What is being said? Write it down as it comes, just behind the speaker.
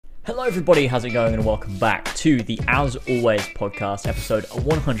Hello everybody, how's it going, and welcome back to the As Always podcast, episode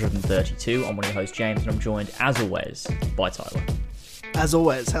 132. I'm one of your hosts, James, and I'm joined, as always, by Tyler. As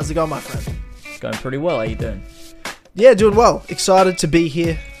always, how's it going, my friend? It's going pretty well, how you doing? Yeah, doing well. Excited to be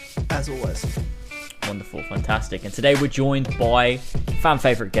here, as always. Wonderful, fantastic. And today we're joined by fan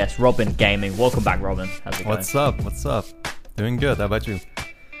favourite guest, Robin Gaming. Welcome back, Robin. How's it going? What's up? Doing good, how about you?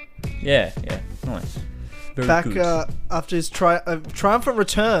 Yeah, nice. Very Back good. after his triumphant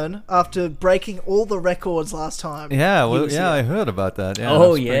return after breaking all the records last time. Yeah, he was here. I heard about that. Yeah,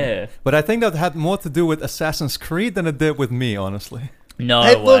 Oh, that's yeah. But I think that had more to do with Assassin's Creed than it did with me, honestly. No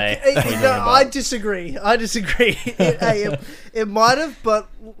Hey, look, way. hey, What are you no, talking I about? disagree. It might have, but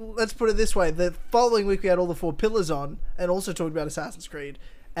let's put it this way. The following week we had all the four pillars on and also talked about Assassin's Creed,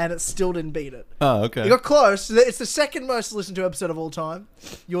 and it still didn't beat it. Oh, okay. You got close. It's the second most listened to episode of all time.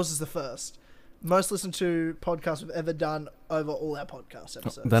 Yours is the first. Most listened to podcast we've ever done over all our podcast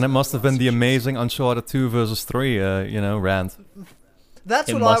episodes. Then it must have been the amazing Uncharted 2 versus 3, rant. That's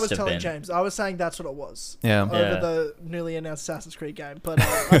It what I must was have telling been. James. I was saying that's what it was. Yeah. Over Yeah. the newly announced Assassin's Creed game. But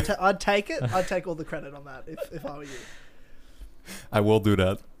I'd take it. I'd take all the credit on that if I were you. I will do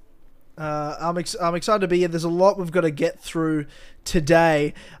that. I'm excited to be here. There's a lot we've got to get through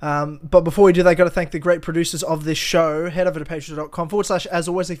today. But before we do that, I've got to thank the great producers of this show. Head over to patreon.com/as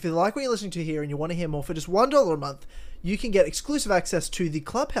always. If you like what you're listening to here and you want to hear more, for just $1 a month, you can get exclusive access to the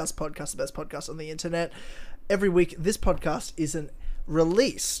Clubhouse podcast, the best podcast on the internet. Every week, this podcast isn't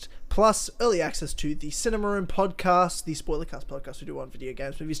released. Plus, early access to the Cinema Room podcast, the Spoilercast podcast we do on video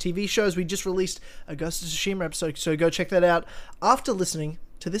games, movies, TV shows. We just released a Ghost of Tsushima episode, so go check that out after listening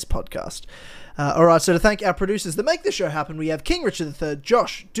to this podcast. Alright, so to thank our producers that make the show happen, we have King Richard III,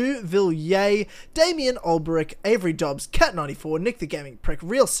 Josh Duvillier, Damien Olberick, Avery Dobbs, Cat94, Nick the Gaming Prick,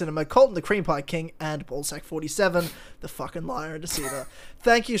 Real Cinema, Colton the Cream Pie King, and Ballsack47, the fucking liar and deceiver.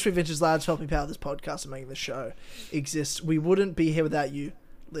 Thank you, Sweet Vintage Lads, for helping power this podcast and making this show exist. We wouldn't be here without you,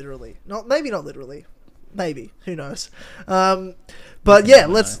 literally. Maybe not literally. Maybe. Who knows? But yeah,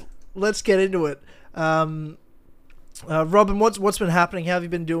 let's get into it. Robin, what's been happening? How have you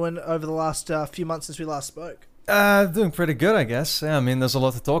been doing over the last few months since we last spoke? Doing pretty good, I guess. Yeah, I mean, there's a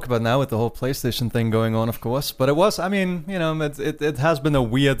lot to talk about now with the whole PlayStation thing going on, of course. But it was, I mean, it has been a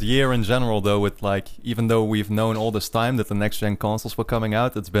weird year in general, though, with, like, even though we've known all this time that the next-gen consoles were coming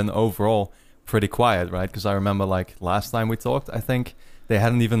out, it's been overall pretty quiet, right? Because I remember, like, last time we talked, I think they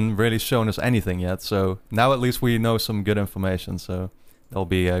hadn't even really shown us anything yet. So now at least we know some good information, so there'll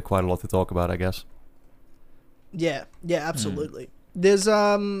be quite a lot to talk about, I guess. Yeah, absolutely. There's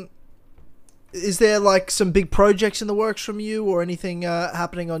is there like some big projects in the works from you or anything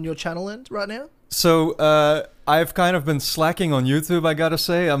happening on your channel end right now? So I've kind of been slacking on YouTube, I gotta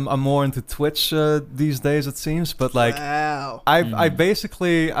say. I'm more into Twitch these days, it seems. But like, wow. I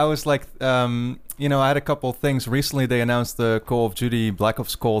was like, I had a couple of things recently. They announced the Call of Duty Black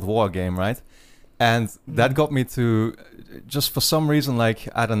Ops Cold War game, right? And that got me to, just for some reason, like,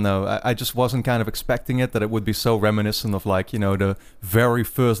 I don't know, I just wasn't kind of expecting it, that it would be so reminiscent of, like, the very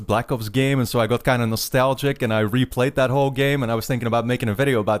first Black Ops game. And so I got kind of nostalgic and I replayed that whole game and I was thinking about making a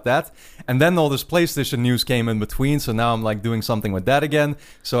video about that. And then all this PlayStation news came in between. So now I'm, like, doing something with that again.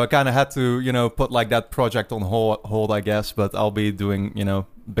 So I kind of had to, put, like, that project on hold, I guess. But I'll be doing,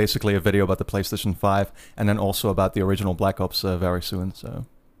 basically a video about the PlayStation 5 and then also about the original Black Ops very soon, so...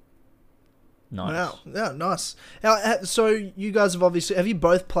 Nice. Wow. Yeah, nice. Now, so you guys have you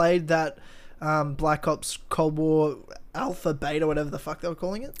both played that Black Ops Cold War Alpha, Beta, whatever the fuck they were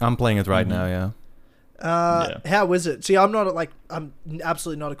calling it? I'm playing it right now, yeah. How is it? See, I'm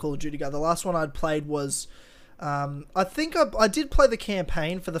absolutely not a Call of Duty guy. The last one I'd played was, I think I did play the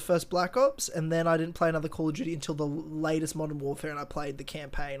campaign for the first Black Ops, and then I didn't play another Call of Duty until the latest Modern Warfare, and I played the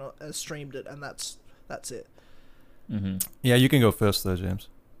campaign, streamed it, and that's it. Mm-hmm. Yeah, you can go first though, James.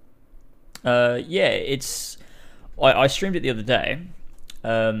 It's... I streamed it the other day,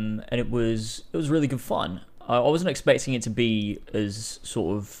 and it was really good fun. I wasn't expecting it to be as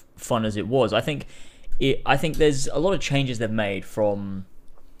sort of fun as it was. I think there's a lot of changes they've made from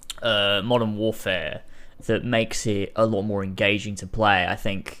Modern Warfare that makes it a lot more engaging to play. I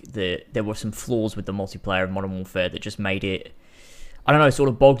think that there were some flaws with the multiplayer of Modern Warfare that just made it, I don't know, sort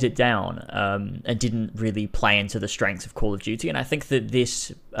of bogged it down and didn't really play into the strengths of Call of Duty. And I think that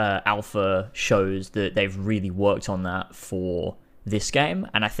this alpha shows that they've really worked on that for this game.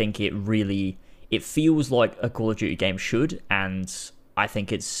 And I think it feels like a Call of Duty game should. And I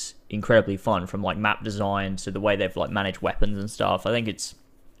think it's incredibly fun, from like map design to the way they've like managed weapons and stuff. I think it's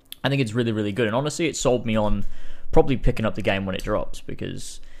really, really good. And honestly, it sold me on probably picking up the game when it drops,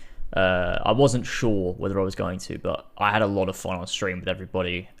 because I wasn't sure whether I was going to, but I had a lot of fun on stream with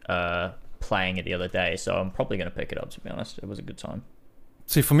everybody playing it the other day, so I'm probably going to pick it up, to be honest. It was a good time.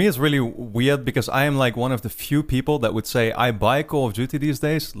 See, for me, it's really weird because I am like one of the few people that would say I buy Call of Duty these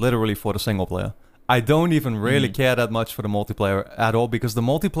days literally for the single player. I don't even really care that much for the multiplayer at all, because the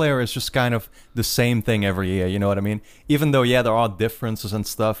multiplayer is just kind of the same thing every year, you know what I mean? Even though, yeah, there are differences and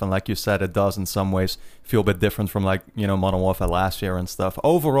stuff, and like you said, it does in some ways feel a bit different from, like, you know, Modern Warfare last year and stuff.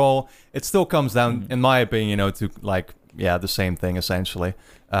 Overall, it still comes down, in my opinion, you know, to, like, yeah, the same thing, essentially.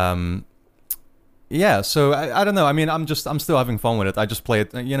 Yeah, so I don't know. I mean, I'm still having fun with it. I just play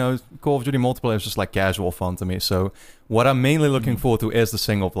it, you know, Call of Duty multiplayer is just like casual fun to me. So what I'm mainly looking forward to is the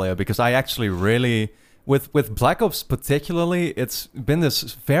single player, because I actually really, with Black Ops particularly, it's been this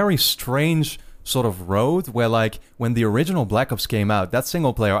very strange sort of road where, like, when the original Black Ops came out, that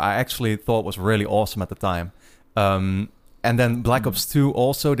single player I actually thought was really awesome at the time. And then Black Ops 2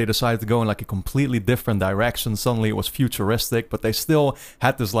 also, they decided to go in like a completely different direction. Suddenly it was futuristic, but they still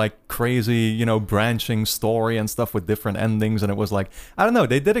had this like crazy, you know, branching story and stuff with different endings. And it was like, I don't know,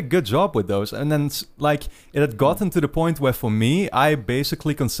 they did a good job with those. And then like it had gotten to the point where for me, I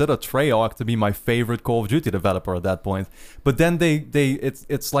basically consider Treyarch to be my favorite Call of Duty developer at that point. But then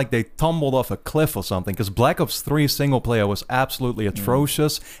it's like they tumbled off a cliff or something, because Black Ops 3 single player was absolutely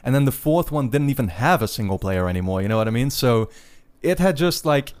atrocious. And then the fourth one didn't even have a single player anymore, you know what I mean? So it had just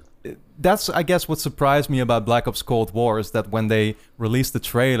like, that's I guess what surprised me about Black Ops Cold War, is that when they released the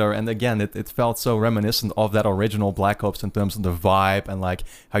trailer, and again it felt so reminiscent of that original Black Ops in terms of the vibe, and like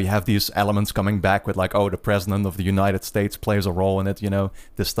how you have these elements coming back with like, oh, the president of the United States plays a role in it, you know,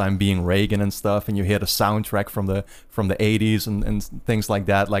 this time being Reagan and stuff, and you hear the soundtrack from the 80s and things like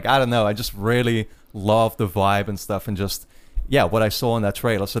that. Like, I don't know, I just really love the vibe and stuff, and just, yeah, what I saw in that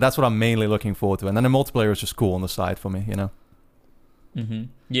trailer. So that's what I'm mainly looking forward to. And then the multiplayer is just cool on the side for me, you know?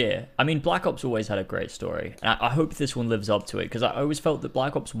 Yeah. I mean, Black Ops always had a great story. And I hope this one lives up to it, because I always felt that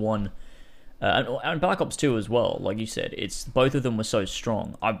Black Ops 1 and Black Ops 2 as well, like you said, it's both of them were so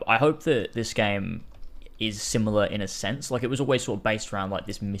strong. I hope that this game is similar in a sense. Like, it was always sort of based around like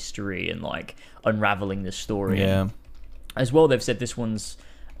this mystery and like unraveling the story. Yeah. As well, they've said this one's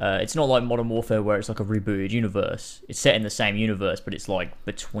it's not like Modern Warfare where it's like a rebooted universe. It's set in the same universe, but it's like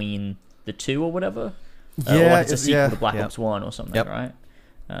between the two or whatever. Or like it's a sequel to Black Ops 1 or something, right?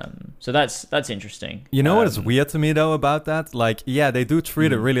 So that's interesting. You know what is weird to me though about that? Like, yeah, they do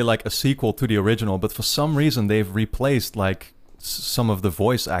treat it really like a sequel to the original, but for some reason they've replaced like some of the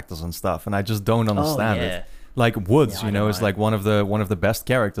voice actors and stuff, and I just don't understand it. Like Woods, you know, is like one of the best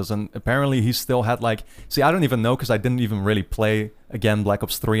characters, and apparently he still had like, see, I don't even know, because I didn't even really play again Black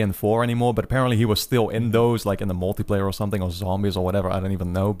Ops 3 and 4 anymore, but apparently he was still in those, like in the multiplayer or something, or zombies or whatever, I don't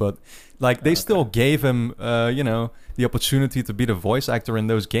even know, but like they still gave him you know, the opportunity to be the voice actor in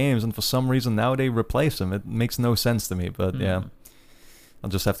those games, and for some reason now they replace him. It makes no sense to me, but yeah, I'll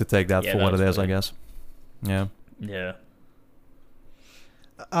just have to take that for what it is, I guess. Yeah.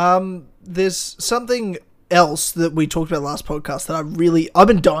 There's something else that we talked about last podcast that I've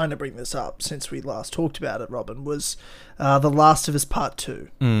been dying to bring this up since we last talked about it, Robin, was The Last of Us Part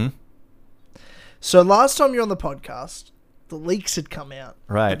 2. So last time you were on the podcast, the leaks had come out,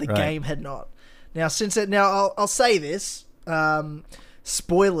 but the game had not. Now, I'll say this,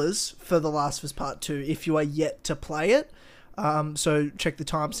 spoilers for The Last of Us Part 2 if you are yet to play it. So check the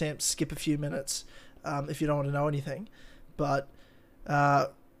timestamps, skip a few minutes if you don't want to know anything. But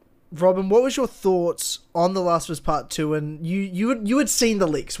Robin, what was your thoughts on The Last of Us Part 2? And you had seen the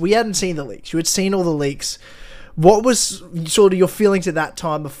leaks. We hadn't seen the leaks. You had seen all the leaks. What was sort of your feelings at that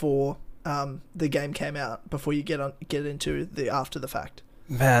time before the game came out, before you get into the after the fact?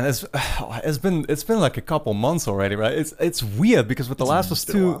 Man, it's been like a couple months already, right? It's weird because with The Last of Us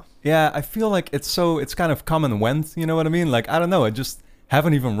 2, yeah, I feel like it's kind of come and went, you know what I mean? Like, I don't know, I just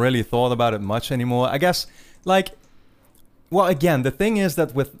haven't even really thought about it much anymore. I guess, like, well, again, the thing is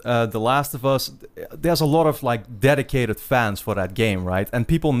that with The Last of Us, there's a lot of like dedicated fans for that game, right? And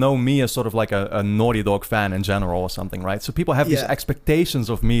people know me as sort of like a Naughty Dog fan in general or something, right? So people have these expectations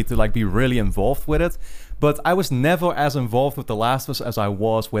of me to like be really involved with it. But I was never as involved with The Last of Us as I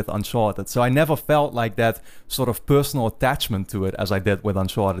was with Uncharted. So I never felt like that sort of personal attachment to it as I did with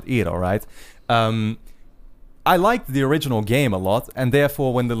Uncharted either, right? I liked the original game a lot, and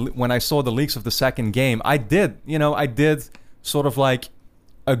therefore when I saw the leaks of the second game, I did sort of like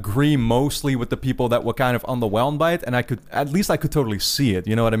agree mostly with the people that were kind of underwhelmed by it, and I could totally see it.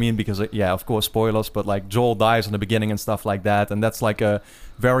 You know what I mean? Because yeah, of course, spoilers, but like Joel dies in the beginning and stuff like that, and that's like a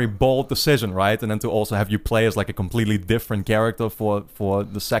very bold decision, right? And then to also have you play as like a completely different character for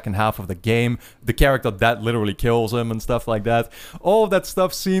the second half of the game, the character that literally kills him and stuff like that. All of that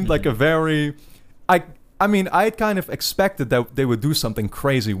stuff seemed like a very I mean, I kind of expected that they would do something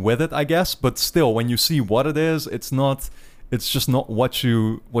crazy with it, I guess, but still, when you see what it is, it's just not what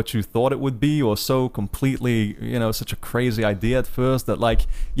you thought it would be, or so completely, such a crazy idea at first that, like,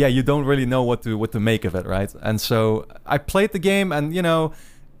 yeah, you don't really know what to make of it, right? And so I played the game, and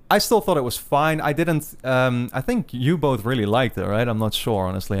I still thought it was fine. I didn't. I think you both really liked it, right? I'm not sure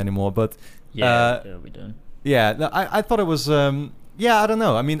honestly anymore, but yeah, we do. Yeah, I thought it was. Yeah, I don't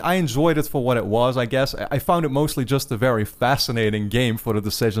know. I mean, I enjoyed it for what it was, I guess. I found it mostly just a very fascinating game for the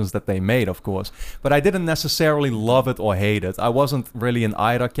decisions that they made, of course. But I didn't necessarily love it or hate it. I wasn't really in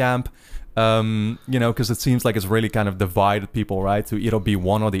either camp, because it seems like it's really kind of divided people, right? To either be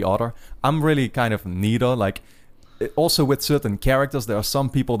one or the other. I'm really kind of neither. Like, also with certain characters, there are some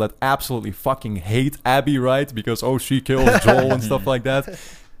people that absolutely fucking hate Abby, right? Because, she kills Joel and stuff like that.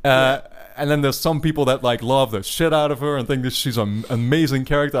 And then there's some people that like love the shit out of her and think that she's an amazing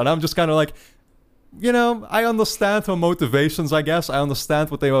character. And I'm just kind of like, I understand her motivations, I guess. I understand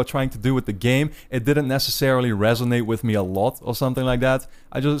what they were trying to do with the game. It didn't necessarily resonate with me a lot or something like that.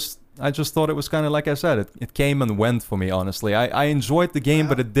 I just thought it was kind of like I said, it came and went for me, honestly. I enjoyed the game,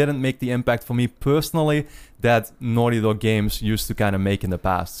 but it didn't make the impact for me personally that Naughty Dog games used to kind of make in the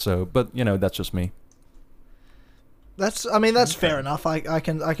past. So, but that's just me. That's fair enough. I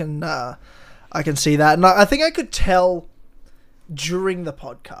can see that, and I think I could tell during the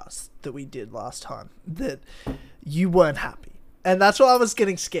podcast that we did last time that you weren't happy, and that's why I was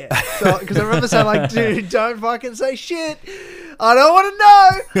getting scared. Because I remember saying like, "Dude, don't fucking say shit. I don't want to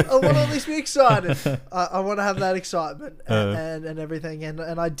know. I want to at least be excited. I want to have that excitement and everything."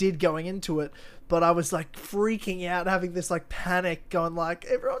 And I did going into it. But I was like freaking out, having this like panic, going like,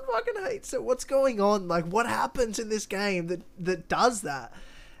 everyone fucking hates it. What's going on? Like, what happens in this game that does that?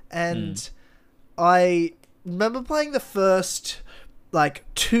 And I remember playing the first like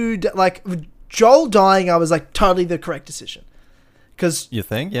like Joel dying. I was like totally the correct decision. Because you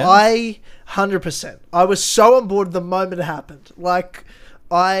think, yeah, 100%. I was so on board the moment it happened. Like,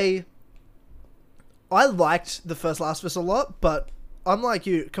 I liked the first Last of Us a lot, but unlike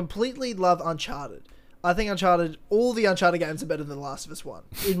you, completely love Uncharted. I think all the Uncharted games are better than The Last of Us 1.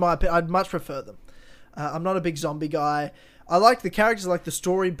 In my opinion, I'd much prefer them. I'm not a big zombie guy. I like the characters, I like the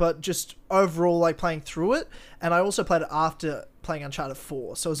story, but just overall, like playing through it. And I also played it after playing Uncharted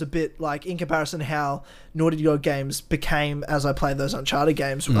 4. So it was a bit like, in comparison how Naughty Dog games became as I played those Uncharted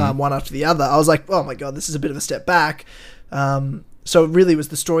games, one after the other. I was like, oh my God, this is a bit of a step back. So it really was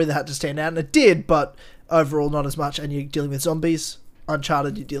the story that had to stand out, and it did, but overall not as much. And you're dealing with zombies.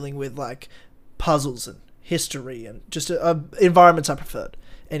 Uncharted, you're dealing with like puzzles and history and just environments I preferred.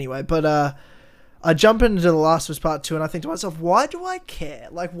 Anyway, but I jump into The Last of Us Part 2 and I think to myself, why do I care?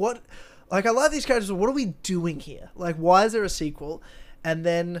 Like, what? Like, I like these characters, but what are we doing here? Like, why is there a sequel? And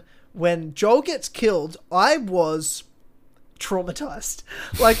then when Joel gets killed, I was traumatized.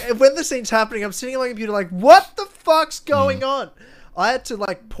 Like, when the scene's happening, I'm sitting on my computer like, what the fuck's going on? I had to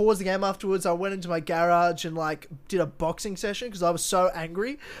like pause the game afterwards. I went into my garage and like did a boxing session because I was so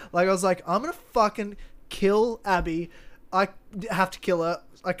angry. Like, I was like, I'm gonna fucking kill Abby. I have to kill her.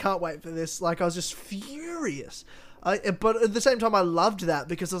 I can't wait for this. Like, I was just furious. But at the same time, I loved that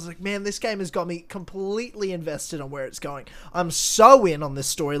because I was like, man, this game has got me completely invested on where it's going. I'm so in on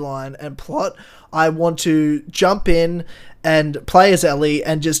this storyline and plot. I want to jump in and play as Ellie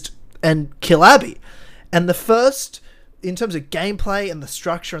and kill Abby. And in terms of gameplay and the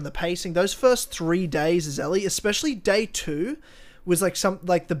structure and the pacing, those first 3 days as Ellie, especially day 2, was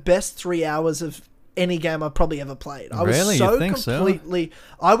like the best 3 hours of any game I've probably ever played. I really? was You think so?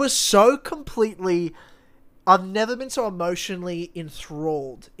 I was so completely. I've never been so emotionally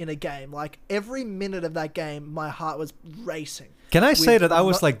enthralled in a game. Like, every minute of that game, my heart was racing. Can I say that I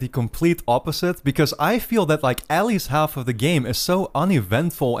was like the complete opposite? Because I feel that like Ellie's half of the game is so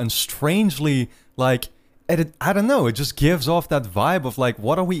uneventful and strangely like. I don't know, it just gives off that vibe of like,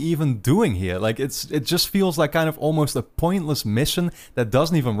 what are we even doing here? Like, it just feels like kind of almost a pointless mission that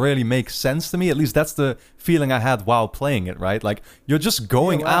doesn't even really make sense to me. At least that's the feeling I had while playing it, right? Like, you're just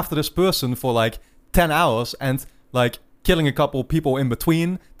going after this person for like 10 hours and like killing a couple people in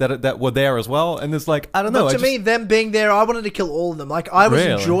between that were there as well. And it's like, I don't know. But to me, them being there, I wanted to kill all of them. Like, I was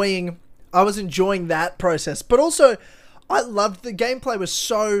Really? enjoying that process. But also, I loved the gameplay was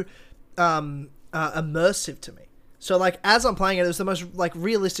so immersive to me. So like as I'm playing it, was the most like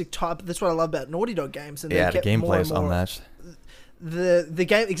realistic type. That's what I love about Naughty Dog games. And Yeah, they the get more gameplay and is more- unmatched. The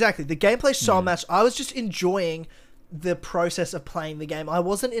game exactly. The gameplay's so unmatched. I was just enjoying the process of playing the game. I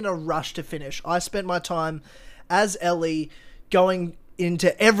wasn't in a rush to finish. I spent my time as Ellie going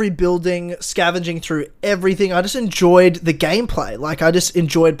into every building, scavenging through everything. I just enjoyed the gameplay. Like I just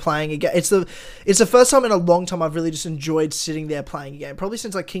enjoyed playing a game. It's the first time in a long time I've really just enjoyed sitting there playing a game. Probably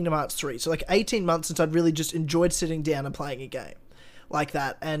since like Kingdom Hearts 3. So like 18 months since I'd really just enjoyed sitting down and playing a game like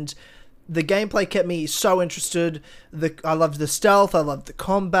that. And the gameplay kept me so interested. I loved the stealth. I loved the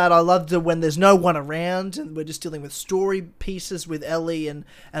combat. I loved it when there's no one around and we're just dealing with story pieces with Ellie and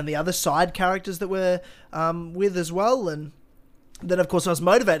the other side characters that we're with as well. And then, of course, I was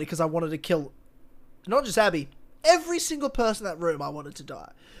motivated because I wanted to kill not just Abby, every single person in that room I wanted to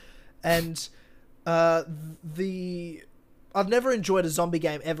die. And I've never enjoyed a zombie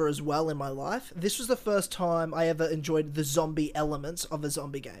game ever as well in my life. This was the first time I ever enjoyed the zombie elements of a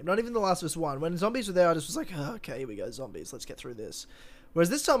zombie game. Not even The Last of Us 1. When zombies were there, I just was like, oh, okay, here we go, zombies. Let's get through this.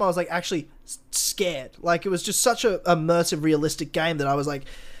 Whereas this time I was like actually scared. Like it was just such a immersive, realistic game that I was like,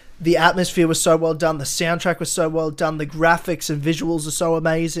 the atmosphere was so well done. The soundtrack was so well done. The graphics and visuals are so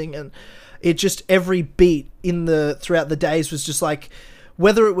amazing. And it just, every beat throughout the days was just like,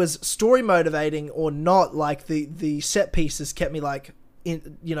 whether it was story motivating or not, like the set pieces kept me like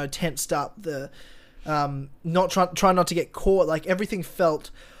tensed up. Trying not to get caught. Like everything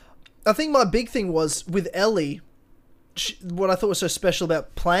felt. I think my big thing was with Ellie. What I thought was so special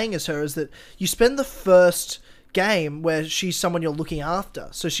about playing as her is that you spend the first game where she's someone you're looking after,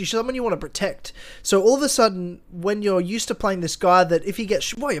 so she's someone you want to protect. So all of a sudden, when you're used to playing this guy that if he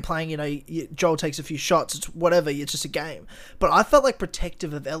gets while you're playing, Joel takes a few shots, it's whatever, it's just a game. But I felt like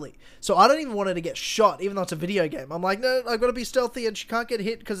protective of Ellie, so I don't even want her to get shot, even though it's a video game. I'm like, no, I've got to be stealthy, and she can't get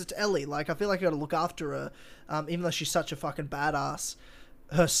hit because it's Ellie. Like I feel like I got to look after her, even though she's such a fucking badass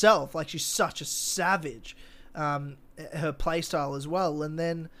herself. Like she's such a savage, her playstyle as well. And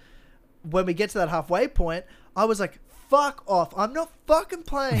then when we get to that halfway point, I was like, fuck off. I'm not fucking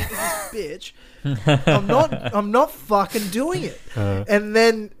playing this bitch. I'm not fucking doing it. And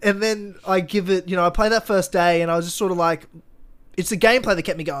then I give it, I play that first day and I was just sort of like, it's the gameplay that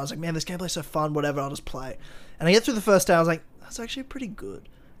kept me going. I was like, man, this gameplay's so fun, whatever, I'll just play. And I get through the first day, I was like, that's actually pretty good.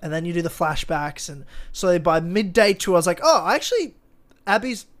 And then you do the flashbacks. And so by midday 2, I was like, oh, actually, I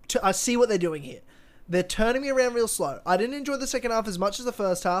see what they're doing here. They're turning me around real slow. I didn't enjoy the second half as much as the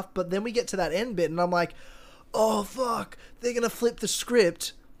first half, but then we get to that end bit and I'm like, oh fuck, they're going to flip the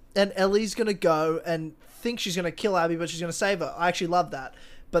script and Ellie's going to go and think she's going to kill Abby, but she's going to save her. I actually love that.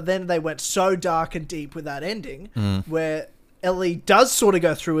 But then they went so dark and deep with that ending where Ellie does sort of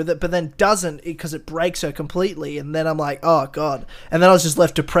go through with it, but then doesn't because it breaks her completely. And then I'm like, oh God. And then I was just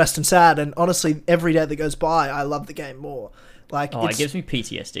left depressed and sad. And honestly, every day that goes by, I love the game more. Like, it gives me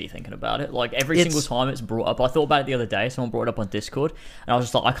PTSD thinking about it. Like every single time it's brought up, I thought about it the other day. Someone brought it up on Discord, and I was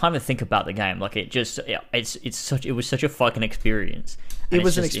just like, I can't even think about the game. Like it was such a fucking experience. And it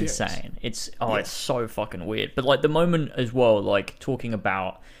was just an experience. Insane. It's so fucking weird. But like the moment as well, like talking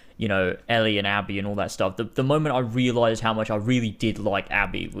about Ellie and Abby and all that stuff. The moment I realized how much I really did like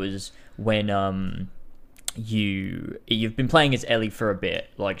Abby was when you've been playing as Ellie for a bit.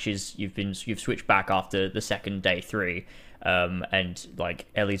 Like you've switched back after the second day 3. And like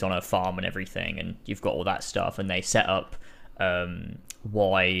Ellie's on her farm and everything, and you've got all that stuff, and they set up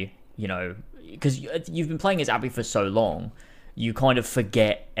why because you've been playing as Abby for so long, you kind of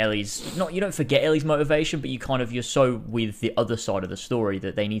forget you don't forget Ellie's motivation, but you're so with the other side of the story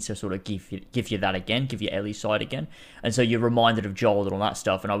that they need to sort of give you that again, give you Ellie's side again, and so you're reminded of Joel and all that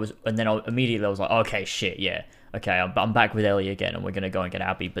stuff. And then immediately I was like, okay, shit, yeah, okay, I'm back with Ellie again, and we're gonna go and get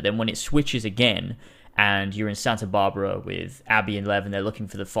Abby. But then when it switches again, and you're in Santa Barbara with Abby and Lev, and they're looking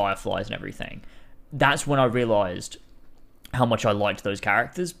for the fireflies and everything, that's when I realized how much I liked those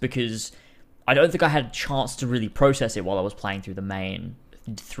characters, because I don't think I had a chance to really process it while I was playing through the main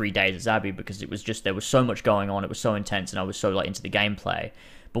 3 days as Abby, because it was just, there was so much going on, it was so intense, and I was so like into the gameplay.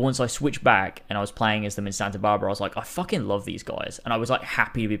 But once I switched back and I was playing as them in Santa Barbara, I was like, I fucking love these guys, and I was like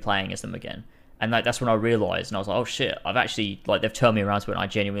happy to be playing as them again. And that's when I realised, and I was like, oh shit, I've actually, like, they've turned me around to it, and I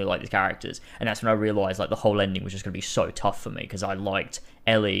genuinely like these characters. And that's when I realised, like, the whole ending was just going to be so tough for me, because I liked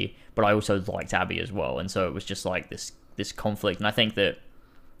Ellie, but I also liked Abby as well. And so it was just, like, this conflict. And I think that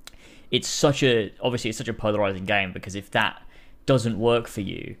it's such a polarising game, because if that doesn't work for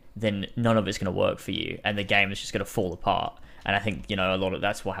you, then none of it's going to work for you, and the game is just going to fall apart. And I think,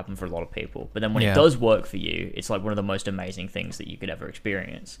 that's what happened for a lot of people. But then when it does work for you, it's, like, one of the most amazing things that you could ever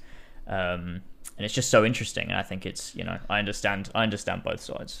experience. And it's just so interesting. And I think it's, I understand both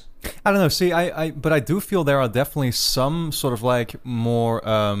sides. I don't know. See, but I do feel there are definitely some sort of like more,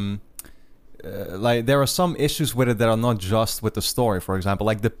 like there are some issues with it that are not just with the story. For example,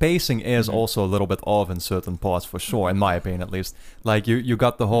 like the pacing is also a little bit off in certain parts, for sure, in my opinion at least. Like you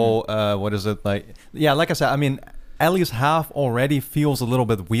got the whole what is it like? Yeah, like I said, I mean, Ellie's half already feels a little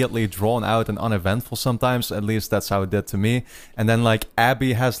bit weirdly drawn out and uneventful sometimes. At least that's how it did to me. And then like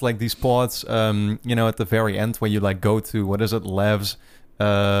Abby has like these parts, at the very end where you like go to, what is it, Lev's,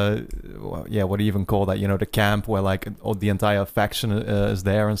 what do you even call that? The camp where like the entire faction is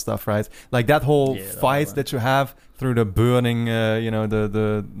there and stuff, right? Like that whole fight that you have through the burning,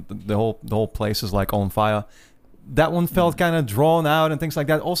 the whole place is like on fire. That one felt kind of drawn out and things like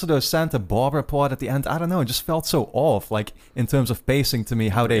that. Also, the Santa Barbara part at the end, I don't know, it just felt so off, like in terms of pacing to me,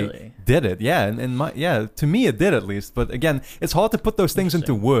 how they did it. Yeah, and to me it did at least. But again, it's hard to put those things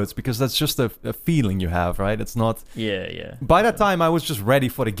into words because that's just a feeling you have, right? It's not. Yeah. By that time, I was just ready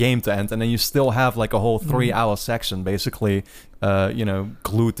for the game to end, and then you still have like a whole 3-hour section, basically,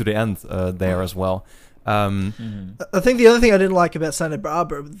 glued to the end there as well. I think the other thing I didn't like about Santa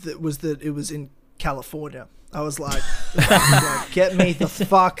Barbara was that it was in California. I was like, get me the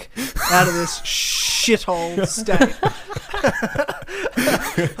fuck out of this shithole state.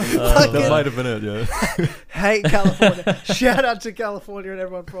 That might have been it, yeah. Hate California. Shout out to California and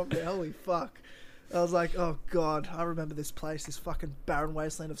everyone from there. Holy fuck. I was like, oh god, I remember this place, this fucking barren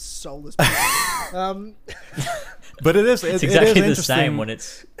wasteland of soulless people. But it's exactly the same when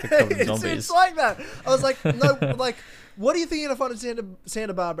it's covered in zombies. It's like that. I was like, no, like, what do you think you're gonna find in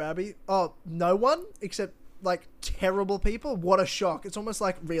Santa Barbara, Abby? Oh, no one except like terrible people. What a shock! It's almost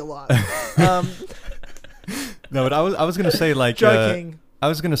like real life. No, but I was gonna say like joking. I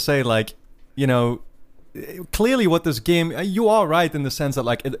was gonna say like, clearly what this game, you are right in the sense that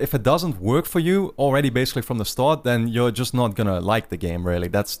like if it doesn't work for you already basically from the start, then you're just not gonna like the game really.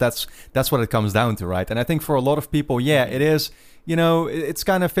 That's what it comes down to, right? And I think for a lot of people, yeah, it is. It's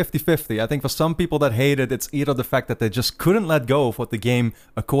kind of 50-50. I think for some people that hate it, it's either the fact that they just couldn't let go of what the game,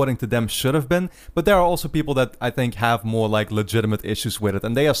 according to them, should have been. But there are also people that I think have more like legitimate issues with it.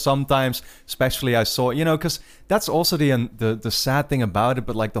 And they are sometimes, especially I saw, because that's also the sad thing about it.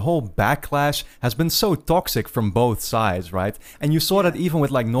 But like the whole backlash has been so toxic from both sides, right? And you saw that even with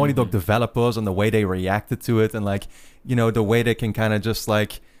like Naughty Dog developers and the way they reacted to it and like, the way they can kind of just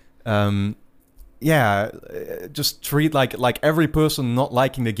like... just treat like every person not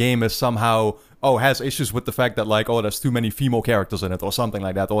liking the game is somehow has issues with the fact that like there's too many female characters in it or something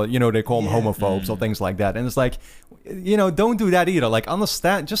like that, or they call them homophobes or things like that. And it's like, don't do that either. Like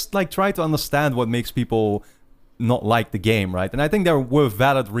understand, just like try to understand what makes people not like the game, right? And I think there were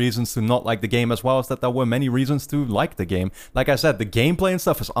valid reasons to not like the game, as well as that there were many reasons to like the game. Like I said, the gameplay and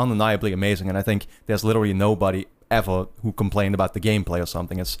stuff is undeniably amazing, and I think there's literally nobody ever who complained about the gameplay or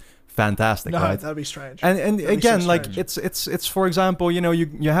something. It's fantastic, right? That'd be strange. And again, so like it's for example,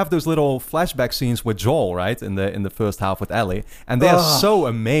 you have those little flashback scenes with Joel, right, in the first half with Ellie, and they're so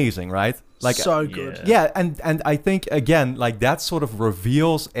amazing, right? Like so good. Yeah, and I think again, like that sort of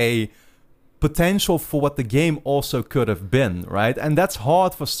reveals a potential for what the game also could have been, right? And that's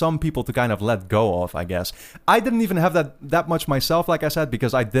hard for some people to kind of let go of, I guess. I didn't even have that much myself, like I said,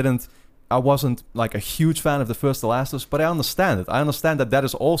 because I wasn't like a huge fan of the first The Last of Us, but I understand it. I understand that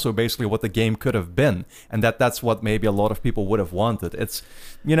is also basically what the game could have been, and that's what maybe a lot of people would have wanted. It's,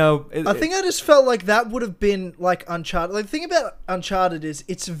 I think I just felt like that would have been like Uncharted. Like the thing about Uncharted is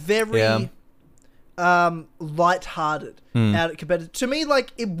it's very light-hearted compared to me.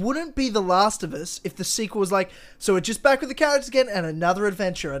 Like it wouldn't be The Last of Us if the sequel was like, so we're just back with the characters again and another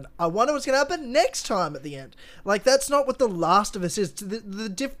adventure, and I wonder what's gonna happen next time at the end. Like that's not what The Last of Us is.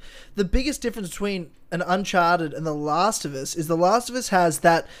 The biggest difference between an Uncharted and The Last of Us is The Last of Us has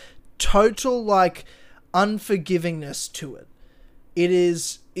that total like unforgivingness to it.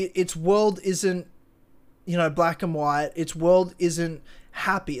 Its world isn't black and white. Its world isn't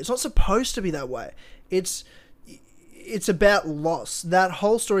happy. It's not supposed to be that way. It's about loss. That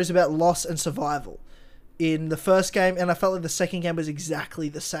whole story is about loss and survival in the first game, and I felt like the second game was exactly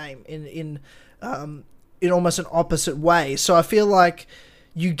the same in almost an opposite way. So I feel like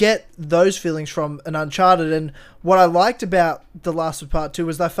you get those feelings from an Uncharted, and what I liked about The Last of Us Part 2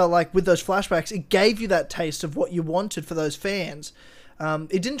 was I felt like with those flashbacks, it gave you that taste of what you wanted for those fans.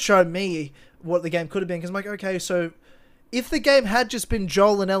 It didn't show me what the game could have been, because I'm like, okay, so if the game had just been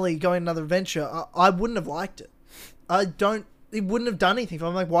Joel and Ellie going another adventure, I wouldn't have liked it. It wouldn't have done anything.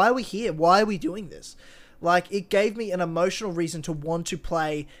 I'm like, why are we here? Why are we doing this? Like, it gave me an emotional reason to want to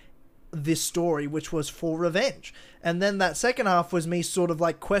play this story, which was for revenge. And then that second half was me sort of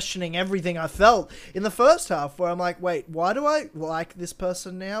like questioning everything I felt in the first half, where I'm like, wait, why do I like this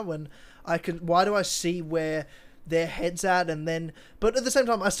person now when why do I see where their head's at? And then, but at the same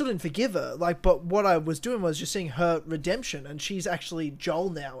time, I still didn't forgive her. Like, but what I was doing was just seeing her redemption, and she's actually Joel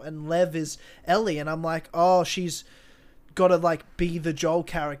now, and Lev is Ellie, and I'm like, oh, she's got to like be the Joel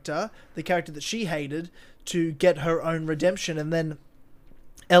character, the character that she hated, to get her own redemption, and then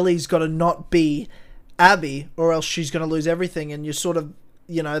Ellie's got to not be Abby, or else she's going to lose everything. And you sort of,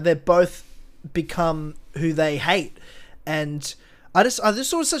 they're both become who they hate. And I just thought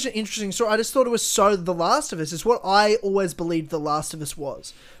it was such an interesting story. I just thought it was so The Last of Us. It's what I always believed The Last of Us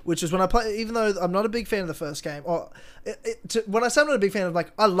was, which is when I play, even though I'm not a big fan of the first game, or when I say I'm not a big fan of,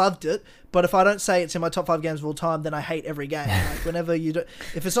 like, I loved it, but if I don't say it's in my top 5 games of all time, then I hate every game. Like, whenever you do,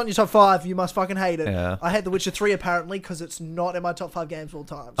 if it's not in your top 5, you must fucking hate it. Yeah. I hate The Witcher 3 apparently because it's not in my top 5 games of all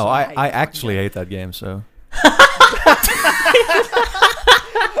time. So I actually hate that game, so.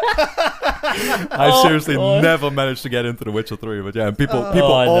 I seriously never managed to get into The Witcher 3, but yeah, people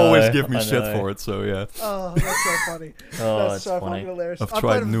always give me shit for it, so yeah. Oh, that's so funny. That's so fucking hilarious. I've I tried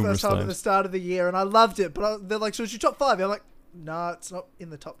played it for the numerous first time at times. the start of the year, and I loved it, but they're like, so it's your top 5? I'm like, no, it's not in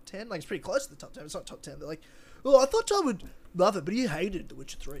the top 10. Like, it's pretty close to the top 10. It's not top 10. They're like, oh, I thought John would love it, but he hated The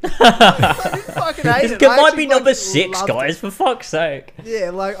Witcher 3. I didn't fucking hate it. It might be number 6, guys, for fuck's sake.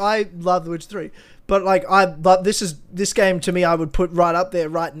 Yeah, like, I love The Witcher 3. But like this game to me, I would put right up there,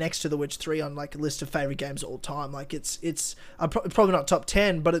 right next to The Witcher 3 on like a list of favorite games of all time. Like it's probably not top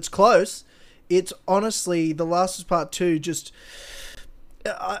 10, but it's close. It's honestly The Last of Us Part 2. Just,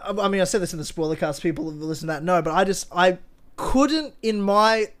 I mean, I said this in the spoiler cast. People who listen to that know, but I couldn't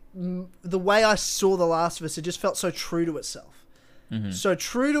the way I saw The Last of Us. It just felt so true to itself, so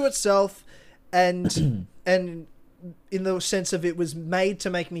true to itself, and and. in the sense of it was made to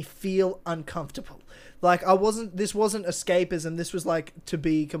make me feel uncomfortable. Like this wasn't escapism. This was like to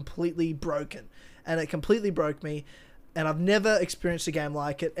be completely broken, and it completely broke me. And I've never experienced a game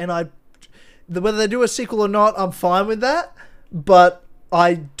like it. And whether they do a sequel or not, I'm fine with that. But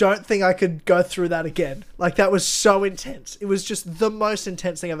I don't think I could go through that again. Like, that was so intense. It was just the most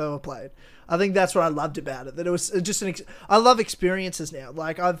intense thing I've ever played. I think that's what I loved about it. That it was just I love experiences now.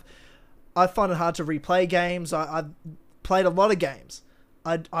 Like I find it hard to replay games. I've played a lot of games.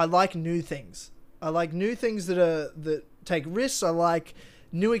 I like new things. I like new things that take risks. I like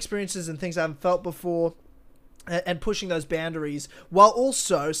new experiences and things I haven't felt before, and pushing those boundaries while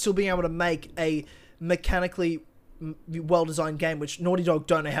also still being able to make a mechanically well-designed game, which Naughty Dog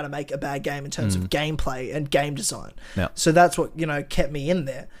don't know how to make a bad game in terms of gameplay and game design. Yeah. So that's what kept me in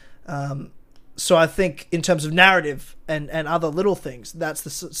there. So I think in terms of narrative and other little things, that's the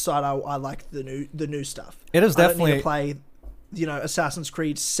side I like, the new stuff. It is definitely I don't need to play, Assassin's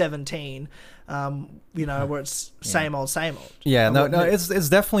Creed 17, where it's same old. Yeah, no, it's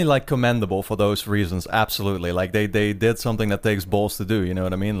definitely like commendable for those reasons. Absolutely, like they did something that takes balls to do. You know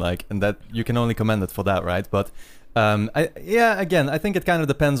what I mean? Like, and that you can only commend it for that, right? But again, I think it kind of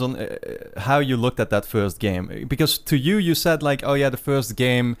depends on how you looked at that first game. Because to you said like, oh yeah, the first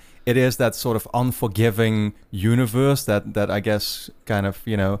game, it is that sort of unforgiving universe that I guess kind of,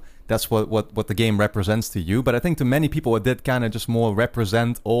 that's what the game represents to you. But I think to many people it did kind of just more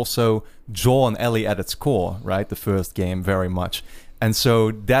represent also Joel and Ellie at its core, right? The first game very much. And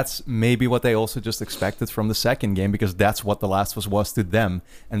so that's maybe what they also just expected from the second game, because that's what The Last of Us was to them.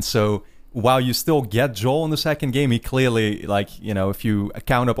 And so while you still get Joel in the second game, he clearly, like, if you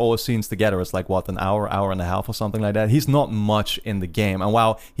count up all his scenes together, it's like, what, an hour and a half or something like that. He's not much in the game. And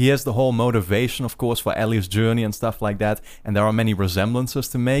while he has the whole motivation, of course, for Ellie's journey and stuff like that, and there are many resemblances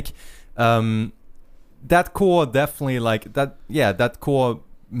to make, that core definitely, like, that core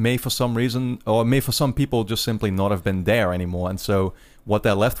may for some reason, or may for some people just simply not have been there anymore. And so what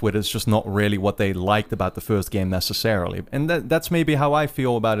they're left with is just not really what they liked about the first game necessarily. And that's maybe how I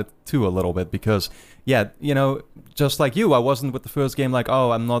feel about it too a little bit, because, yeah, just like you, I wasn't with the first game like,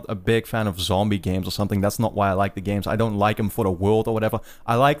 oh, I'm not a big fan of zombie games or something. That's not why I like the games. I don't like them for the world or whatever.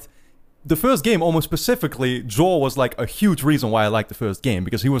 I liked the first game almost specifically. Joel was like a huge reason why I liked the first game,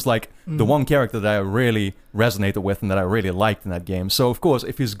 because he was like the one character that I really resonated with and that I really liked in that game. So of course,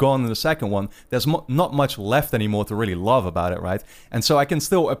 if he's gone in the second one, there's not much left anymore to really love about it, right? And so I can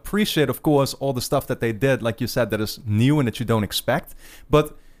still appreciate, of course, all the stuff that they did, like you said, that is new and that you don't expect.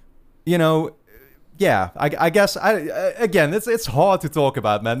 But yeah, I guess again, it's hard to talk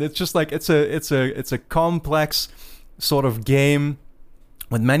about, man. It's just like it's a complex sort of game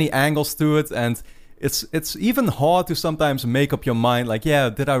with many angles to it, and it's even hard to sometimes make up your mind, like, yeah,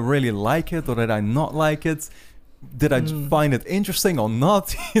 did I really like it or did I not like it? did I find it interesting or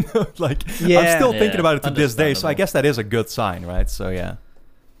not? Like Yeah. I'm still thinking about it to this day. So I Understandable. guess that is a good sign, right? So yeah,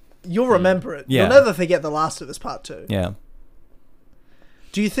 You'll remember it. Yeah. You'll never forget The Last of Us Part 2. yeah.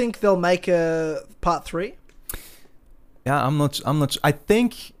 Do you think they'll make a Part 3? Yeah, I'm not. I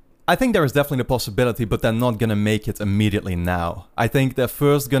think there is definitely the possibility, but they're not gonna make it immediately now. I think they're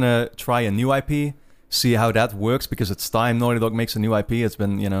first gonna try a new IP, see how that works, because it's time Naughty Dog makes a new IP. It's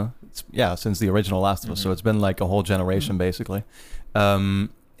been, since the original Last of Us, so it's been like a whole generation basically. And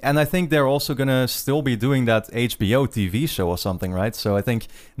I think they're also gonna still be doing that HBO TV show or something, right? So I think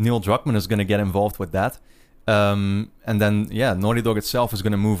Neil Druckmann is gonna get involved with that. And then, Naughty Dog itself is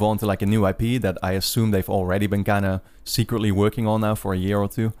going to move on to like a new IP that I assume they've already been kind of secretly working on now for a year or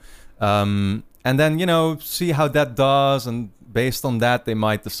two. And then, see how that does. And based on that, they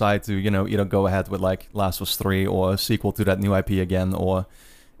might decide to, either go ahead with like Last of Us 3 or a sequel to that new IP again.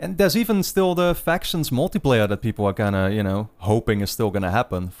 And there's even still the Factions multiplayer that people are kind of, hoping is still going to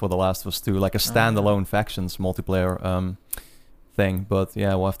happen for The Last of Us 2, like a standalone Factions multiplayer thing. But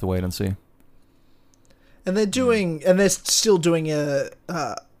yeah, we'll have to wait and see. And they're still doing the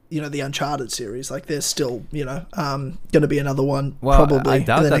Uncharted series. Like there's still, going to be another one probably I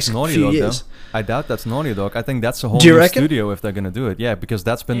doubt in the that's next Naughty few Dog, years. though. I doubt that's Naughty Dog. I think that's a whole Do you new reckon? studio if they're going to do it. Yeah, because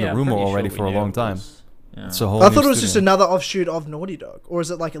that's been the I'm rumor pretty already sure for we a knew long it time. was- yeah. It's a whole I new thought it was just studio. another offshoot of Naughty Dog, or is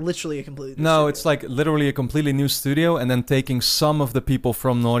it like literally a completely new No, studio? it's like literally a completely new studio, and then taking some of the people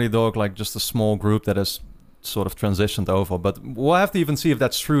from Naughty Dog, like just a small group that has sort of transitioned over. But we'll have to even see if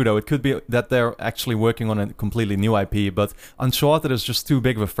that's true, though. It could be that they're actually working on a completely new IP, but Uncharted is just too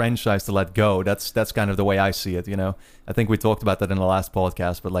big of a franchise to let go. That's kind of the way I see it, I think we talked about that in the last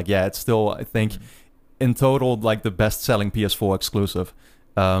podcast, but like, yeah, it's still, I think, in total, like the best-selling PS4 exclusive.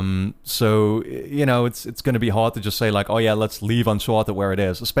 So, it's going to be hard to just say like, oh yeah, let's leave Uncharted where it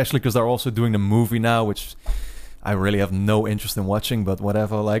is, especially because they're also doing the movie now, which I really have no interest in watching, but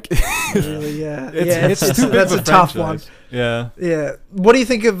whatever, like Really, yeah. it's too big that's of a tough one. franchise. Yeah. Yeah. What do you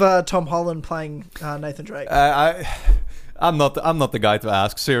think of Tom Holland playing Nathan Drake? I'm not the guy to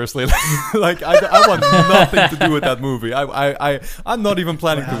ask, seriously. Like I want nothing to do with that movie. I'm not even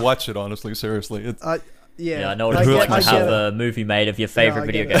planning to watch it, honestly, seriously. Yeah, I know what I it's get- like I to get have it. a movie made of your No, favorite I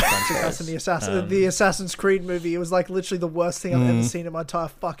video get game it. franchise. That's in the Assassin's Creed movie. It was like literally the worst thing I've ever seen in my entire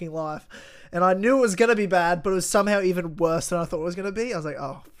fucking life. And I knew it was going to be bad, but it was somehow even worse than I thought it was going to be. I was like,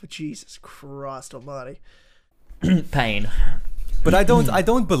 oh, for Jesus Christ almighty. Pain. But I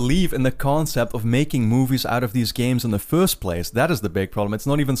don't believe in the concept of making movies out of these games in the first place. That is the big problem. It's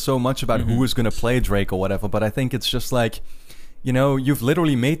not even so much about who is going to play Drake or whatever, but I think it's just like, you've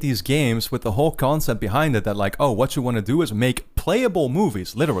literally made these games with the whole concept behind it that like, oh, what you want to do is make playable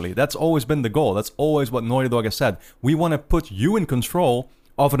movies, literally. That's always been the goal. That's always what Naughty Dog has said. We want to put you in control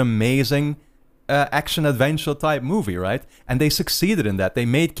of an amazing action-adventure type movie, right? And they succeeded in that. They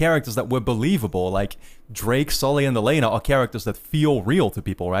made characters that were believable, like Drake, Sully, and Elena are characters that feel real to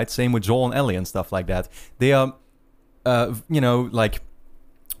people, right? Same with Joel and Ellie and stuff like that. They are, like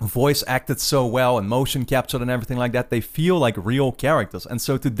voice acted so well and motion captured and everything like that. They feel like real characters. And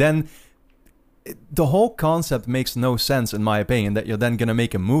so to then... the whole concept makes no sense, in my opinion, that you're then going to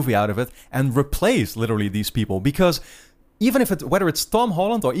make a movie out of it and replace literally these people. Because even if whether it's Tom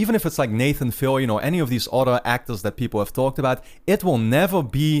Holland or even if it's like Nathan Fillion or any of these other actors that people have talked about, it will never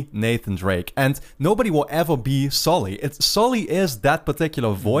be Nathan Drake. And nobody will ever be Sully. Sully is that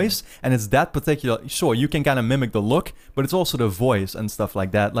particular voice, and it's that particular... Sure, you can kind of mimic the look, but it's also the voice and stuff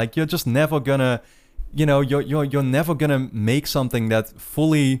like that. Like, you're just never gonna... you're never gonna make something that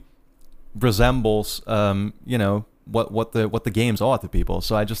fully resembles, what the games are to people.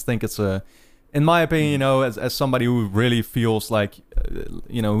 So I just think it's in my opinion, as somebody who really feels like,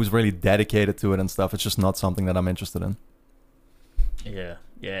 who's really dedicated to it and stuff, it's just not something that I'm interested in.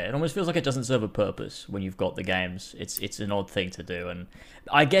 Yeah, it almost feels like it doesn't serve a purpose when you've got the games. It's an odd thing to do, and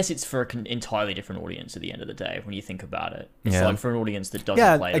I guess it's for an entirely different audience at the end of the day when you think about it. It's like for an audience that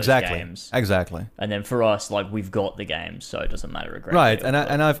doesn't play those games. Exactly. And then for us, like, we've got the games, so it doesn't matter a great Right, deal.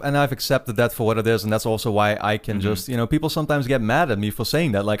 and I've accepted that for what it is, and that's also why I can just, people sometimes get mad at me for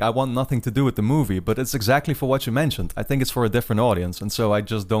saying that, like, I want nothing to do with the movie, but it's exactly for what you mentioned. I think it's for a different audience, and so I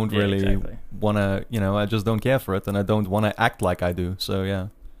just don't really want to, I just don't care for it, and I don't want to act like I do, so yeah.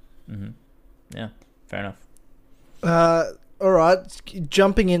 Yeah, fair enough. All right,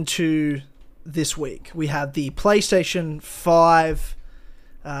 jumping into this week, we have the PlayStation 5,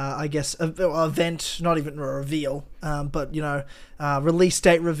 I guess, event, not even a reveal, but, release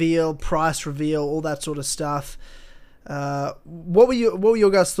date reveal, price reveal, all that sort of stuff. What were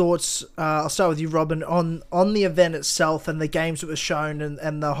your guys' thoughts? I'll start with you, Robin, on the event itself and the games that were shown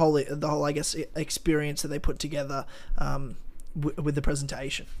and the whole I guess experience that they put together with the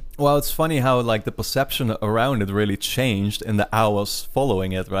presentation. Well, it's funny how like the perception around it really changed in the hours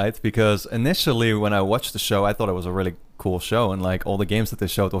following it, right? Because initially when I watched the show, I thought it was a really cool show and like all the games that they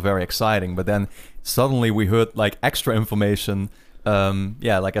showed were very exciting. But then suddenly we heard like extra information.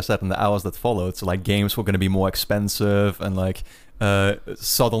 Like I said, in the hours that followed, so like games were going to be more expensive, and like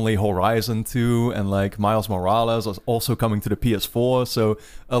suddenly Horizon 2 and like Miles Morales was also coming to the PS4. So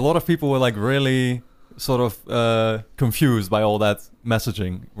a lot of people were like really sort of confused by all that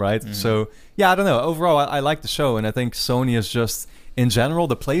messaging, right? Mm-hmm. So yeah, I don't know. Overall, I like the show, and I think Sony is just, in general,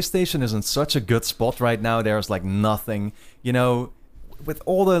 the PlayStation is in such a good spot right now. There's like nothing, with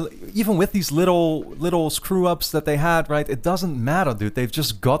all even with these little screw ups that they had, right? It doesn't matter, dude. They've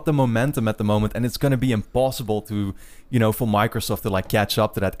just got the momentum at the moment, and it's going to be impossible to, for Microsoft to like catch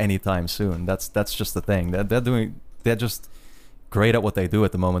up to that anytime soon. That's just the thing. They're just great at what they do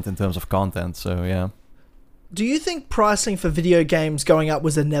at the moment in terms of content. So yeah. Do you think pricing for video games going up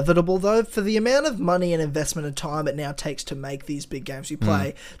was inevitable, though? For the amount of money and investment and time it now takes to make these big games you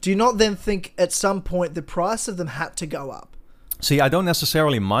play, do you not then think at some point the price of them had to go up? See, I don't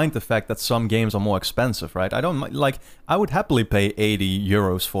necessarily mind the fact that some games are more expensive, right? I would happily pay 80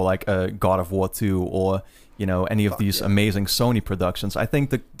 euros for like a God of War 2 or, any of these amazing Sony productions. I think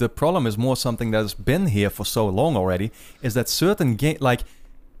the problem is more something that has been here for so long already, is that certain like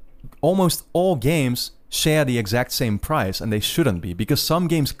almost all games share the exact same price, and they shouldn't be, because some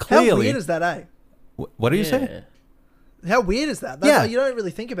games clearly... How weird is that, eh? What do you say? How weird is that? You don't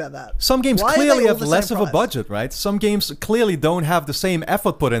really think about that. Some games clearly have less of a budget, right? Some games clearly don't have the same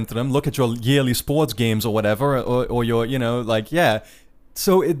effort put into them. Look at your yearly sports games or whatever, or your,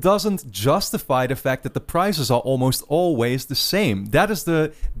 So it doesn't justify the fact that the prices are almost always the same. That is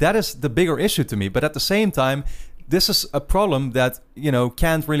the bigger issue to me. But at the same time, this is a problem that,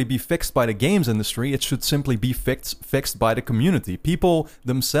 can't really be fixed by the games industry. It should simply be fixed by the community. People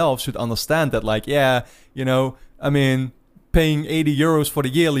themselves should understand that, paying 80 euros for the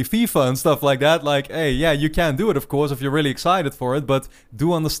yearly FIFA and stuff like that, you can do it, of course, if you're really excited for it, but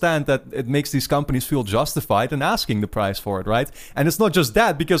do understand that it makes these companies feel justified in asking the price for it, right? And it's not just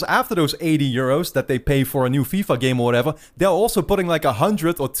that, because after those 80 euros that they pay for a new FIFA game or whatever, they're also putting like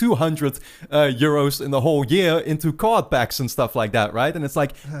 100 or 200 euros in the whole year into card packs and stuff like that, right? And it's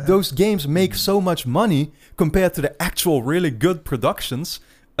like, those games make so much money compared to the actual really good productions,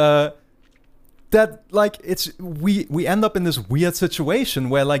 that we end up in this weird situation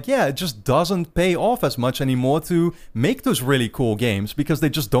where it just doesn't pay off as much anymore to make those really cool games, because they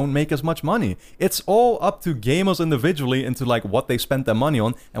just don't make as much money. It's all up to gamers individually into what they spend their money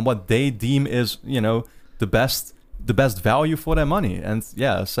on and what they deem is the best value for their money. And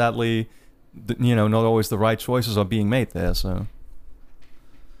sadly, not always the right choices are being made there. So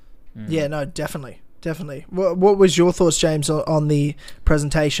yeah, no, definitely. Definitely. What was your thoughts, James, on the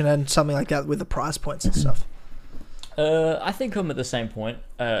presentation and something like that with the price points and stuff? I think I'm at the same point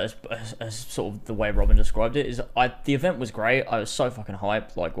as sort of the way Robin described it. The event was great. I was so fucking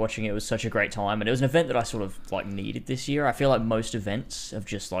hyped. Watching it was such a great time, and it was an event that I sort of needed this year. I feel like most events have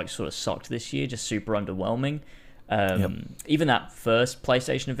just sort of sucked this year, just super underwhelming. Even that first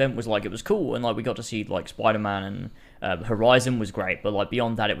PlayStation event was it was cool, and we got to see Spider-Man and Horizon was great, but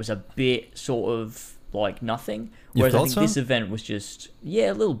beyond that it was a bit sort of nothing. Whereas I think this event was just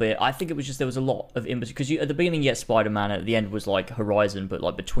a little bit. I think it was just there was a lot of because at the beginning you had Spider-Man, at the end was Horizon,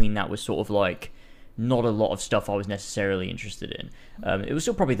 but between that was sort of not a lot of stuff I was necessarily interested in. It was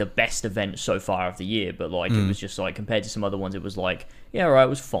still probably the best event so far of the year, but it was just compared to some other ones, it was alright, it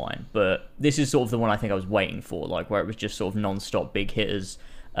was fine. But this is sort of the one I think I was waiting for, where it was just sort of non-stop big hitters,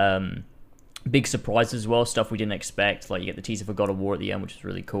 big surprises as well, stuff we didn't expect. You get the teaser for God of War at the end, which is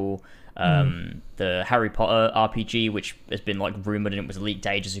really cool. The Harry Potter RPG, which has been rumored and it was leaked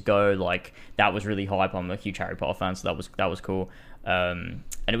ages ago, that was really hype. I'm a huge Harry Potter fan, so that was cool.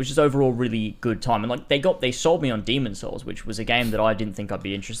 And it was just overall really good time, and they sold me on Demon Souls, which was a game that I didn't think I'd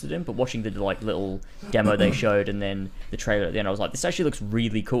be interested in, but watching the little demo they showed and then the trailer at the end, I was like, this actually looks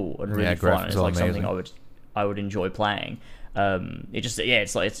really cool and really fun, and it's something I would enjoy playing.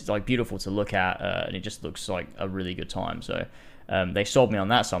 It's beautiful to look at, and it just looks like a really good time. So they sold me on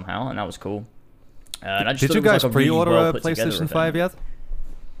that somehow, and that was cool. And I just Did you guys pre-order a PlayStation 5 yet?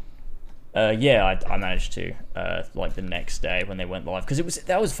 I managed to the next day when they went live, because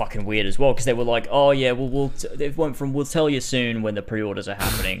that was fucking weird as well, because they were like, oh yeah, it went from we'll tell you soon when the pre-orders are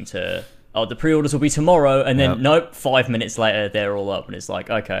happening to the pre-orders will be tomorrow, and then nope, 5 minutes later they're all up, and it's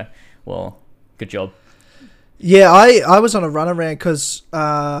okay, well, good job. Yeah, I was on a run around because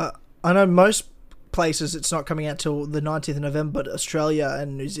I know most places it's not coming out till the 19th of November, but Australia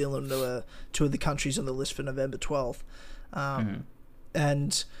and New Zealand are two of the countries on the list for November 12th.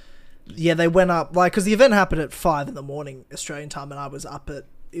 And yeah, they went up, like, because the event happened at 5 in the morning Australian time, and I was up at,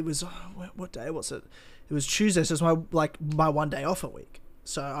 it was, what day was it? It was Tuesday, so it was my 1 day off a week.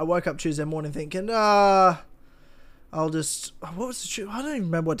 So I woke up Tuesday morning thinking, I'll just, what was the, I don't even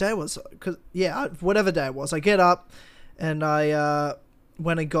remember what day it was, because, yeah, whatever day it was, I get up, and I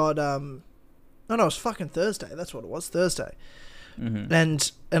went and got, no, it was fucking Thursday, that's what it was, Thursday.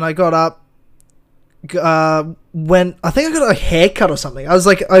 And I got up, when I think I got a haircut or something. I was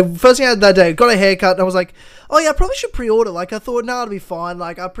like, first thing I had that day, got a haircut, and I was like, oh yeah, I probably should pre-order. Like, I thought, no, it'll be fine.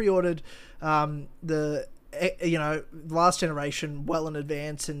 Like, I pre-ordered the last generation well in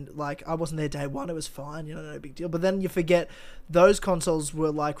advance, and like, I wasn't there day one. It was fine, no big deal. But then you forget those consoles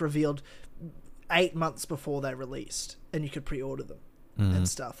were like revealed 8 months before they released, and you could pre-order them and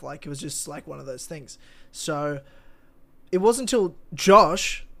stuff. Like, it was just like one of those things. So it wasn't until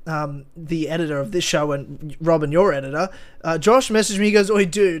Josh, the editor of this show, and Robin, your editor, Josh messaged me. He goes, "Oi,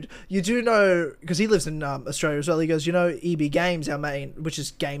 dude, you do know," because he lives in Australia as well. He goes, EB Games, our main, which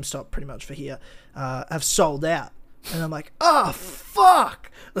is GameStop pretty much for here, have sold out. And I'm like, oh,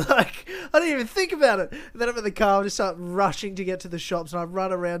 fuck! Like, I didn't even think about it. And then I'm in the car, I just start rushing to get to the shops, and I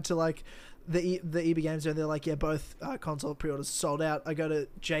run around to like the EB Games, and they're like, yeah, both console pre-orders sold out. I go to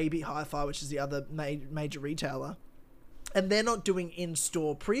JB Hi-Fi, which is the other major retailer, and they're not doing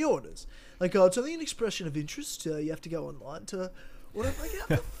in-store pre-orders. Like, oh, it's only an expression of interest. You have to go online to order. I'm like,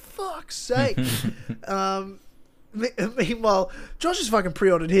 oh, for fuck's sake. Meanwhile, Josh has fucking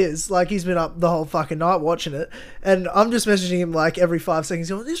pre-ordered his. Like, he's been up the whole fucking night watching it. And I'm just messaging him, like, every 5 seconds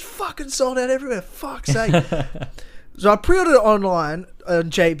going, this fucking sold out everywhere. Fuck's sake. So I pre-ordered it online on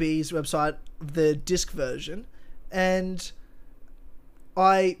JB's website, the disc version. And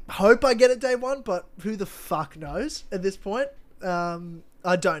I hope I get it day one, but who the fuck knows at this point?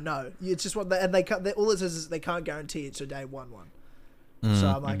 I don't know. It's just what they, and they all it says is they can't guarantee it's a day one. So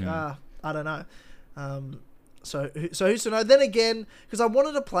I'm like, I don't know. So who's to know? Then again, because I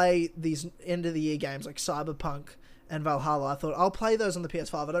wanted to play these end of the year games like Cyberpunk and Valhalla, I thought I'll play those on the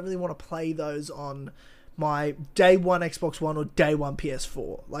PS5. I don't really want to play those on my day one Xbox One or day one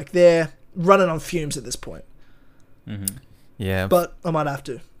PS4. Like, they're running on fumes at this point. Yeah, but I might have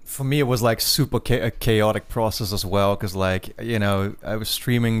to. For me, it was like super a chaotic process as well, because like, I was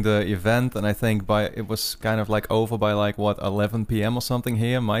streaming the event, and I think it was kind of like over by like 11 p.m. or something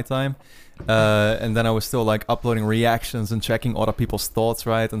here, my time, and then I was still like uploading reactions and checking other people's thoughts,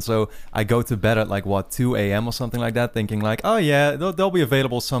 right? And so I go to bed at like 2 a.m. or something like that, thinking like, oh yeah, they'll be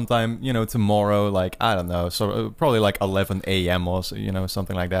available sometime, tomorrow, like, I don't know, so probably like 11 a.m. or so,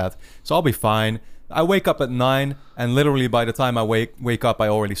 something like that. So I'll be fine. I wake up at 9, and literally by the time I wake up, I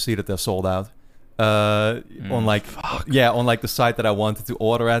already see that they're sold out. On like the site that I wanted to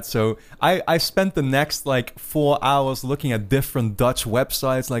order at. So I spent the next like 4 hours looking at different Dutch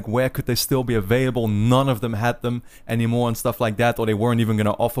websites, like where could they still be available. None of them had them anymore and stuff like that, or they weren't even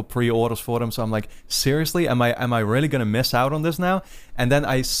gonna offer pre-orders for them. So I'm like, seriously, am I really gonna miss out on this now? And then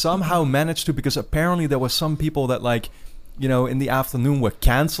I somehow managed to, because apparently there were some people that like, in the afternoon were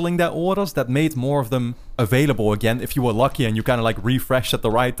canceling their orders, that made more of them available again if you were lucky and you kind of like refreshed at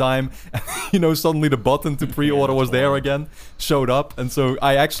the right time. Suddenly the button to pre-order was there again, showed up. And so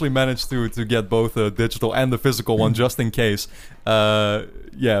I actually managed to get both the digital and the physical one just in case.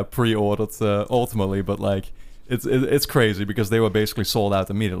 Pre-ordered ultimately, but like, it's crazy because they were basically sold out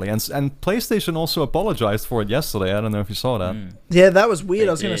immediately, and PlayStation also apologized for it yesterday. I don't know if you saw that. Yeah, that was weird.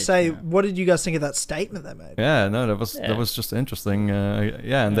 I was going to say, what did you guys think of that statement they made? Yeah, no, that was just interesting.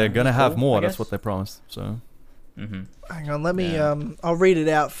 And they're gonna have more. That's what they promised. So, hang on, let me. I'll read it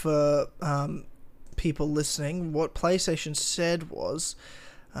out for people listening. What PlayStation said was,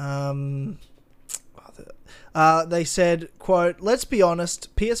 they said, quote, "Let's be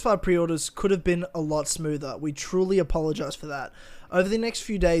honest, PS5 pre-orders could have been a lot smoother. We truly apologize for that. Over the next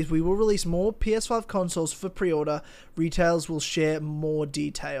few days, we will release more PS5 consoles for pre-order. Retailers will share more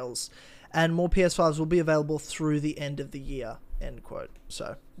details, and more PS5s will be available through the end of the year." End quote.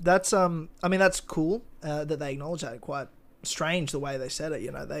 So that's that's cool that they acknowledge that. Quite strange the way they said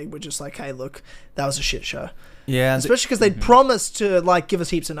it. They were just like, "Hey, look, that was a shit show." Yeah, especially because they'd promised to like give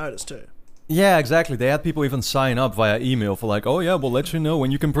us heaps of notice too. Yeah, exactly. They had people even sign up via email for like, oh yeah, we'll let you know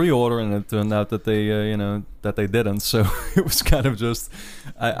when you can pre-order, and it turned out that they, that they didn't. So it was kind of just,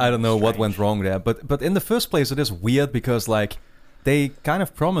 I don't know what went wrong there. But in the first place, it is weird because like, they kind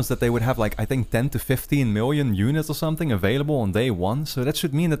of promised that they would have like, I think 10 to 15 million units or something available on day one. So that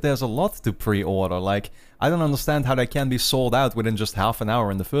should mean that there's a lot to pre-order. Like, I don't understand how they can be sold out within just half an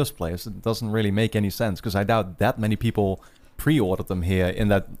hour in the first place. It doesn't really make any sense, because I doubt that many people pre-ordered them here in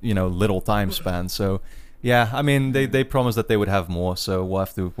that, little time span. So yeah, I mean, they promised that they would have more, so we'll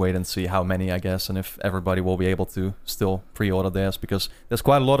have to wait and see how many, I guess, and if everybody will be able to still pre-order theirs, because there's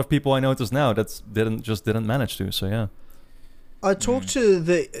quite a lot of people I notice now that didn't manage to. So yeah. I talked to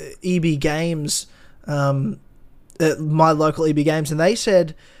the EB Games, my local EB Games, and they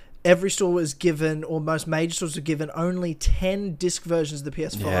said every store was given, or most major stores were given, only 10 disc versions of the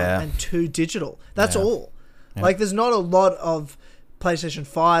PS5 and 2 digital. That's all. Yeah. Like, there's not a lot of PlayStation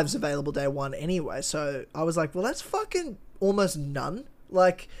 5s available day one anyway. So I was like, well, that's fucking almost none.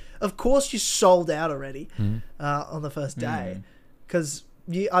 Like, of course you sold out already on the first day. Because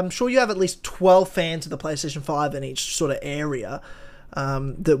I'm sure you have at least 12 fans of the PlayStation 5 in each sort of area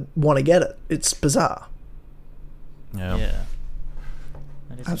that want to get it. It's bizarre. Yeah.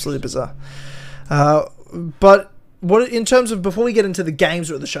 Absolutely bizarre. But what in terms of, before we get into the games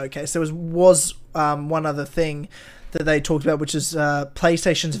that were at the showcase, there was one other thing that they talked about, which is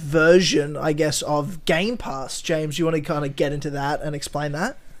PlayStation's version, I guess, of Game Pass. James, you want to kind of get into that and explain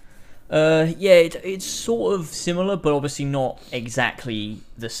that? It's sort of similar, but obviously not exactly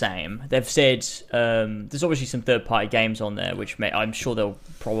the same. They've said there's obviously some third-party games on there, which I'm sure they'll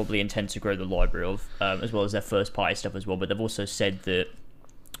probably intend to grow the library of, as well as their first-party stuff as well. But they've also said that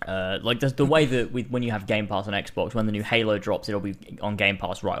the way that when you have Game Pass on Xbox, when the new Halo drops, it'll be on Game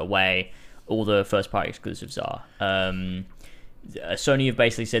Pass right away. All the first-party exclusives are. Sony have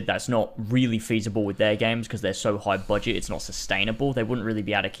basically said that's not really feasible with their games because they're so high budget, it's not sustainable. They wouldn't really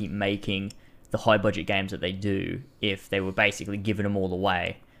be able to keep making the high-budget games that they do if they were basically giving them all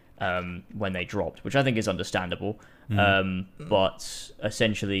away when they dropped, which I think is understandable. But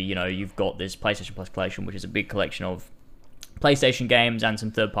essentially, you've got this PlayStation Plus collection, which is a big collection of PlayStation games and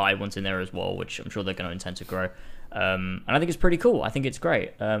some third-party ones in there as well, which I'm sure they're going to intend to grow. And I think it's pretty cool. I think it's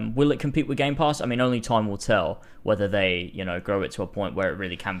great. Will it compete with Game Pass? I mean, only time will tell whether they, grow it to a point where it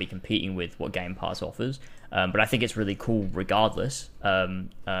really can be competing with what Game Pass offers. But I think it's really cool regardless, and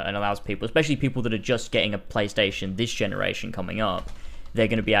allows people, especially people that are just getting a PlayStation this generation coming up, they're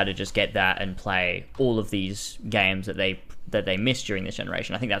going to be able to just get that and play all of these games that they missed during this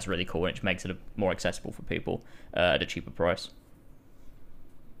generation. I think that's really cool, and it makes it more accessible for people at a cheaper price.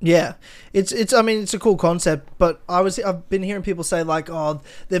 Yeah, it's a cool concept, but I've been hearing people say like, oh,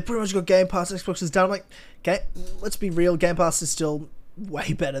 they've pretty much got Game Pass, Xbox is done. I'm like, okay, let's be real, Game Pass is still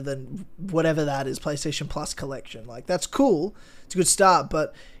way better than whatever that is, PlayStation Plus collection. Like, that's cool, it's a good start,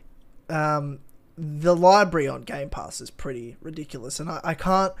 but the library on Game Pass is pretty ridiculous, and I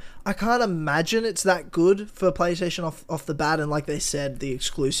can't imagine it's that good for PlayStation off the bat. And like they said, the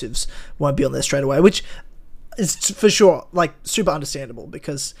exclusives won't be on there straight away, which it's for sure, like, super understandable,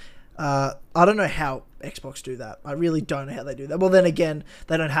 because I don't know how Xbox do that. I really don't know how they do that. Well, then again,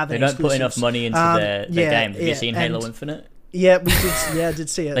 they don't have any exclusives. They don't put enough money into their games. Have you seen Halo Infinite? Yeah, we did. Yeah, I did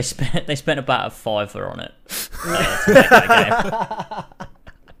see it. They spent about a $5 on it to make that game.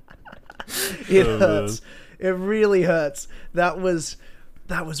 It hurts. It really hurts. That was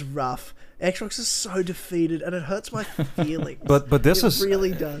rough. Xbox is so defeated, and it hurts my feelings. But this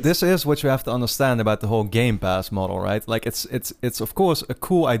really does. This is what you have to understand about the whole Game Pass model, right? Like, it's of course a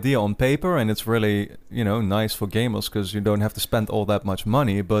cool idea on paper, and it's really nice for gamers because you don't have to spend all that much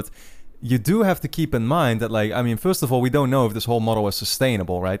money, but you do have to keep in mind that, like, I mean, first of all, we don't know if this whole model is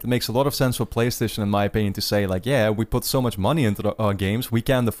sustainable, right? It makes a lot of sense for PlayStation, in my opinion, to say, like, yeah, we put so much money into our games, we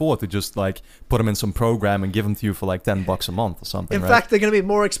can't afford to just, like, put them in some program and give them to you for, like, $10 a month or something, In fact, they're going to be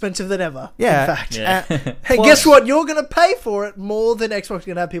more expensive than ever. Yeah. In fact. Hey, guess what? You're going to pay for it more than Xbox is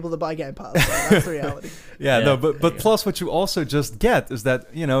going to have people that buy Game Pass. So that's the reality. But plus what you also just get is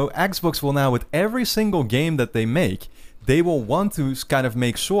that, Xbox will now, with every single game that they make, they will want to kind of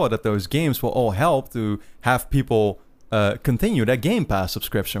make sure that those games will all help to have people continue their Game Pass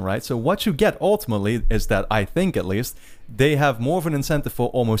subscription, right? So what you get ultimately is that, I think at least, they have more of an incentive for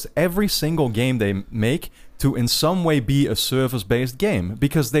almost every single game they make to in some way be a service-based game,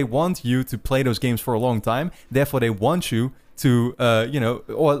 because they want you to play those games for a long time. Therefore, they want you to,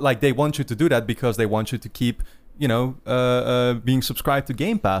 or like they want you to do that because they want you to keep being subscribed to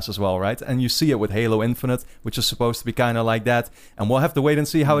Game Pass as well, right? And you see it with Halo Infinite, which is supposed to be kind of like that. And we'll have to wait and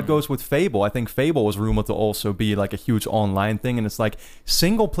see how it goes with Fable. I think Fable was rumored to also be like a huge online thing, and it's like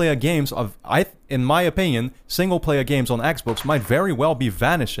single-player games in my opinion, single-player games on Xbox might very well be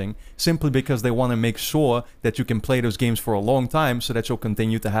vanishing simply because they want to make sure that you can play those games for a long time so that you'll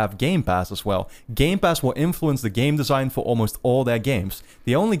continue to have Game Pass as well. Game Pass will influence the game design for almost all their games.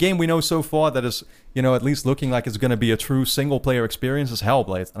 The only game we know so far that is, at least looking like it's going to be a true single-player experience is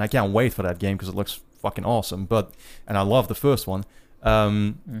Hellblade, and I can't wait for that game because it looks fucking awesome. And I love the first one.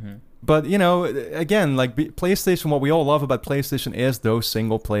 But, again, like PlayStation, what we all love about PlayStation is those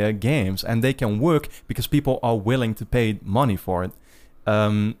single-player games. And they can work because people are willing to pay money for it.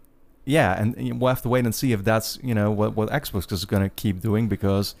 And we'll have to wait and see if that's, what Xbox is going to keep doing.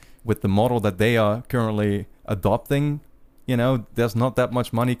 Because with the model that they are currently adopting, there's not that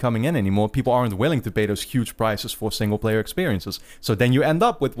much money coming in anymore. People aren't willing to pay those huge prices for single-player experiences. So then you end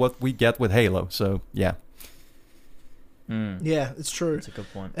up with what we get with Halo. So, yeah. Yeah, it's true. That's a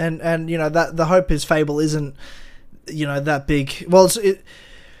good point. And that the hope is Fable isn't that big. Well,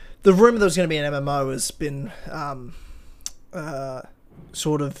 the rumor that was going to be an MMO has been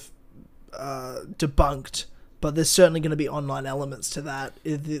sort of debunked, but there's certainly going to be online elements to that.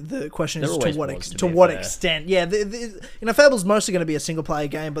 The question is to what extent. Yeah, Fable's mostly going to be a single player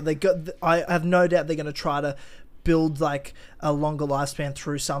game, but I have no doubt they're going to try to build like a longer lifespan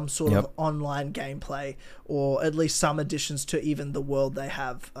through some sort of online gameplay, or at least some additions to even the world they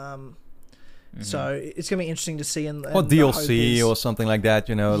have. So it's gonna be interesting to see. Or DLC or something like that.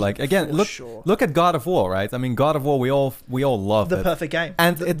 Like again, look at God of War, right? I mean, God of War, we all loved the perfect game,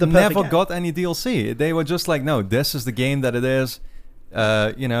 and it never got any DLC. They were just like, no, this is the game that it is,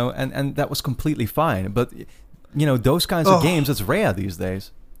 and that was completely fine. But those kinds of games, it's rare these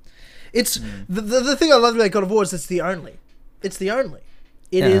days. It's the thing I love about God of War is it's the only. It is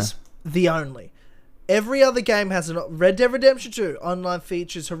the only. Every other game has Red Dead Redemption 2 online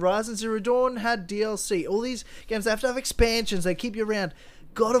features. Horizon Zero Dawn had DLC. All these games have to have expansions. They keep you around.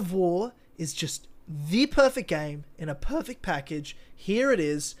 God of War is just the perfect game in a perfect package. Here it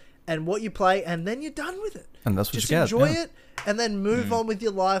is, and what you play, and then you're done with it. And that's what just you get. Just enjoy it, and then move on with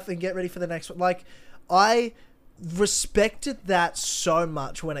your life and get ready for the next one. Like, I respected that so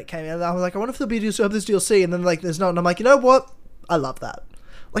much when it came out. I was like, I wonder if there'll be this DLC, and then like there's no, and I'm like, you know what? I love that.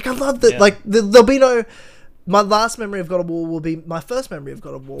 Like, I love that. Yeah. Like, there'll be no. My last memory of God of War will be my first memory of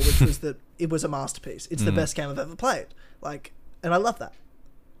God of War, which was that it was a masterpiece. It's the best game I've ever played. Like, and I love that.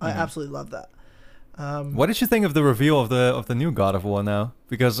 I absolutely love that. What did you think of the reveal of the new God of War now?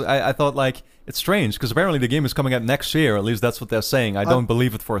 Because I thought, like, it's strange because apparently the game is coming out next year. At least that's what they're saying. I don't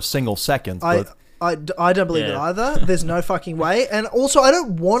believe it for a single second. I don't believe it either. There's no fucking way. And also, I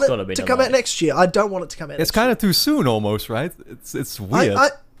don't want it to come out next year. I don't want it to come out next year. It's kind of too soon almost, right? It's weird.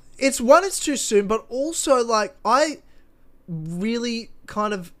 It's too soon, but also, like, I really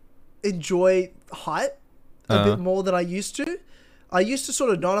kind of enjoy hype a bit more than I used to. I used to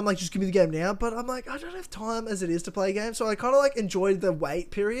sort of not. I'm like, just give me the game now. But I'm like, I don't have time as it is to play a game. So I kind of like enjoy the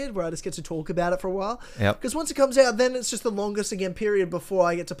wait period where I just get to talk about it for a while. Because once it comes out, then it's just the longest again period before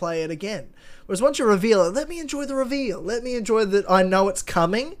I get to play it again. Whereas once you reveal it, let me enjoy the reveal. Let me enjoy that I know it's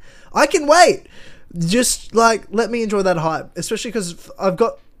coming. I can wait. Just like, let me enjoy that hype. Especially because I've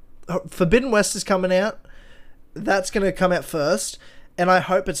got Forbidden West is coming out. That's going to come out first. And I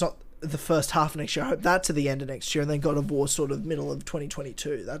hope it's not the first half of next year. I hope that's to the end of next year, and then God of War sort of middle of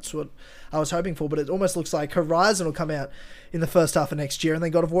 2022. That's what I was hoping for, but it almost looks like Horizon will come out in the first half of next year, and then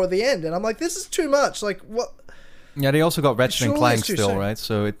God of War at the end. And I'm like, this is too much. Like, what? Yeah, they also got Ratchet and Clank still, right?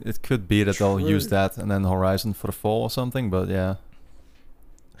 So it could be that they'll use that and then Horizon for the fall or something, but yeah.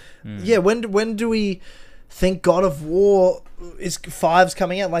 Yeah, when do we think God of War is 5's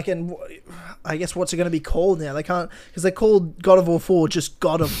coming out? Like, and I guess what's it going to be called now? They can't, because they called God of War 4 just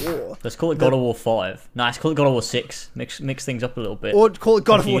God of War. Let's call it God of War 5. Nice, call it God of War 6. Mix things up a little bit. Or call it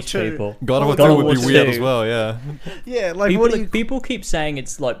God of War 2. People. God of War 2 would be weird as well, yeah. Yeah, like people keep saying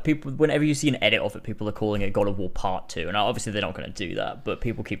it's like people. Whenever you see an edit of it, people are calling it God of War Part 2, and obviously they're not going to do that. But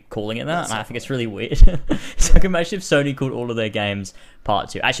people keep calling it that, and I think it's really weird. So imagine if Sony called all of their games Part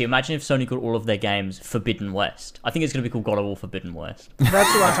 2. Actually, imagine if Sony called all of their games Forbidden West. I think it's going to be called God of War Forbidden West.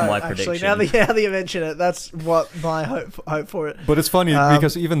 That's what my prediction. prediction. Now that you mention it, that's what my hope for it. But it's funny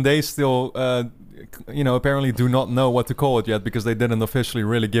because even they still, apparently do not know what to call it yet because they didn't officially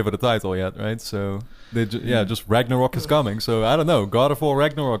really give it a title yet, right? So they just Ragnarok is coming. So I don't know, God of War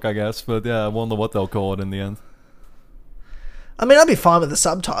Ragnarok, I guess. But yeah, I wonder what they'll call it in the end. I mean, I'd be fine with the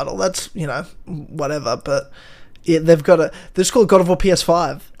subtitle. That's whatever. But yeah, they've got to. They're just called God of War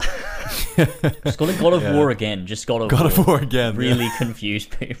PS5. Just call it God of War again. Just God of War again. Really confuse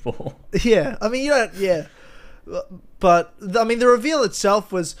people. Yeah, I mean, you don't. Yeah, But I mean, the reveal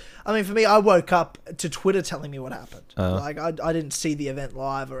itself was. I mean, for me, I woke up to Twitter telling me what happened. Like I didn't see the event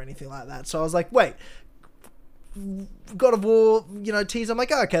live or anything like that. So I was like, wait. God of War, tease. I'm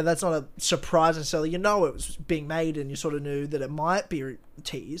like, oh, okay, that's not a surprise necessarily. It was being made, and you sort of knew that it might be a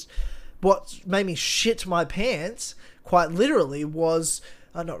tease. What made me shit my pants, quite literally, was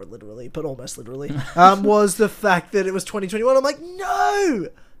not literally, but almost literally, was the fact that it was 2021. I'm like, no,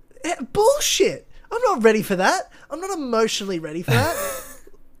 bullshit. I'm not ready for that. I'm not emotionally ready for that.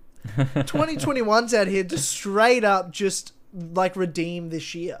 2021's out here to straight up just like redeem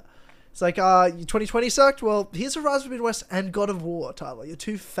this year. It's like, 2020 sucked? Well, here's Horizon Forbidden West and God of War, Tyler. Your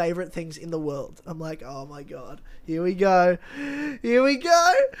two favourite things in the world. I'm like, oh my god. Here we go.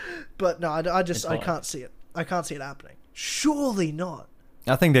 But no, I can't see it. I can't see it happening. Surely not.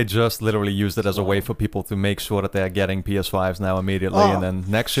 I think they just literally used it as a way for people to make sure that they're getting PS5s now immediately. And then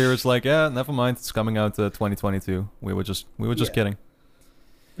next year it's like, yeah, never mind. It's coming out 2022. We were just kidding.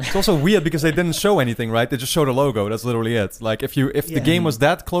 It's also weird because they didn't show anything, right? They just showed a logo. That's literally it. Like, if the game was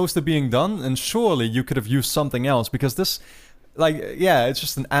that close to being done, and surely you could have used something else. Because this, it's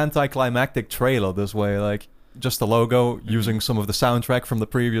just an anticlimactic trailer this way. Like, just a logo using some of the soundtrack from the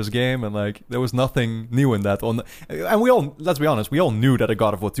previous game, and like, there was nothing new in that. And we all, let's be honest, we all knew that a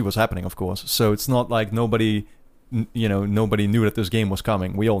God of War 2 was happening, of course. So it's not like nobody knew that this game was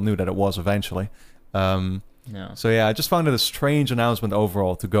coming. We all knew that it was eventually. No. So yeah, I just found it a strange announcement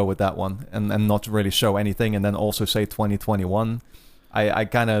overall to go with that one and not really show anything, and then also say 2021. I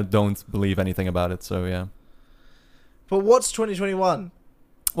kind of don't believe anything about it, so yeah. But what's 2021?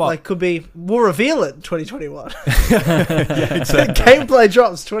 Well, could be, we'll reveal it in 2021. Yeah, exactly. Gameplay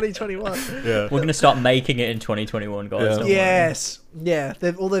drops 2021. Yeah. We're going to start making it in 2021, guys. Yeah. Don't worry. Yes. Yeah.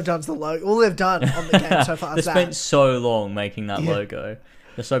 All they've done is the logo. All they've done on the game so far They is that. spent so long making that logo.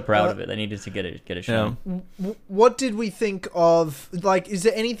 They're so proud of it. They needed to get it shown. What did we think of, is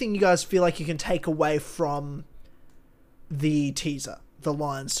there anything you guys feel like you can take away from the teaser, the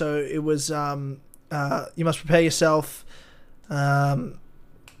line? So it was, you must prepare yourself.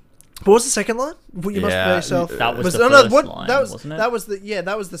 What was the second line? You must prepare yourself. That was the first line, wasn't it? That was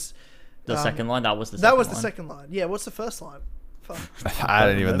the second line. That was the second line. That was the second line. Yeah. What's the first line? I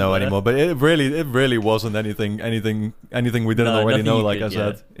don't even know anymore. But it really wasn't anything we didn't already know. Like I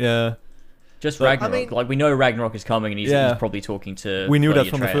said, yeah. Just Ragnarok. We know Ragnarok is coming, and he's probably talking to. We knew that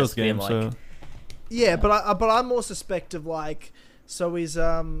from the Atreus, first game. So yeah, but I'm more suspect of so he's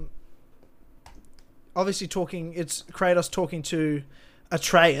obviously talking. It's Kratos talking to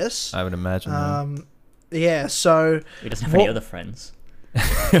Atreus. I would imagine. Yeah. So he doesn't have any other friends.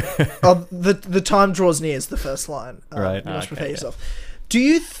 The time draws near is the first line. Right. You must prepare yourself. Do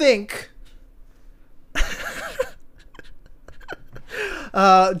you think?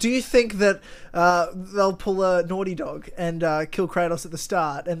 Do you think that they'll pull a Naughty Dog and kill Kratos at the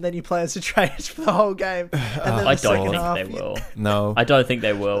start, and then you play as Atreus for the whole game? And then I don't think they will. No, I don't think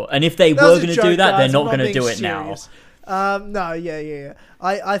they will. And if they were going to do that, they're not going to do it serious. now. No, yeah.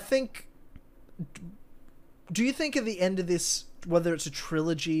 I think. Do you think at the end of this, whether it's a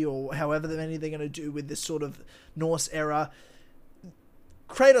trilogy or however many they're going to do with this sort of Norse era,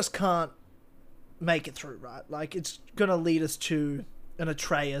 Kratos can't make it through, right? It's going to lead us to an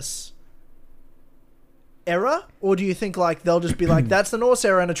Atreus era? Or do you think they'll just be that's the Norse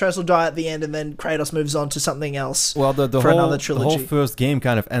era and Atreus will die at the end and then Kratos moves on to something else? Well, the for whole, another trilogy. The whole first game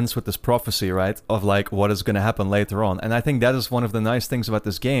kind of ends with this prophecy, right? Of what is going to happen later on. And I think that is one of the nice things about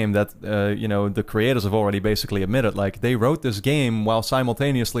this game that, the creators have already basically admitted. They wrote this game while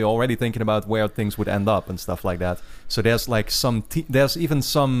simultaneously already thinking about where things would end up and stuff like that. So there's there's even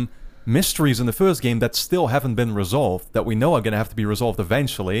some mysteries in the first game that still haven't been resolved, that we know are going to have to be resolved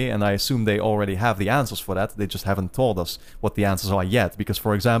eventually, and I assume they already have the answers for that. They just haven't told us what the answers are yet, because,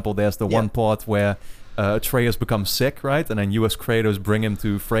 for example, there's the one part where Atreus becomes sick, right? And then you as Kratos bring him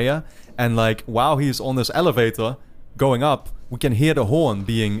to Freya, and while he's on this elevator going up, we can hear the horn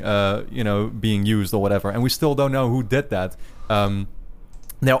being used or whatever, and we still don't know who did that.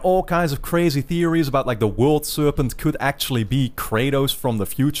 There are all kinds of crazy theories about the world serpent could actually be Kratos from the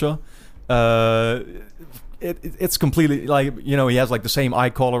future. It's completely he has the same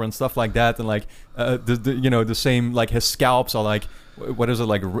eye color and stuff like that, and the same his scalps are what is it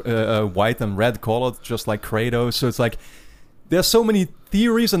white and red colored, just like Kratos. So it's there's so many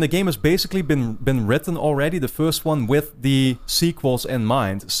theories, and the game has basically been written already, the first one, with the sequels in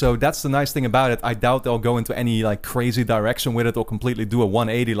mind. So that's the nice thing about it. I doubt they'll go into any crazy direction with it or completely do a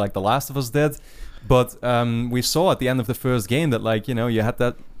 180 like The Last of Us did. But we saw at the end of the first game that you had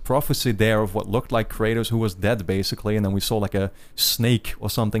that prophecy there of what looked like Kratos who was dead basically, and then we saw like a snake or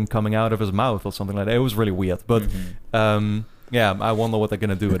something coming out of his mouth or something like that. It was really weird, but yeah, I wonder what they're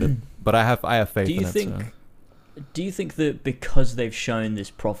gonna do with it. But I have faith in it. So. Do you think that because they've shown this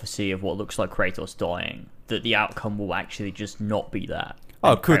prophecy of what looks like Kratos dying, that the outcome will actually just not be that? Oh,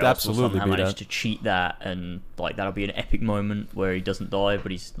 And it could Kratos will absolutely somehow be manage that. to cheat that, and like that'll be an epic moment where he doesn't die,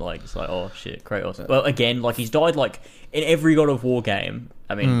 but he's like, it's like, oh shit, Kratos. Well, again, like he's died like in every God of War game.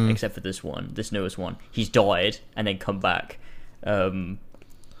 I mean, except for this one, this newest one, he's died and then come back. Do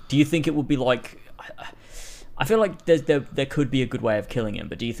you think it would be like? I feel like there could be a good way of killing him,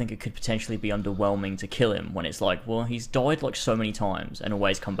 but do you think it could potentially be underwhelming to kill him when it's like, well, he's died like so many times and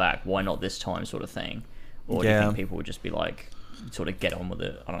always come back, why not this time, sort of thing? Or do you think people would just be like, sort of get on with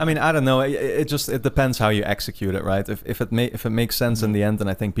it? I mean, I don't know. It depends how you execute it, right? If it makes sense in the end, then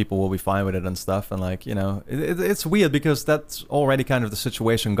I think people will be fine with it and stuff. And like, you know, it's weird because that's already kind of the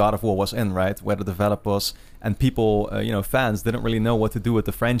situation God of War was in, right? Where the developers and people, fans didn't really know what to do with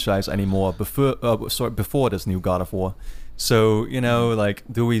the franchise anymore before this new God of War. So, you know, like,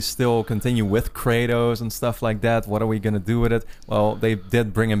 do we still continue with Kratos and stuff like that? What are we going to do with it? Well, they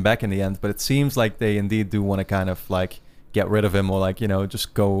did bring him back in the end, but it seems like they indeed do want to kind of like get rid of him, or like, you know,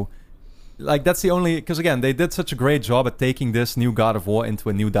 just go like, that's the only, because again, they did such a great job at taking this new God of War into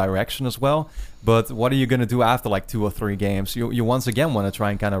a new direction as well. But what are you going to do after like 2 or 3 games? You once again want to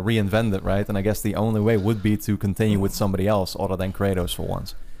try and kind of reinvent it, right? And I guess the only way would be to continue with somebody else other than Kratos for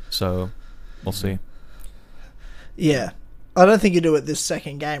once. So we'll see. Yeah, I don't think you do it this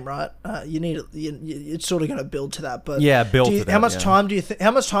second game, right? It's sort of going to build to that, but yeah, how much time do you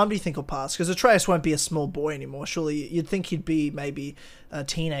think will pass? Because Atreus won't be a small boy anymore. Surely you'd think he'd be maybe a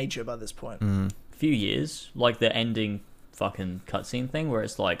teenager by this point. A few years, like the ending fucking cutscene thing, where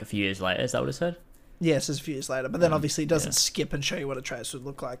it's like a few years later. Is that what it said? Yes, it's a few years later, but then obviously it doesn't skip and show you what Atreus would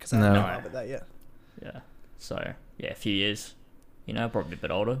look like because I haven't come up with that yet. Yeah, so yeah, a few years. You know, probably a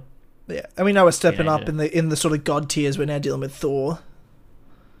bit older. Yeah, and we know we're stepping up in the sort of god tiers. We're now dealing with Thor.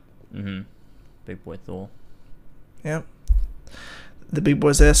 Big boy Thor. Yeah, the big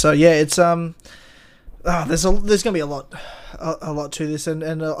boys there. So yeah, it's there's gonna be a lot to this,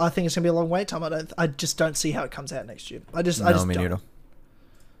 and I think it's gonna be a long wait time. I just don't see how it comes out next year. I just don't.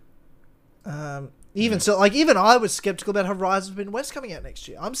 Even I was skeptical about Horizon Forbidden West coming out next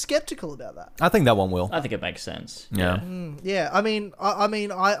year. I'm skeptical about that. I think that one will. I think it makes sense. Yeah. Yeah. I mean,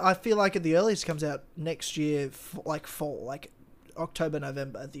 I feel like at the earliest it comes out next year, like fall, like October,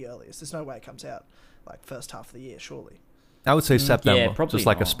 November at the earliest. There's no way it comes out like first half of the year, surely. I would say September, yeah, probably just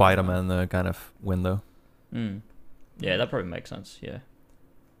like not. a Spider-Man kind of window. Yeah, that probably makes sense. Yeah.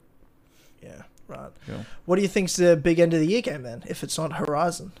 Yeah. Right. Cool. What do you think's the big end of the year game then? If it's not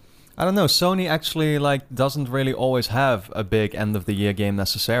Horizon. I don't know. Sony actually doesn't really always have a big end of the year game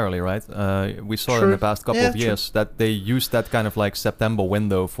necessarily, right? We saw it in the past couple of years that they used that kind of like September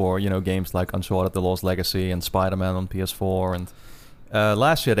window for, you know, games like Uncharted: The Lost Legacy and Spider-Man on PS4, and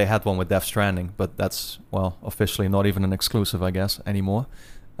last year they had one with Death Stranding, but that's, well, officially not even an exclusive, I guess, anymore.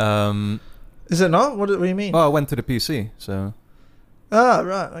 Is it not? What do you mean? Oh, it went to the PC, so. Ah,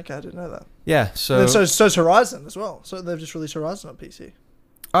 right. Okay, I didn't know that. Yeah, so. So's Horizon as well. So they've just released Horizon on PC.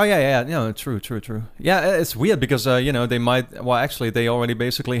 Oh, yeah. No, true. Yeah, it's weird because, they might... Well, actually, they already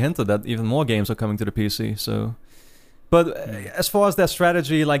basically hinted that even more games are coming to the PC, so... But as far as their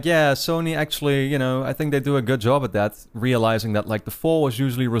strategy, like, yeah, Sony actually, I think they do a good job at that, realizing that, like, the fall was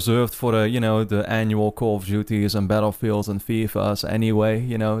usually reserved for the, the annual Call of Duties and Battlefields and FIFAs anyway,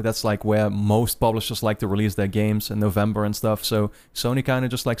 that's, like, where most publishers like to release their games in November and stuff, so Sony kind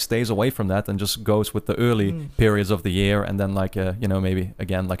of just, like, stays away from that and just goes with the early periods of the year, and then, like, maybe,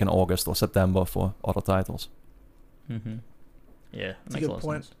 again, like in August or September for other titles. Yeah, that's a good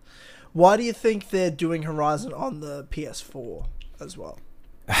point. Sense. Why do you think they're doing Horizon on the PS4 as well?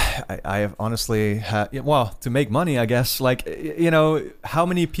 I have honestly... well, to make money, I guess. Like, how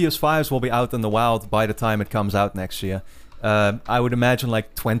many PS5s will be out in the wild by the time it comes out next year? I would imagine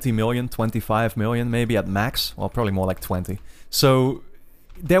like 20 million, 25 million maybe at max. Well, probably more like 20. So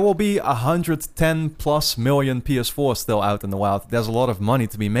there will be 110 plus million PS4s still out in the wild. There's a lot of money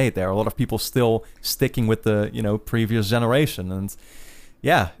to be made there. A lot of people still sticking with the, previous generation. And...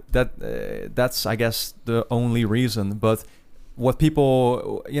 yeah, that's, I guess, the only reason. But what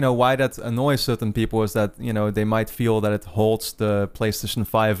people, why that annoys certain people is that, they might feel that it holds the PlayStation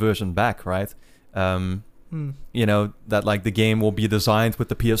 5 version back, right? You know, that like the game will be designed with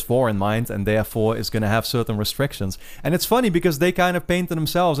the PS4 in mind and therefore is going to have certain restrictions. And it's funny because they kind of painted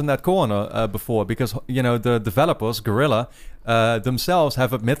themselves in that corner before, because, you know, the developers, Guerrilla, themselves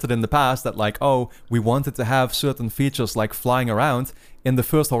have admitted in the past that like, oh, we wanted to have certain features like flying around in the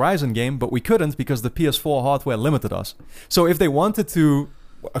first Horizon game, but we couldn't because the PS4 hardware limited us. So if they wanted to,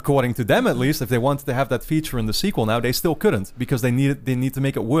 according to them at least, if they wanted to have that feature in the sequel now, they still couldn't because they need to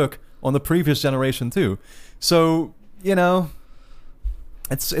make it work on the previous generation too. So, you know,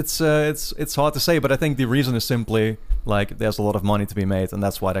 it's hard to say, but I think the reason is simply like there's a lot of money to be made, and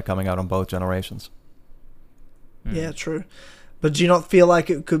that's why they're coming out on both generations. Yeah, true. But do you not feel like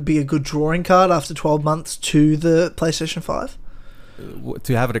it could be a good drawing card after 12 months to the PlayStation 5?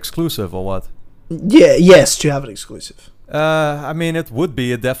 To have it exclusive or what? Yeah, yes, to have it exclusive. I mean, it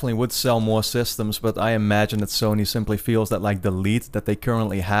definitely would sell more systems, but I imagine that Sony simply feels that like the lead that they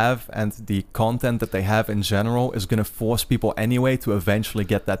currently have and the content that they have in general is going to force people anyway to eventually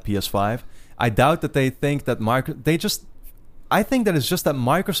get that PS5. I doubt that they think that I think that it's just that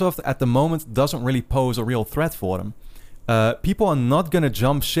Microsoft at the moment doesn't really pose a real threat for them. People are not going to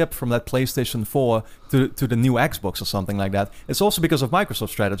jump ship from that PlayStation 4 to the new Xbox or something like that. It's also because of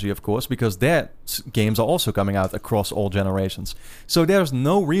Microsoft's strategy, of course, because their games are also coming out across all generations. So there's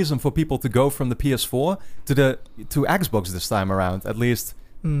no reason for people to go from the PS4 to Xbox this time around. At least,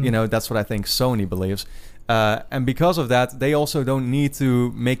 you know, that's what I think Sony believes. And because of that, they also don't need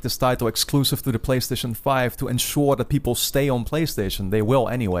to make this title exclusive to the PlayStation 5 to ensure that people stay on PlayStation. They will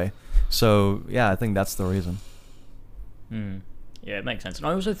anyway. So, yeah, I think that's the reason. Yeah, it makes sense. And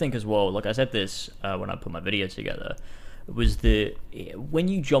I also think as well, like I said this when I put my video together, was that when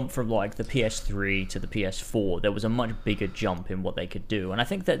you jump from like the PS3 to the PS4, there was a much bigger jump in what they could do. And I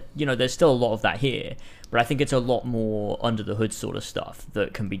think that, you know, there's still a lot of that here, but I think it's a lot more under the hood sort of stuff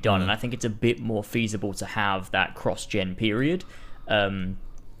that can be done. And I think it's a bit more feasible to have that cross-gen period and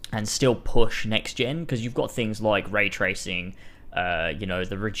still push next-gen, because you've got things like ray tracing, you know,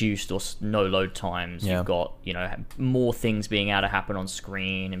 the reduced or no load times. You've got, you know, more things being able to happen on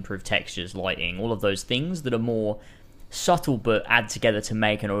screen, improved textures, lighting, all of those things that are more subtle but add together to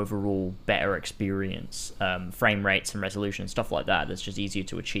make an overall better experience. Frame rates and resolution, stuff like that, that's just easier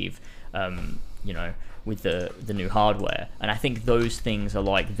to achieve, you know, with the new hardware. And I think those things are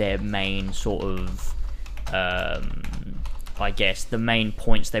like their main sort of I guess, the main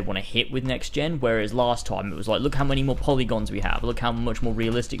points they want to hit with next gen, whereas last time it was like, look how many more polygons we have, look how much more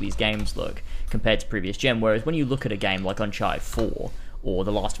realistic these games look compared to previous gen. Whereas when you look at a game like Uncharted 4 or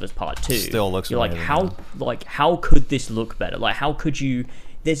The Last of Us Part 2, still looks you're like, amazing, how could this look better? Like, how could you?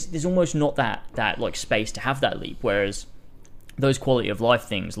 There's almost not that like space to have that leap. Whereas those quality of life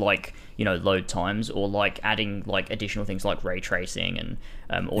things like, you know, load times or like adding like additional things like ray tracing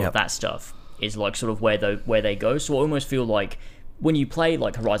and all of that stuff is like sort of where they go. So I almost feel like when you play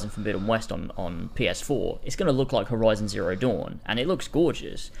like Horizon Forbidden West on PS4, it's going to look like Horizon Zero Dawn, and it looks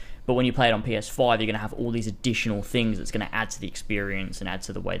gorgeous. But when you play it on PS5, you're going to have all these additional things that's going to add to the experience and add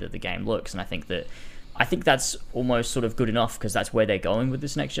to the way that the game looks. And I think that's almost sort of good enough, because that's where they're going with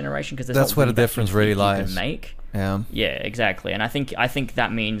this next generation. Because that's where the difference really lies. Yeah, exactly. And I think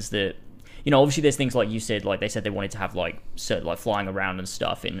that means that, you know, obviously there's things like you said, like they said they wanted to have like certain, like flying around and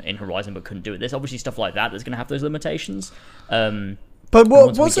stuff in Horizon, but couldn't do it. There's obviously stuff like that that's going to have those limitations. But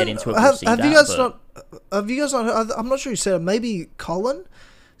what was it? Have you guys not? I'm not sure who said it. Maybe Colin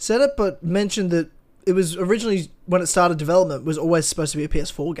said it, but mentioned that it was originally, when it started development, was always supposed to be a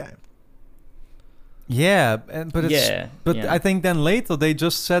PS4 game. Yeah, but I think then later they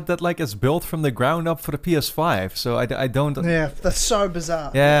just said that like it's built from the ground up for the PS5. So I don't. Yeah, that's so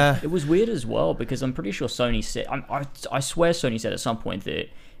bizarre. Yeah, it was weird as well, because I'm pretty sure Sony said, I swear Sony said at some point that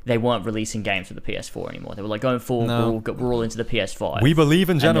they weren't releasing games for the PS4 anymore. They were like, going forward, we're all into the PS5. We believe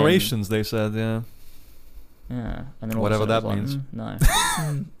in generations, they said. Yeah. Yeah, and then whatever that means. No.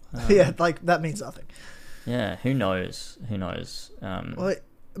 Yeah, like that means nothing. Yeah, who knows?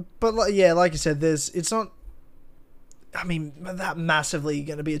 But like you said, it's not. I mean, that massively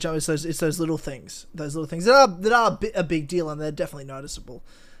going to be a jump. It's those little things that are a big deal, and they're definitely noticeable.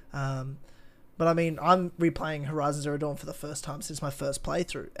 But I mean, I'm replaying Horizon Zero Dawn for the first time since my first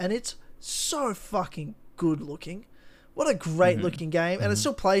playthrough, and it's so fucking good looking. What a great looking game, and it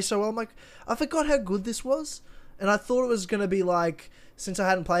still plays so well. I'm like, I forgot how good this was, and I thought it was going to be like, since I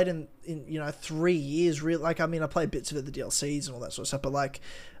hadn't played in 3 years, really. Like, I mean, I played bits of it, the DLCs and all that sort of stuff, but like,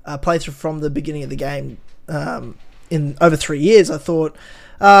 playthrough from the beginning of the game, in over 3 years, I thought,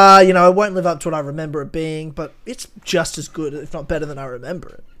 it won't live up to what I remember it being, but it's just as good, if not better than I remember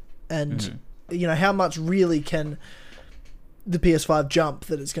it. And, how much really can the PS5 jump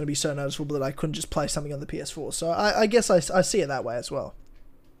that it's going to be so noticeable that I couldn't just play something on the PS4. So I guess I see it that way as well.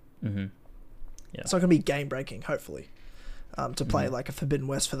 Mm-hmm. Yeah. It's not going to be game breaking, hopefully, to play like a Forbidden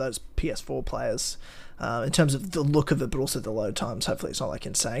West for those PS4 players. In terms of the look of it, but also the load times. Hopefully, it's not like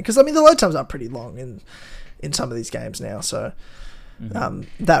insane. Because I mean, the load times are pretty long in some of these games now. So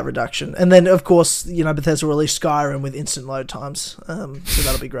that reduction, and then of course, Bethesda released Skyrim with instant load times. So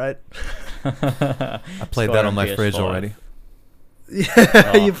that'll be great. I played that on my PS5. fridge already.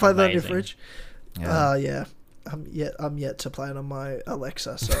 Yeah, you played that on your amazing. fridge. Yeah. I'm yet to play it on my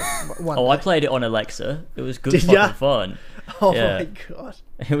Alexa. So I played it on Alexa. It was good Did fucking ya? fun. Oh Yeah. my god.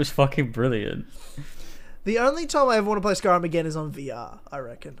 It was fucking brilliant. The only time I ever want to play Skyrim again is on VR, I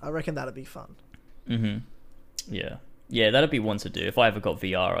reckon. I reckon that'd be fun. Mm-hmm. Yeah. Yeah, that'd be one to do. If I ever got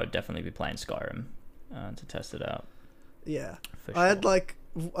VR, I'd definitely be playing Skyrim to test it out. Yeah. For I had sure. like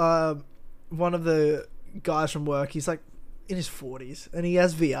one of the guys from work, he's like in his 40s and he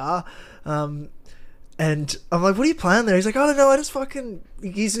has VR. And I'm like, what are you playing there? He's like, I don't know, I just fucking...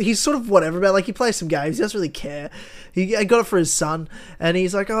 He's sort of whatever about, like, he plays some games, he doesn't really care. I got it for his son, and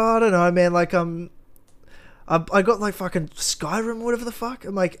he's like, oh, I don't know, man, like, I got, like, fucking Skyrim or whatever the fuck.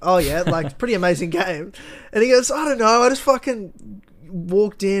 I'm like, oh, yeah, like, pretty amazing game. And he goes, I don't know, I just fucking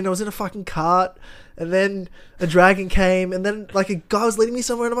walked in, I was in a fucking cart, and then a dragon came, and then, like, a guy was leading me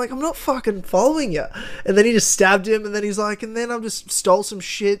somewhere, and I'm like, I'm not fucking following you. And then he just stabbed him, and then he's like, and then I just stole some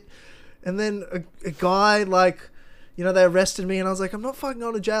shit. And then a guy, like, they arrested me, and I was like, I'm not fucking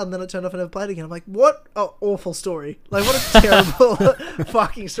going to jail. And then it turned off and never played again. I'm like, what an awful story. Like, what a terrible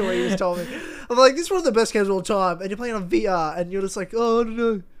fucking story he just told me. I'm like, this is one of the best games of all time, and you're playing on VR, and you're just like, oh, I don't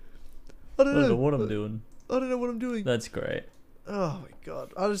know. I don't know what I'm doing. I don't know what I'm doing. That's great. Oh, my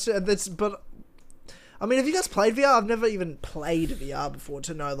God. But, I mean, have you guys played VR? I've never even played VR before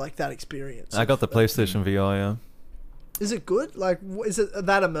to know, like, that experience. I got the PlayStation VR, yeah. Is it good? Like, is it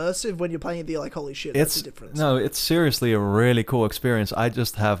that immersive when you're playing it? You're like, holy shit, that's the difference. No, it's seriously a really cool experience. I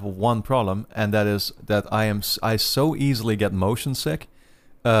just have one problem, and that is that I so easily get motion sick.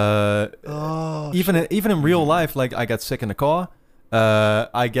 Even in real life, like I get sick in the car.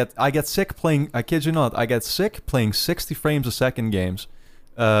 I get sick playing. I kid you not. I get sick playing 60 frames a second games.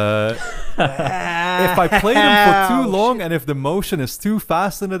 If I play them for too long and if the motion is too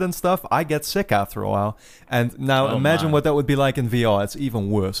fast in it and stuff, I get sick after a while. And now imagine what that would be like in VR. It's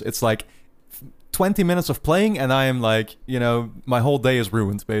even worse. It's like 20 minutes of playing and I am like, my whole day is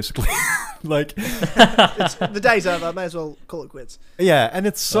ruined basically. Like the day's over. I may as well call it quits. Yeah, and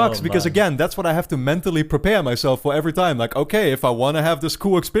it sucks because again, that's what I have to mentally prepare myself for every time. Like, okay, if I want to have this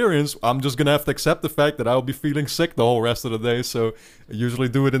cool experience, I'm just gonna have to accept the fact that I'll be feeling sick the whole rest of the day. So I usually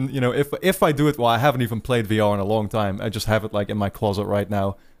do it in, if I do it, well, I haven't even played VR in a long time. I just have it like in my closet right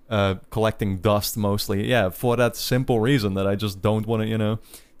now, collecting dust mostly. Yeah, for that simple reason that I just don't want to,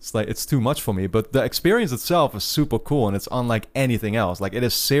 it's like it's too much for me. But the experience itself is super cool and it's unlike anything else. Like it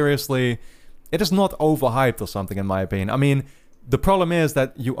is seriously, it is not overhyped or something in my opinion. I mean, the problem is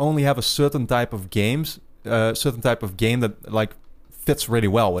that you only have a certain type of game that like fits really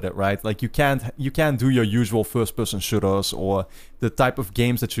well with it, right? Like you can't do your usual first-person shooters or the type of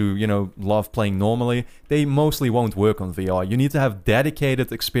games that you love playing normally. They mostly won't work on VR. You need to have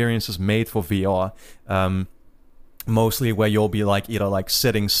dedicated experiences made for VR. Mostly where you'll be like either like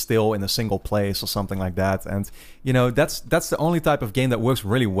sitting still in a single place or something like that, and that's the only type of game that works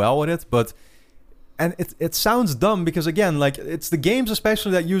really well with it. But and it sounds dumb because again, like it's the games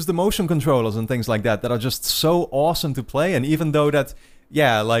especially that use the motion controllers and things like that are just so awesome to play. And even though that,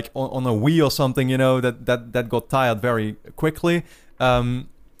 yeah, like on a Wii or something, that got tired very quickly.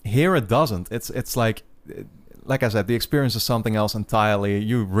 Here it doesn't. It's like I said, the experience is something else entirely.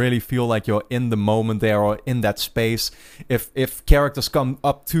 You really feel like you're in the moment there or in that space. If characters come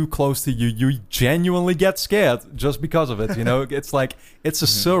up too close to you, you genuinely get scared just because of it. It's like it's a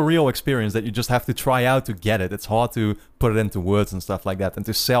surreal experience that you just have to try out to get it. It's hard to put it into words and stuff like that, and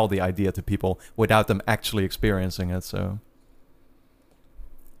to sell the idea to people without them actually experiencing it. So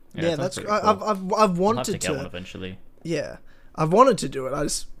yeah, that's cool. I've wanted I'll have to get one eventually. Yeah. I've wanted to do it. I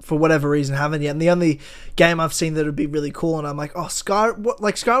just, for whatever reason, haven't yet. And the only game I've seen that would be really cool, and I'm like, oh,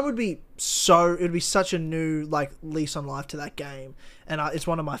 Skyrim would be it would be such a new like lease on life to that game, and it's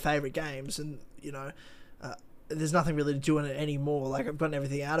one of my favorite games. And there's nothing really to do in it anymore. Like I've gotten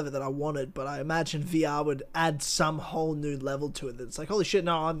everything out of it that I wanted, but I imagine VR would add some whole new level to it. That's like, holy shit,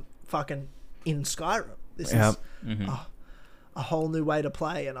 no, I'm fucking in Skyrim. This is a whole new way to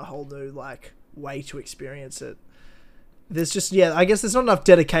play and a whole new like way to experience it. There's just, I guess there's not enough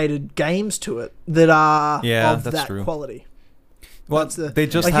dedicated games to it that are of that true. quality. Well, they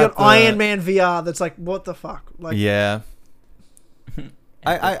just like had you got Iron Man VR that's like, what the fuck? Like, yeah.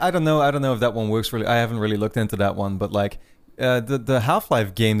 I don't know. I don't know if that one works really. I haven't really looked into that one, but like the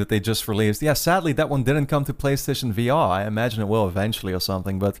Half-Life game that they just released. Yeah, sadly that one didn't come to PlayStation VR. I imagine it will eventually or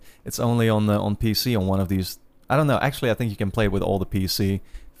something, but it's only on PC on one of these. I don't know. Actually, I think you can play with all the PC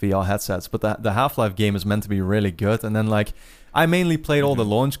VR headsets, but the Half-Life game is meant to be really good. And then like I mainly played all the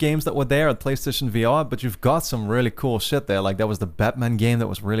launch games that were there at PlayStation VR, but you've got some really cool shit there. Like there was the Batman game that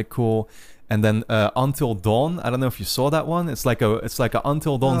was really cool. And then Until Dawn, I don't know if you saw that one. It's like a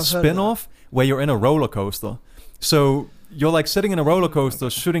Until Dawn spin-off where you're in a roller coaster. So you're like sitting in a roller coaster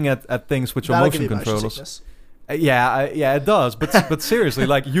shooting at things with your motion controllers. Yeah, it does. But seriously,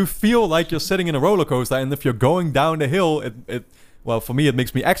 like you feel like you're sitting in a roller coaster, and if you're going down the hill, it well, for me, it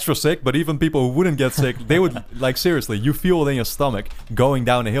makes me extra sick, but even people who wouldn't get sick, they would, like, seriously, you feel it in your stomach going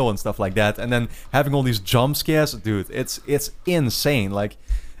down a hill and stuff like that. And then having all these jump scares, dude, it's insane. Like,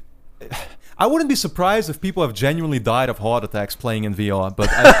 I wouldn't be surprised if people have genuinely died of heart attacks playing in VR, but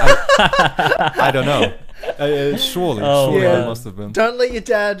I don't know. Surely there must have been. Don't let your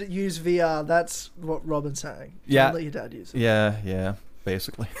dad use VR. That's what Robin's saying. Don't let your dad use it. Yeah,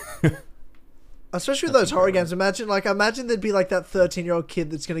 basically. Especially with those horror games. Imagine there'd be like that 13-year-old kid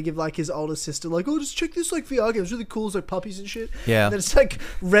that's going to give like his older sister like, oh, just check this like VR game. It's really cool. It's like puppies and shit. Yeah. And then it's like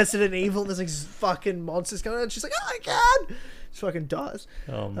Resident Evil and there's like fucking monsters coming out. And she's like, oh my God. She fucking dies.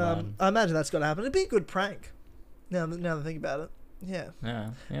 Oh, man. I imagine that's got to happen. It'd be a good prank. Now that I think about it. Yeah.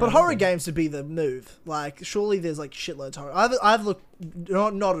 But horror games would be the move. Like, surely there's like shitloads of horror. I've looked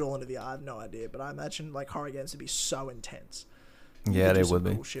not at all into VR. I have no idea. But I imagine like horror games would be so intense. Yeah, they would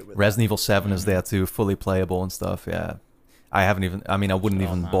be. Resident Evil 7 is there too, fully playable and stuff. Yeah, I wouldn't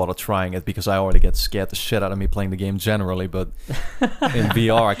even bother trying it because I already get scared the shit out of me playing the game generally. But in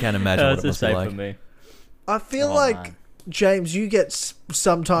VR, I can't imagine what it must be like. For me. I feel like James, you get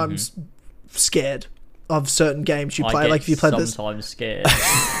sometimes scared of certain games you play. Like if you play this, sometimes scared.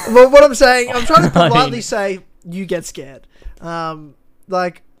 Well, what I'm saying, I'm trying to politely say you get scared.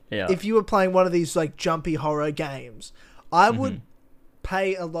 If you were playing one of these like jumpy horror games, I would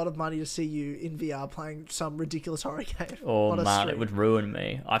pay a lot of money to see you in VR playing some ridiculous horror game. Oh man, it would ruin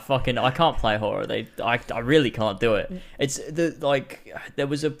me. I can't play horror. I really can't do it. It's there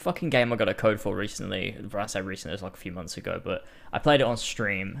was a fucking game I got a code for recently. I say recently, it was like a few months ago, but I played it on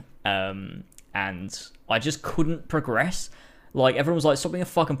stream, and I just couldn't progress. Like everyone was like, "Stop being a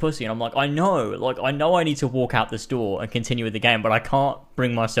fucking pussy," and I'm like, I know I need to walk out this door and continue with the game, but I can't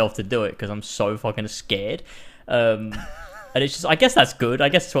bring myself to do it because I'm so fucking scared. And it's just, I guess that's good. I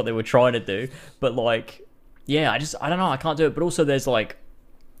guess it's what they were trying to do. But like, yeah, I don't know. I can't do it. But also there's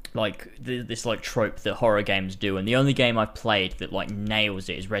this like trope that horror games do. And the only game I've played that like nails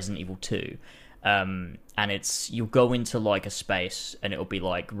it is Resident Evil 2. And you'll go into like a space and it'll be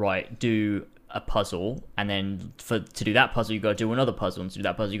like, right, do a puzzle, and then to do that puzzle you got to do another puzzle, and to do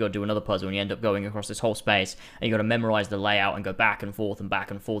that puzzle you got to do another puzzle, and you end up going across this whole space, and you got to memorize the layout and go back and forth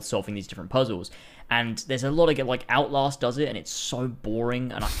solving these different puzzles. And there's a lot of like Outlast does it, and it's so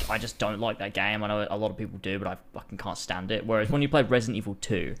boring, and I just don't like that game. I know a lot of people do, but I fucking can't stand it. Whereas when you play Resident Evil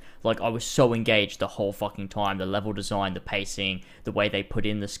 2, like I was so engaged the whole fucking time. The level design, the pacing, the way they put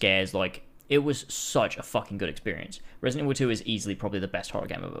in the scares, like it was such a fucking good experience. Resident Evil 2 is easily probably the best horror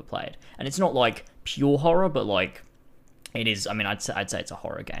game I've ever played. And it's not like pure horror, but like it is, I mean, I'd say it's a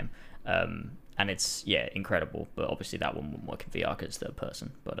horror game. And it's, incredible. But obviously that one wouldn't work in VR because it's third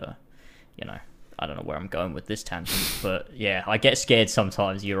person. But, I don't know where I'm going with this tangent. But yeah, I get scared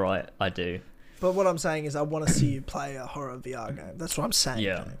sometimes. You're right. I do. But what I'm saying is I want to see you play a horror VR game. That's what I'm saying,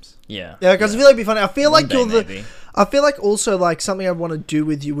 James. Yeah, because I feel like it'd be funny. I feel like I feel like also like something I'd want to do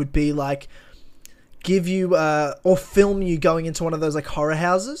with you would be like give you or film you going into one of those like horror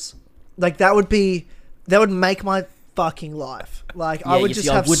houses. Like that would make my fucking life. Like I would just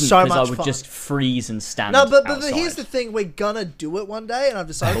have so much fun. I would just freeze and stand. No, but here's the thing: we're gonna do it one day, and I've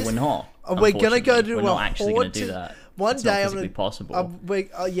decided. But we're not. We're gonna go to. We're not actually gonna do that. One it's day not physically possible.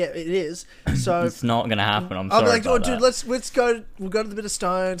 Yeah, it is. So it's not gonna happen. I'm sorry. I'll be like, about dude, that. let's go. We'll go to the Bit of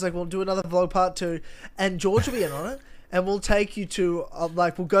Stones. Like we'll do another vlog part 2, and George will be in on it. And we'll take you to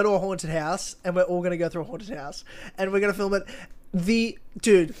we'll go to a haunted house, and we're all gonna go through a haunted house, and we're gonna film it.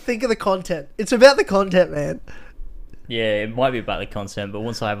 Dude, think of the content. It's about the content, man. Yeah, it might be about the content, but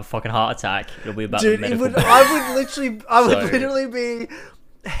once I have a fucking heart attack, it'll be about the medical. I would literally be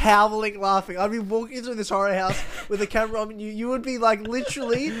howling laughing. I'd be walking through this horror house with a camera on you. You would be like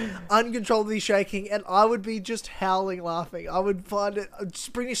literally uncontrollably shaking, and I would be just howling laughing. I would find it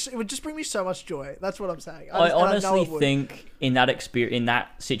would just bring me so much joy. That's what I'm saying. I honestly think in that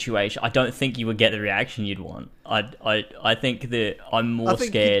situation, I don't think you would get the reaction you'd want. I think that I'm more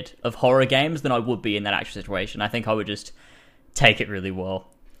scared of horror games than I would be in that actual situation. I think I would just take it really well.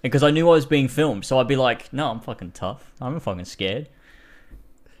 Because I knew I was being filmed, so I'd be like, no, I'm fucking tough. I'm not fucking scared.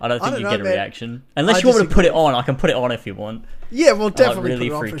 I don't think you'd get a reaction. Unless you want me to put it on, I can put it on if you want. Yeah, well, definitely I'll really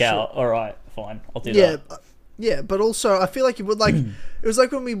put it on freak for out. sure. Alright, fine. I'll do that. Yeah, but also, I feel like it would, like... it was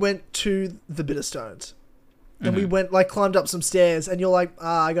like when we went to the Bitterstones. And we went, like, climbed up some stairs, and you're like,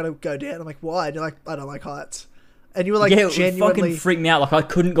 I gotta go down. I'm like, why? And you're like, I don't like heights. And you were like, yeah, it genuinely... fucking freaked me out. Like, I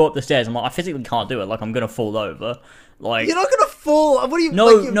couldn't go up the stairs. I'm like, I physically can't do it. Like, I'm gonna fall over. Like... You're not gonna fall! What do you... No,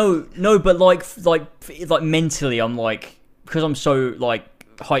 like, no, but like mentally, I'm like... Because I'm so, like,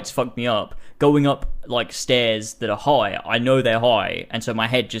 heights fucked me up. Going up, like, stairs that are high, I know they're high, and so my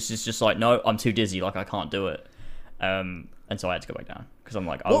head is just like, no, I'm too dizzy, like, I can't do it. And so I had to go back down. Because I'm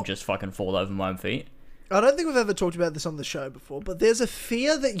like, I'll just fucking fall over my own feet. I don't think we've ever talked about this on the show before, but there's a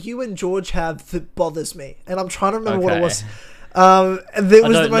fear that you and George have that bothers me, and I'm trying to remember what it was. And it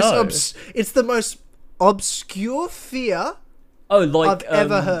was the most it's the most obscure fear I've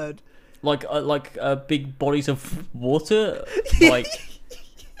ever heard. Like big bodies of water,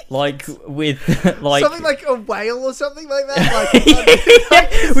 like with like something like a whale or something like that.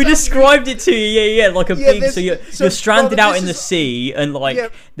 Like, we described it to you, like a big. So you're stranded out in the sea, and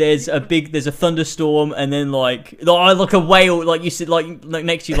like there's a thunderstorm, and then like a whale, like you said, like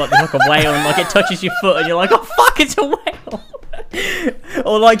next to you, like there's like a whale, and like it touches your foot, and you're like, oh fuck, it's a whale.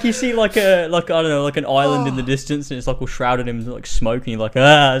 Or like you see like I don't know, like an island in the distance, and it's like all shrouded in like smoke, and you're like,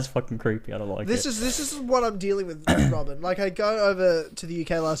 it's fucking creepy. I don't like this. This is what I'm dealing with, Robin. Like I go over to the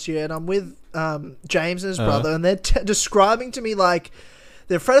UK last year, and I'm with James and his brother, and they're describing to me like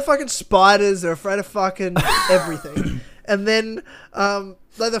they're afraid of fucking spiders, they're afraid of fucking everything. And then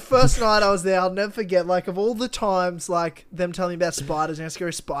like the first night I was there, I'll never forget, like of all the times like them telling me about spiders and how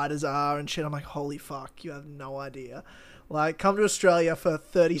scary spiders are and shit, I'm like, holy fuck, you have no idea. Like, come to Australia for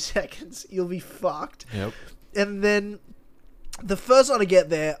 30 seconds, you'll be fucked. Yep. And then the first night I get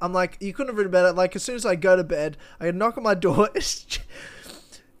there, I'm like, you couldn't have written about it. Like, as soon as I go to bed, I knock on my door.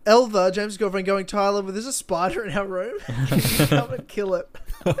 Elva, James' girlfriend, going, Tyler, there's a spider in our room. Come and kill it.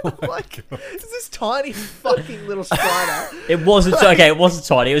 Like, it's this tiny fucking little spider. It wasn't okay. It wasn't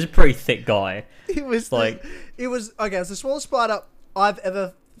tiny. It was a pretty thick guy. It was like it was okay. It's the smallest spider I've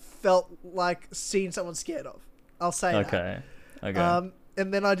ever felt like seen someone scared of. I'll say that. Okay.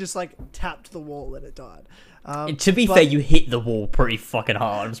 And then I just like tapped the wall and it died. To be fair, you hit the wall pretty fucking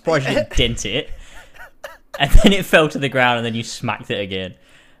hard. I'm surprised you didn't dent it. And then it fell to the ground, and then you smacked it again.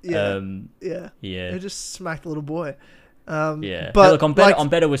 Yeah. Yeah. It just smacked the little boy. Yeah. But hey, look, I'm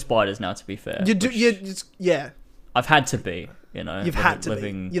better with spiders now. To be fair, I've had to be. You know, you've had to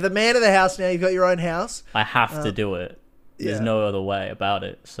be. You're the man of the house now. You've got your own house. I have to do it. There's no other way about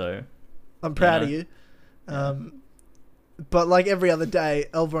it. So I'm proud of you. But like every other day,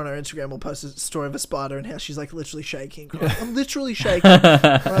 Elva on her Instagram will post a story of a spider and how she's like literally shaking. I'm literally shaking.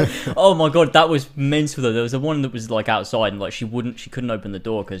 Oh my god, that was mental though. There was the one that was like outside and like she couldn't open the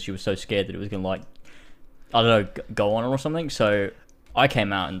door because she was so scared that it was gonna like, I don't know, go on her or something. So I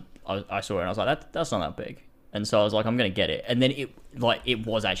came out and I saw it and I was like, that's not that big. And so I was like, I'm gonna get it. And then it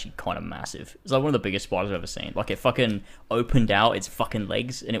was actually kind of massive. It's like one of the biggest spiders I've ever seen. Like it fucking opened out its fucking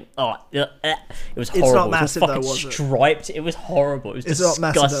legs, and it was horrible. It's not massive, it was fucking though, was it? Striped. It was horrible. It was disgusting.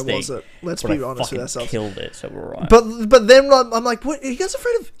 Not massive, though, was it? Let's be honest with ourselves. Killed it, so we're right. But then I'm like, what? Are you guys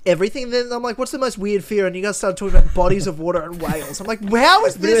afraid of everything? And then I'm like, what's the most weird fear? And you guys started talking about bodies of water and whales. I'm like, how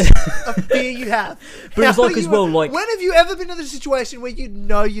is this a fear you have? But it's like as well, like, when have you ever been in a situation where you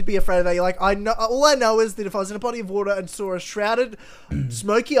know you'd be afraid of that? You're like, I know. All I know is that if I was in a body of water and saw a shrouded,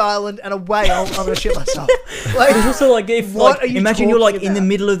 smoky island and a whale, I'm gonna shit myself. Like, it's also like if like imagine you're like in the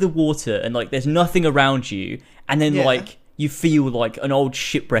middle of the water and like there's nothing around you, and then like you feel like an old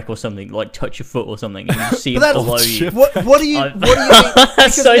shipwreck or something like touch your foot or something, and you see it below you. What do you mean?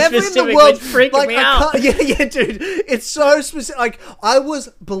 Because so specific, it's freaking me out. Yeah, dude, it's so specific. Like I was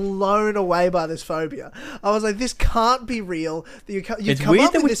blown away by this phobia. I was like, this can't be real. It's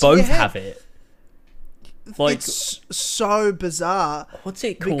weird that we both have it. Like, it's so bizarre. What's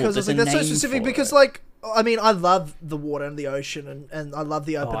it called? Because I was like, that's so specific. Because like, I mean, I love the water and the ocean, and I love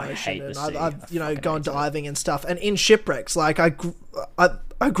the open ocean, and I've gone diving and stuff. And in shipwrecks, like I grew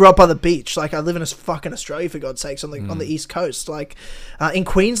up by the beach. Like I live in fucking Australia, for God's sakes, on the east coast, like in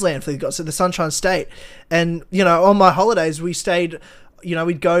Queensland, for God's sake, the Sunshine State. And on my holidays, we stayed.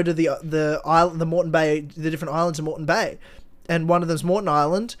 We'd go to the island, the Moreton Bay, the different islands of Moreton Bay. And one of them's Moreton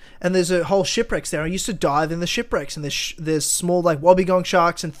Island, and there's a whole shipwrecks there. I used to dive in the shipwrecks, and there's small like wobbegong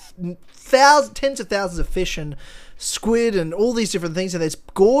sharks and tens of thousands of fish and squid and all these different things, and it's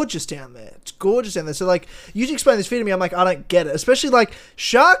gorgeous down there. It's gorgeous down there. So like, you explain this fear to me, I'm like, I don't get it. Especially like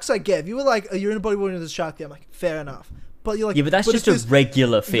sharks, I get. If you were like, you're in a body water and there's a shark there, I'm like, fair enough. But you're like, Yeah, but that's if just a there's-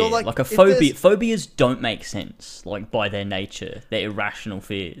 regular fear. you're Like, like, a if phobia. there's- Phobias don't make sense, like, by their nature. They're irrational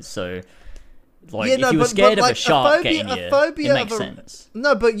fears. So, like, Yeah, if no, you were but scared of like a shark phobia- getting you, a phobia it makes of a- sense.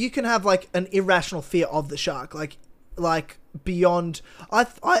 No, but you can have like an irrational fear of the shark, like beyond. I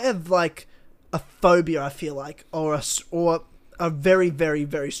have like a phobia. I feel like, or a very very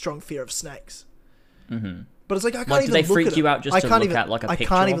very strong fear of snakes. Mm-hmm. But it's like I can't Like, do even they look freak at you them. out just I to can't look even, at, like, a I picture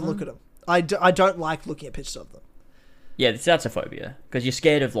can't of even look at them? them. I don't like looking at pictures of them. Yeah, that's a phobia because you're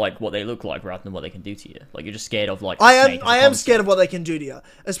scared of like what they look like rather than what they can do to you. Like you're just scared of like. I am scared of what they can do to you,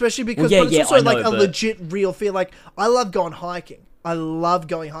 especially because Well, yeah, but it's yeah, also I know, like a but- legit real fear. Like I love going hiking. I love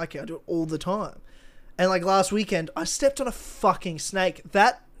going hiking. I do it all the time. And like last weekend, I stepped on a fucking snake.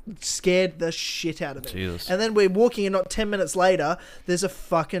 That scared the shit out of me. Jesus. And then we're walking, and not 10 minutes later, there's a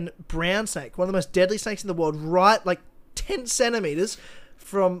fucking brown snake, one of the most deadly snakes in the world, right like 10 centimeters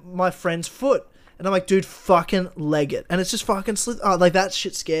from my friend's foot. And I'm like, dude, fucking leg it. And it's just fucking like that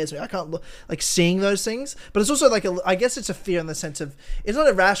shit scares me. I can't look like seeing those things. But it's also like I guess it's a fear in the sense of it's not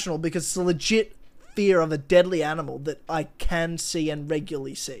irrational because it's a legit fear of a deadly animal that I can see and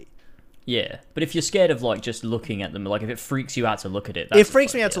regularly see. Yeah, but if you're scared of like just looking at them, like if it freaks you out to look at it, that's It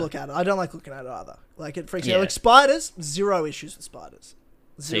freaks a me out to phobia. look at it. I don't like looking at it either. Like it freaks me Yeah. out. Like spiders, zero issues with spiders.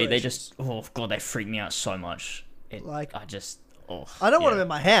 See, they issues. just god, they freak me out so much. Like- I just I don't want them in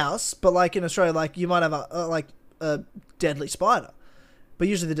my house, but like in Australia, like you might have a deadly spider. But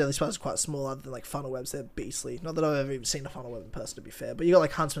usually the deadly spiders are quite small, other than like funnel webs. They're beastly. Not that I've ever even seen a funnel web in person, to be fair. But you got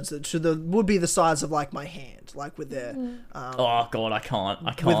like huntsmen that would be the size of like my hand, like with their. Oh god, I can't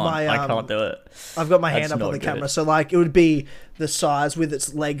my, I can't do it. I've got my hand That's up on not the good. camera, so like it would be the size with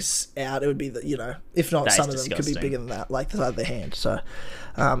its legs out. It would be if not That is some of them could be disgusting. bigger than that, like the size of their hand. So,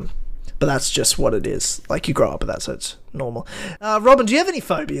 but that's just what it is. Like you grow up with that, so it's normal. Robin, do you have any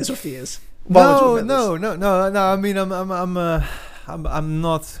phobias or fears? While we're talking about this. No. I mean, I'm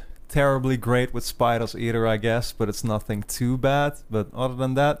not terribly great with spiders either, I guess, but it's nothing too bad. But other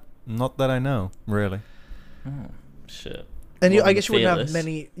than that, not that I know, really. Oh, shit. And I Robin guess you wouldn't have fearless.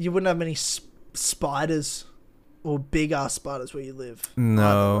 many. You wouldn't have many spiders or big ass spiders where you live.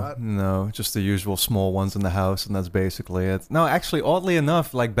 No, either, right? no, just the usual small ones in the house, and that's basically it. No, actually, oddly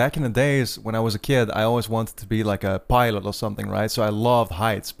enough, like back in the days when I was a kid, I always wanted to be like a pilot or something, right? So I loved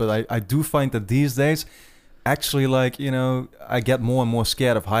heights, but I do find that these days, actually, like, you know, I get more and more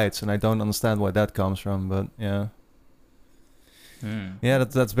scared of heights, and I don't understand where that comes from, but yeah. Yeah,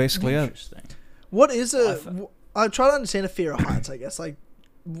 that's basically it. Interesting. What is I try to understand a fear of heights. I guess like,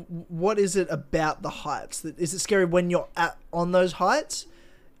 what is it about the heights? Is it scary when you're on those heights?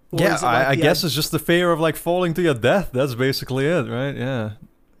 Or Yeah, is it like I the guess it's just the fear of like falling to your death. That's basically it, right? Yeah,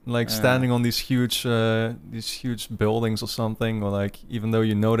 like standing on these huge buildings or something, or like even though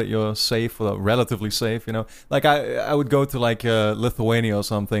you know that you're safe or relatively safe, you know. Like I would go to like Lithuania or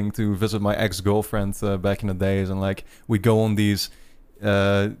something to visit my ex-girlfriend back in the days, and like we go on these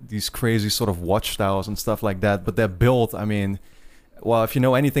crazy sort of watchtowers and stuff like that. But they're built, I mean. Well, if you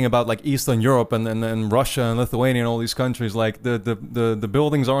know anything about like Eastern Europe and Russia and Lithuania and all these countries, like the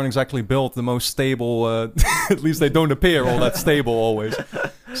buildings aren't exactly built the most stable. At least they don't appear all that stable always.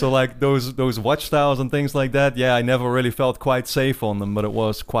 So like those watchtowers and things like that, yeah, I never really felt quite safe on them, but it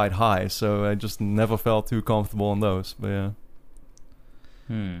was quite high, so I just never felt too comfortable on those. But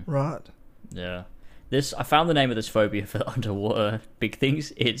yeah. right? Yeah. I found the name of this phobia for underwater big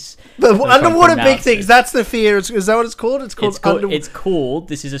things. It's The I can't underwater big pronounce things. it. That's the fear. Is that what it's called? It's called underwater. It's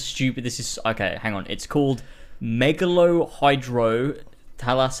called. Okay, hang on. It's called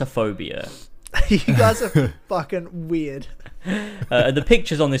megalohydrothalassophobia. You guys are fucking weird. The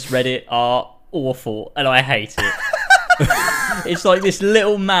pictures on this Reddit are awful, and I hate it. It's like this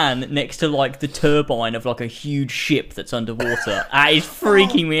little man next to like the turbine of like a huge ship that's underwater. That is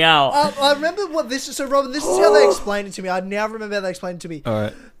freaking me out. I remember what this is. So, Robin, this is how they explained it to me. I now remember how they explained it to me. All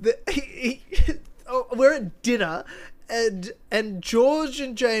right. We're at dinner, and George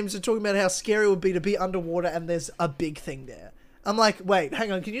and James are talking about how scary it would be to be underwater, and there's a big thing there. I'm like, wait,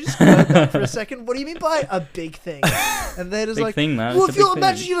 hang on, can you just go back for a second? What do you mean by a big thing? And they're just Big like, thing, man. well, It's if a you big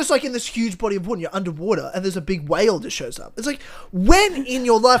imagine thing. you're just like in this huge body of water, and you're underwater, and there's a big whale just shows up. It's like, when in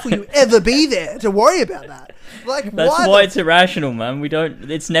your life will you ever be there to worry about that? Like, That's why? why it's irrational, man.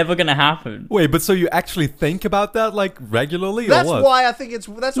 It's never gonna happen. Wait, but so you actually think about that like regularly, That's or what? why I think it's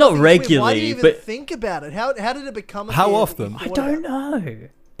that's Not why I think it's weird. Why do you regularly, even but- think about it? How did it become? A How fear that often? you I thought don't about? know.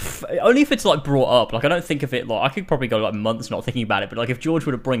 Only if it's like brought up. Like I don't think of it. Like I could probably go like months not thinking about it. But like if George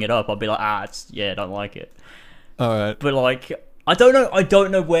were to bring it up, I'd be like, I don't like it. All right. But like I don't know. I don't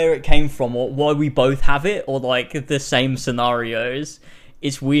know where it came from or why we both have it or like the same scenarios.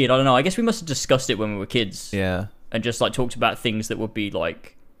 It's weird. I don't know. I guess we must have discussed it when we were kids. Yeah. and just like talked about things that would be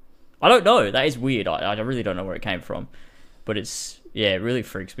like, I don't know. That is weird. I really don't know where it came from, but it really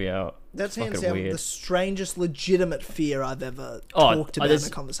freaks me out. That's it's hands down weird. the strangest legitimate fear I've ever talked about in a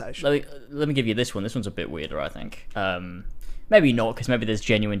conversation. Let me give you this one. This one's a bit weirder, I think. Maybe not, because maybe there's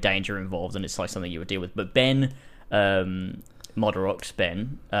genuine danger involved and it's like something you would deal with. But Ben, Modorox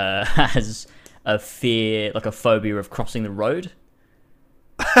Ben, has a fear, like a phobia of crossing the road.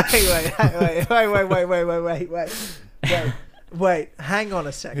 Wait, hang on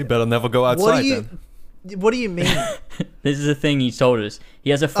a second. You better never go outside then. What do you mean? This is a thing he's told us. He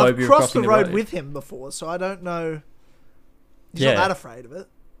has a phobia I've of crossed crossing the road with him before, so I don't know. He's not that afraid of it.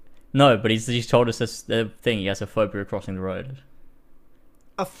 No, but he's told us this the thing. He has a phobia of crossing the road.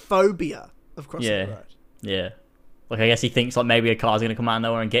 A phobia of crossing the road. Yeah. Like, I guess he thinks like maybe a car's going to come out of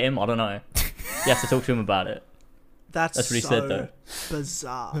nowhere and get him. I don't know. You have to talk to him about it. That's what he said, though.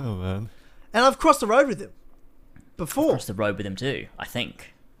 Bizarre. Oh, man. And I've crossed the road with him before. Crossed the road with him too, I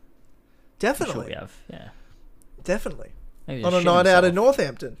think. Definitely. I'm sure we have, yeah. Definitely. Maybe On a night out in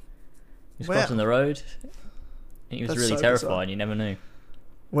Northampton. He was crossing the road. And he was really terrified. You never knew.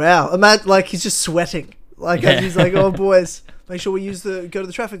 Wow. Imagine, like, he's just sweating. Like, as he's like, oh, boys, make sure we go to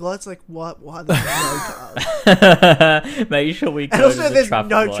the traffic lights. Like, what? Why there's no cars? Make sure we go and also, to the there's traffic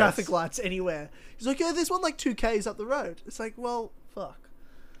no lights. traffic lights anywhere. He's like, yeah, there's one like 2Ks up the road. It's like, well, fuck.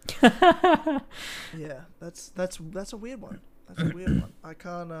 Yeah, that's a weird one. That's a weird one. I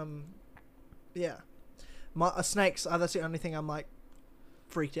can't, yeah. Snakes, that's the only thing I'm, like,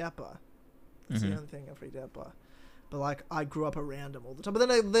 freaked out by. That's the only thing I'm freaked out by. But, like, I grew up around them all the time. But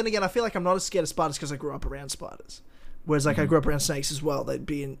then again, I feel like I'm not as scared of spiders because I grew up around spiders. Whereas, like, I grew up around snakes as well. They'd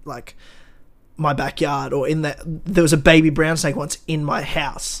be in, like, my backyard or in that. There was a baby brown snake once in my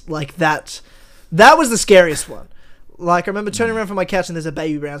house. Like, that was the scariest one. Like, I remember turning around from my couch and there's a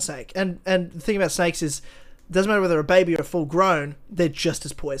baby brown snake. And the thing about snakes is, it doesn't matter whether they're a baby or a full grown, they're just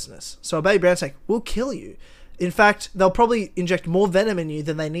as poisonous. So a baby brown snake will kill you. In fact, they'll probably inject more venom in you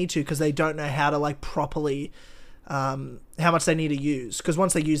than they need to because they don't know how to, like, properly... how much they need to use, because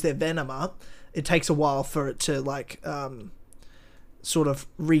once they use their venom up, it takes a while for it to like sort of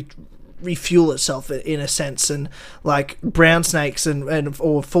refuel itself in a sense, and like brown snakes and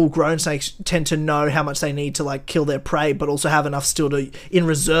or full grown snakes tend to know how much they need to like kill their prey, but also have enough still to in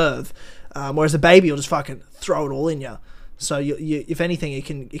reserve, whereas a baby will just fucking throw it all in you, so you if anything it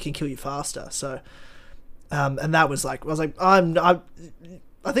can kill you faster. So and that was like, I was like,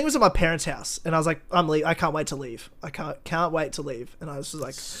 I think it was at my parents' house, and I was like, I can't wait to leave. I can't wait to leave. And I was just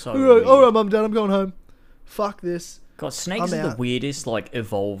like, all right, Mum, Dad, I'm going home. Fuck this. God, snakes are the weirdest, like,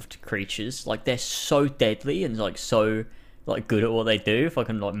 evolved creatures. Like, they're so deadly and, like, so, like, good at what they do,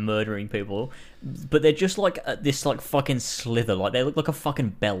 fucking, like, murdering people. But they're just, like, this, like, fucking slither. Like, they look like a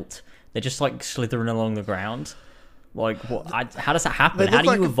fucking belt. They're just, like, slithering along the ground. Like, what? How does that happen? How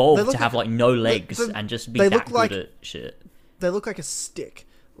do you evolve to have, like, no legs and just be that good at shit? They look like a stick.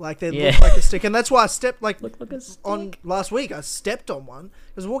 Like, they look like a stick. And that's why I stepped, like on last week, I stepped on one.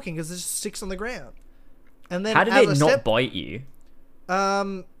 I was walking because there's sticks on the ground. And then how did it not bite you?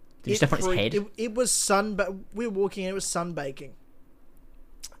 Did you step on its head? It was we were walking and it was sunbaking.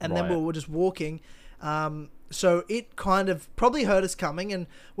 And then we were just walking. So it kind of probably heard us coming. And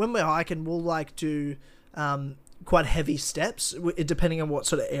when we're hiking, we'll, like, do quite heavy steps, depending on what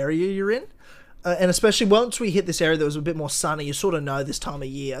sort of area you're in. And especially once we hit this area that was a bit more sunny, you sort of know this time of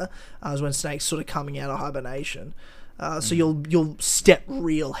year is when snakes sort of coming out of hibernation. So you'll step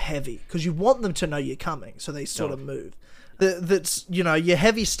real heavy because you want them to know you're coming, so they sort of move. That's, you know, your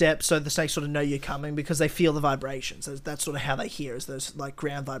heavy steps, so the snakes sort of know you're coming because they feel the vibrations. That's sort of how they hear, is those like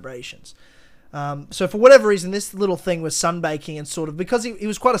ground vibrations. So for whatever reason, this little thing was sunbaking and sort of, because he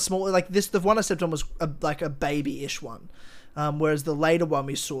was quite a small, like this, the one I stepped on was like a baby-ish one. Whereas the later one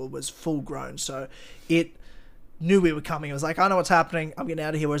we saw was full grown, so it knew we were coming. It was like, I know what's happening, I'm getting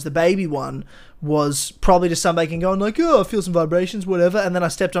out of here. Whereas the baby one was probably just sunbaking, going like, oh, I feel some vibrations, whatever. And then I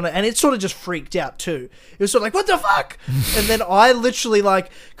stepped on it, and it sort of just freaked out too. It was sort of like, what the fuck? And then I literally, like,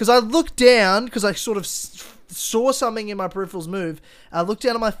 because I looked down, because I sort of saw something in my peripherals move. I looked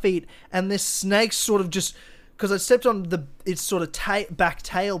down at my feet, and this snake sort of just, because I stepped on its sort of back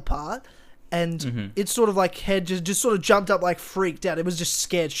tail part, and it sort of like head just sort of jumped up, like freaked out. It was just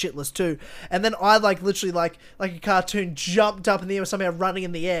scared shitless too. And then I like literally like a cartoon jumped up in the air, somehow running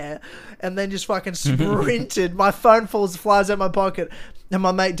in the air, and then just fucking sprinted. My phone flies out my pocket, and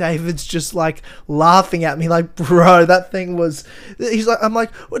my mate David's just like laughing at me, like, bro, that thing was. He's like, I'm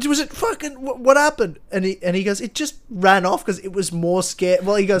like, what was it? Fucking what happened? And he goes, it just ran off because it was more scared.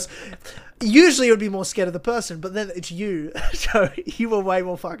 Well, he goes, usually it would be more scared of the person, but then it's you, so you were way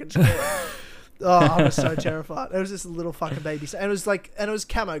more fucking scared. Oh, I was so terrified. It was this little fucking baby snake. And it was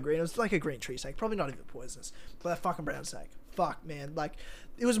camo green. It was like a green tree snake. Probably not even poisonous. But that fucking brown snake. Fuck, man. Like,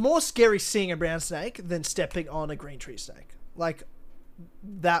 it was more scary seeing a brown snake than stepping on a green tree snake. Like,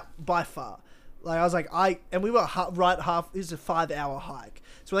 that by far. Like, I was like, and we were this is a 5-hour hike.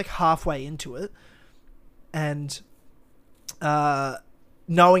 So we're like halfway into it. And,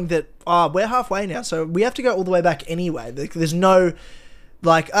 knowing that, we're halfway now. So we have to go all the way back anyway. There's no...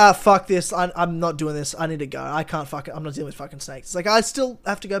 Like, fuck this, I'm not doing this, I need to go, I can't fuck it, I'm not dealing with fucking snakes. It's like, I still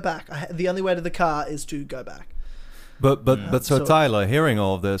have to go back. The only way to the car is to go back. But so Tyler, hearing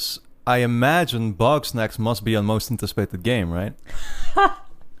all of this, I imagine Bog Snacks must be your most anticipated game, right?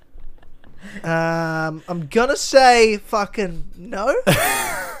 I'm gonna say fucking no.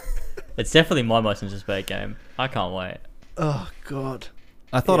 It's definitely my most anticipated game. I can't wait. Oh, God.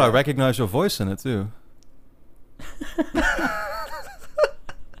 I thought I recognized your voice in it, too.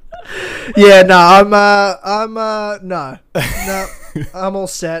 Yeah, no, no, I'm all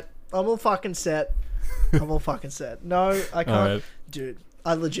set. I'm all fucking set. No, I can't, right. Dude.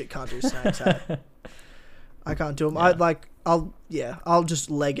 I legit can't do snakes. Hey? I can't do them. Yeah. I'll just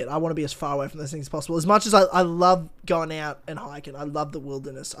leg it. I want to be as far away from those things as possible. As much as I love going out and hiking, I love the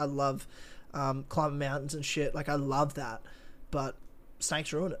wilderness. I love climbing mountains and shit. Like, I love that, but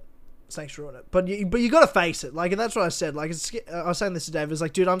snakes ruin it. But you got to face it. Like, and that's what I said. Like, I was saying this to Dave. It's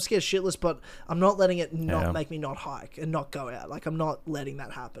like, dude, I'm scared shitless, but I'm not letting it make me not hike and not go out. Like, I'm not letting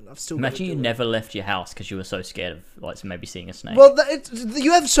that happen. I've still Imagine you never left your house because you were so scared of, like, maybe seeing a snake. Well,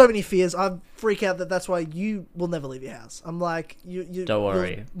 you have so many fears. I freak out that's why you will never leave your house. I'm like, you don't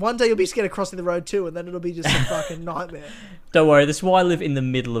worry. One day you'll be scared of crossing the road too, and then it'll be just a fucking nightmare. Don't worry. This is why I live in the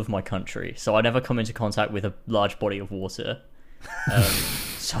middle of my country, so I never come into contact with a large body of water.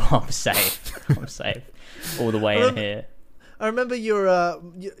 So I'm safe. All the way in here. I remember your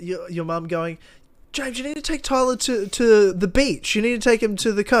mum going, James, you need to take Tyler to the beach. You need to take him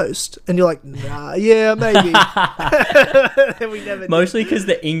to the coast. And you're like, nah, yeah, maybe. And we never Mostly because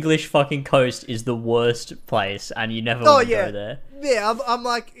the English fucking coast is the worst place, and you never want to go there. Yeah, I'm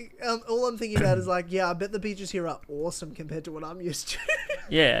like, all I'm thinking about is like, yeah, I bet the beaches here are awesome compared to what I'm used to.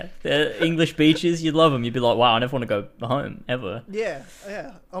 Yeah, the English beaches, you'd love them. You'd be like, wow, I never want to go home, ever. Yeah,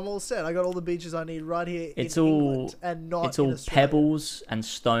 I'm all set. I got all the beaches I need right here in England and not It's all in Australia. pebbles and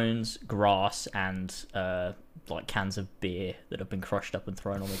stones, grass, and like cans of beer that have been crushed up and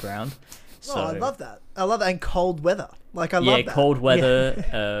thrown on the ground. So, I love that. And cold weather. Like, I love that. Yeah, cold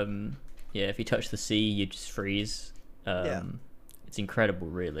weather. Yeah, if you touch the sea, you just freeze. It's incredible,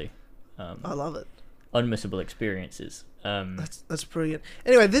 really. I love it. Unmissable experiences. That's pretty good.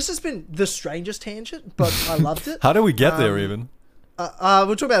 Anyway, this has been the strangest tangent, but I loved it. How do we get there, even? We're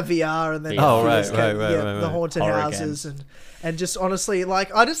talking about VR and then right. the haunted Horror houses and just honestly,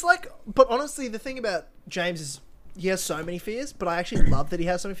 like, but honestly, the thing about James is he has so many fears, but I actually love that he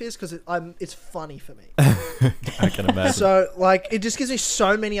has so many fears because it's funny for me. I can imagine. So, like, it just gives me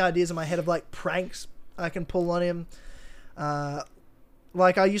so many ideas in my head of, like, pranks I can pull on him.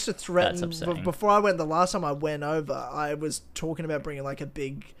 Like, I used to threaten before I went. The last time I went over, I was talking about bringing like a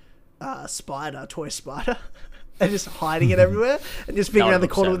big toy spider, and just hiding it everywhere, and just being around the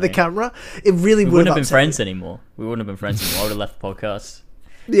corner with the camera. It really we wouldn't have been friends anymore. I would have left the podcast.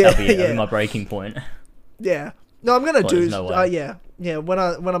 Yeah, that'd be my breaking point. Yeah. No, I'm gonna do. No way. Yeah. When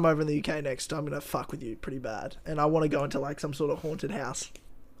I'm over in the UK next, I'm gonna fuck with you pretty bad, and I want to go into like some sort of haunted house.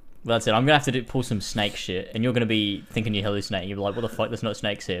 Well, that's it. I'm going to have to pull some snake shit, and you're going to be thinking you're hallucinating. You'll be like, what the fuck, there's no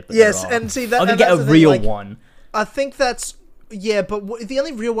snakes here. But yes, and see, that... I'm going to get a real one. I think that's... Yeah, but the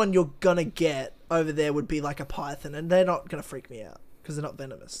only real one you're going to get over there would be like a python, and they're not going to freak me out, because they're not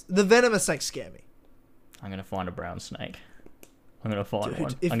venomous. The venomous snakes scare me. I'm going to find a brown snake. I'm going to find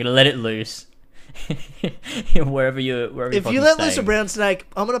one. I'm going to let it loose. wherever you're If you let loose a brown snake,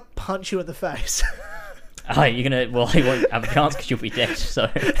 I'm going to punch you in the face. Oh, you're gonna... Well, he won't have a chance because you'll be dead, so...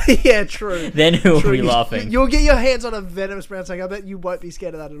 Yeah, true. Then who'll be laughing? You'll get your hands on a venomous brown snake. I bet you won't be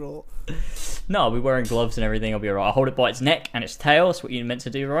scared of that at all. No, I'll be wearing gloves and everything. I'll be alright. I'll hold it by its neck and its tail. That's what you're meant to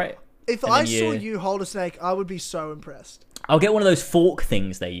do, right? If I saw you hold a snake, I would be so impressed. I'll get one of those fork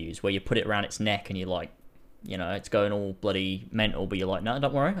things they use where you put it around its neck and you're like... You know, it's going all bloody mental, but you're like, no,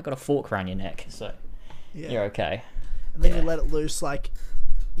 don't worry. I've got a fork around your neck, so... Yeah. You're okay. And then you let it loose, like,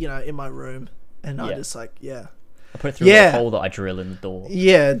 you know, in my room. And I just, like, I put it through a hole that I drill in the door.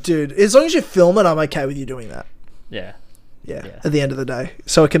 Yeah, dude. As long as you film it, I'm okay with you doing that. Yeah. At the end of the day.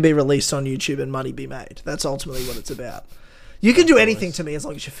 So it can be released on YouTube and money be made. That's ultimately what it's about. You can do course. anything to me as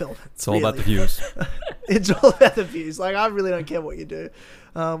long as you film it. It's all about the really. views. It's all about the views. Like, I really don't care what you do.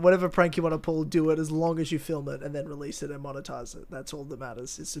 Whatever prank you want to pull, do it as long as you film it and then release it and monetize it. That's all that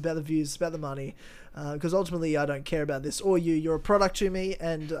matters. It's about the views, it's about the money. Because ultimately, I don't care about this or you. You're a product to me,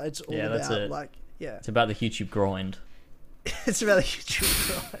 and it's all Yeah, that's about, it. like, yeah. It's about the YouTube grind. It's about the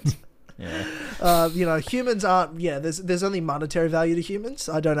YouTube grind. Yeah. You know, humans aren't. Yeah, there's only monetary value to humans.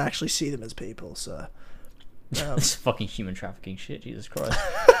 I don't actually see them as people. So, This fucking human trafficking shit. Jesus Christ.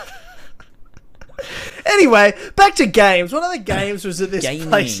 anyway, back to games. What other games was at this Gaming.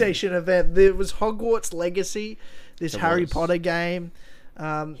 PlayStation event? There was Hogwarts Legacy, this There Harry was. Potter game.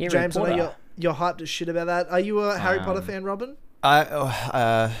 James, I know Potter. you're hyped as shit about that. Are you a Harry Potter fan, Robin?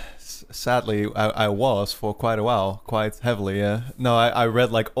 Sadly, I was for quite a while, quite heavily. Yeah. No, I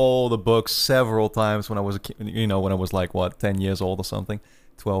read like all the books several times when I was a kid, when I was like 10 years old or something,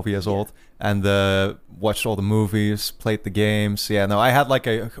 12 years old, and watched all the movies, played the games. Yeah. No, I had like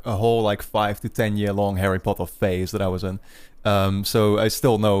a whole like 5 to 10 year long Harry Potter phase that I was in. So I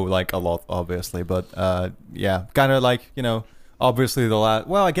still know like a lot, obviously, but yeah, kind of like obviously the last.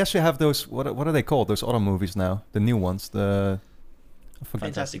 Well, I guess you have those. What are they called? Those other movies now, the new ones,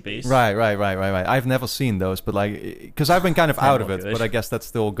 Fantastic Beasts. Right. I've never seen those, but like, because I've been kind of They're out of not it, good. but I guess that's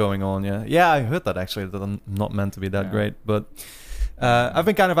still going on. Yeah, I heard that actually that I'm not meant to be that Yeah. great, but I've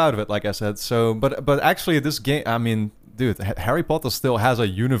been kind of out of it, like I said. So, but actually, this game, I mean, dude, Harry Potter still has a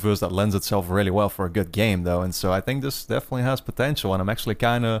universe that lends itself really well for a good game, though, and so I think this definitely has potential, and I'm actually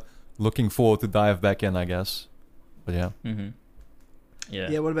kind of looking forward to dive back in, I guess. But yeah. Mm-hmm. Yeah.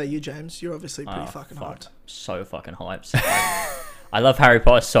 Yeah. What about you, James? You're obviously pretty Oh, fucking fuck. hyped. So fucking hyped. I love Harry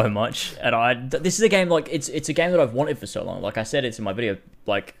Potter so much, and this is a game like it's a game that I've wanted for so long. Like I said, it's in my video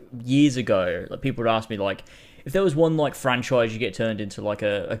like years ago. Like people would ask me like, if there was one like franchise you get turned into like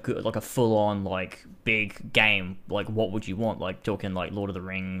a full on like big game, like what would you want? Like talking like Lord of the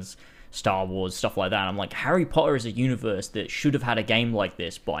Rings, Star Wars, stuff like that. I'm like, Harry Potter is a universe that should have had a game like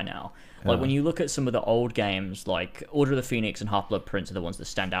this by now. Like when you look at some of the old games, like Order of the Phoenix and Half-Blood Prince are the ones that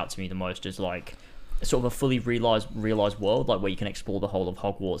stand out to me the most as like sort of a fully realized world, like where you can explore the whole of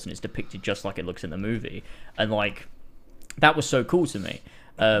Hogwarts and it's depicted just like it looks in the movie, and like that was so cool to me.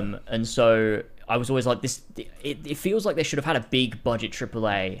 And so I was always like, it feels like they should have had a big budget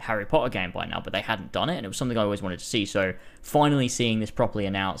AAA Harry Potter game by now, but they hadn't done it, and it was something I always wanted to see. So finally seeing this properly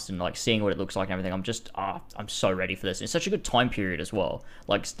announced and like seeing what it looks like and everything, I'm so ready for this. It's such a good time period as well,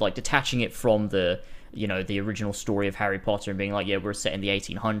 like detaching it from the the original story of Harry Potter and being like, yeah, we're set in the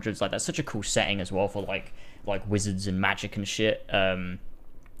 1800s. Like that's such a cool setting as well for like wizards and magic and shit.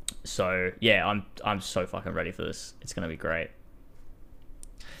 So yeah, I'm so fucking ready for this. It's gonna be great.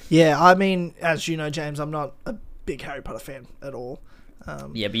 Yeah, I mean, as you know, James, I'm not a big Harry Potter fan at all.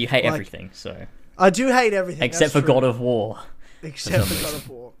 Yeah, but you hate like, everything, so I do hate everything except for that's true. God of War. Except some for God of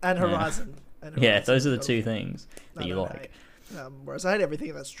War and Yeah. Horizon. And Yeah, Horizon those are the God of two War. things that I you don't like. hate. Whereas I hate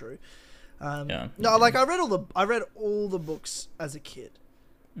everything that's true. Yeah. No, like I read all the books as a kid.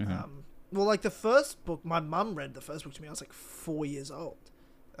 Mhm. Well, like the first book, my mum read the first book to me. I was like 4 years old,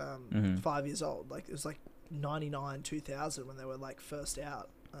 Mhm. 5 years old. Like it was like 99, 2000 when they were like first out,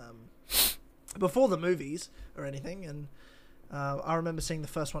 before the movies or anything. And I remember seeing the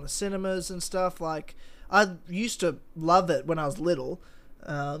first one at cinemas and stuff. Like I used to love it when I was little.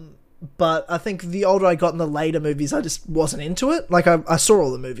 But I think the older I got in the later movies, I just wasn't into it. Like, I saw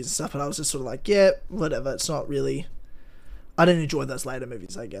all the movies and stuff, but I was just sort of like, yeah, whatever. It's not really... I didn't enjoy those later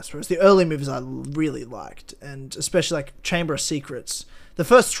movies, I guess. Whereas the early movies I really liked. And especially, like, Chamber of Secrets. The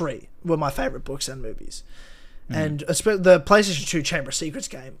first 3 were my favourite books and movies. And the PlayStation 2 Chamber of Secrets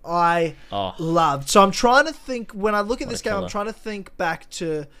game, I loved. So I'm trying to think... When I look at this game, I'm trying to think back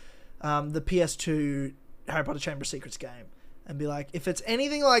to the PS2 Harry Potter Chamber of Secrets game. And be like, if it's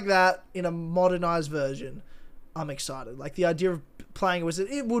anything like that in a modernized version, I'm excited. Like the idea of playing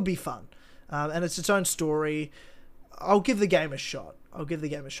it would be fun, and it's its own story. I'll give the game a shot.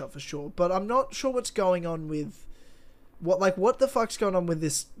 For sure. But I'm not sure what's going on with what the fuck's going on with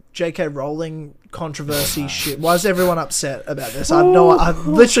this J.K. Rowling controversy shit. Why is everyone upset about this? I've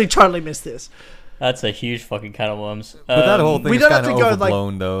literally totally missed this. That's a huge fucking can of worms. But that whole thing we is don't kind have of to go,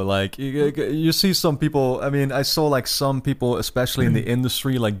 overblown, though. Like, you see some people... I mean, I saw, like, some people, especially in the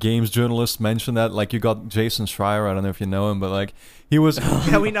industry, like, games journalists mention that. Like, you got Jason Schreier, I don't know if you know him, but, like, he was...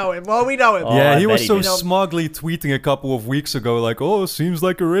 Yeah, we know him. Well, we know him. Oh, yeah, I he bet was he so did. smugly tweeting a couple of weeks ago, like, oh, seems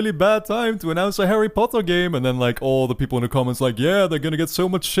like a really bad time to announce a Harry Potter game. And then, like, all the people in the comments, like, yeah, they're gonna get so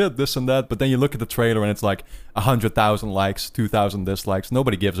much shit, this and that. But then you look at the trailer and it's like 100,000 likes, 2,000 dislikes.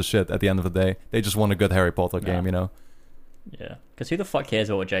 Nobody gives a shit at the end of the day. They just want a good Harry Potter game, you know? Yeah, because who the fuck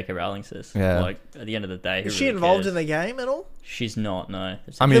cares what J.K. Rowling says? Yeah. Like, at the end of the day, who Is she really involved cares? in the game at all? She's not, no.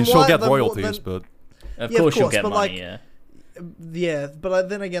 I mean, Then she'll why- get then- royalties, then- but Of Yeah, course of she'll course, get but, money, like, yeah. Yeah, but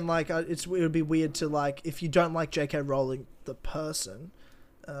then again, like it would be weird to like if you don't like J.K. Rowling the person,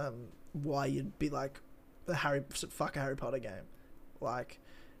 why you'd be like fuck a Harry Potter game, like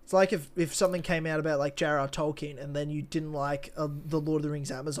it's like if something came out about like J.R.R. Tolkien and then you didn't like the Lord of the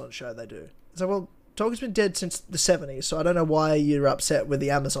Rings Amazon show they do. It's like, well, Tolkien's been dead since the 70s, so I don't know why you're upset with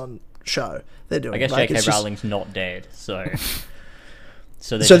the Amazon show they're doing. I guess like, J.K. it's just- Rowling's not dead, so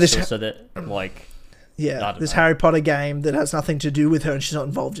so So this this- so that like I Yeah, don't this know. Harry Potter game that has nothing to do with her and she's not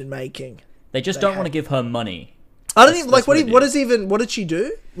involved in making. they just They don't want to have- give her money. I don't That's- even like that's what did she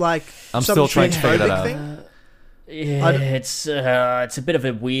do? Like I'm some still trying to figure that transphobic out. thing? Yeah, it's a bit of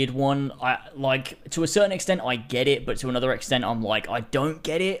a weird one. I like to a certain extent I get it, but to another extent I'm like I don't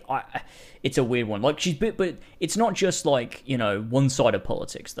get it. It's a weird one. Like but it's not just like, you know, one side of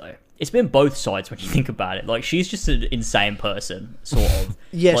politics though. It's been both sides when you think about it. Like she's just an insane person, sort of.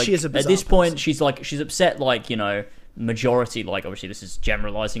 Yeah, Like, she is a at bizarre this point person. she's upset, like, you know, majority, like obviously this is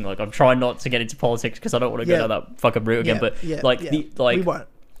generalizing, like I'm trying not to get into politics because I don't want to go Yeah. down that fucking route again, but like we like won't.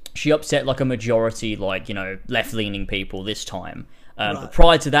 she upset like a majority, like, you know, left-leaning people this time. Right. But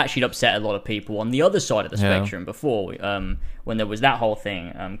prior to that, she'd upset a lot of people on the other side of the Yeah. spectrum before, when there was that whole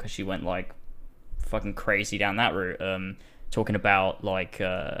thing, because she went like fucking crazy down that route, talking about like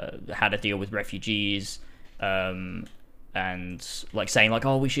how to deal with refugees, and like saying like,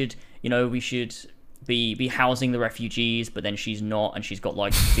 oh, we should be housing the refugees, but then she's not, and she's got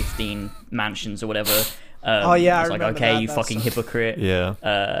like 15 mansions or whatever. Oh, yeah, I it's like, remember okay, that. you That's- fucking hypocrite.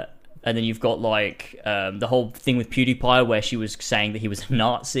 yeah. And then you've got like the whole thing with PewDiePie where she was saying that he was a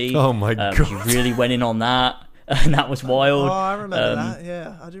Nazi. Oh my God. She really went in on that, and that was wild. Oh, I remember Um, that.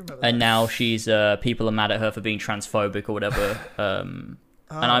 Yeah, I do remember that. And now she's people are mad at her for being transphobic or whatever. And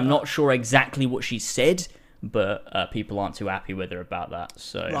I'm not sure exactly what she said, but people aren't too happy with her about that.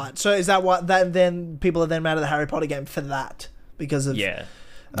 So Right. So is that what that then people are then mad at the Harry Potter game for that because of yeah.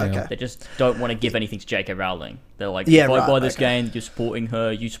 Okay. They just don't want to give anything to J.K. Rowling. They're like, Yeah, if I right, buy this okay. game, you're supporting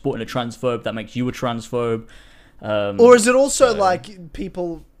her. You're supporting a transphobe. That makes you a transphobe. Or is it also so- like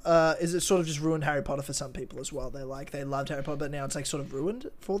people? Is it sort of just ruined Harry Potter for some people as well? They loved Harry Potter, but now it's like sort of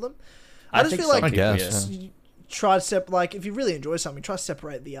ruined for them. I just think feel some like I guess, yes. yeah. you try to like if you really enjoy something, try to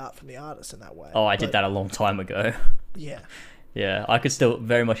separate the art from the artist in that way. Oh, I did But, that a long time ago. Yeah. Yeah, I could still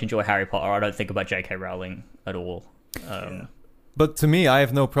very much enjoy Harry Potter. I don't think about J.K. Rowling at all. But to me, I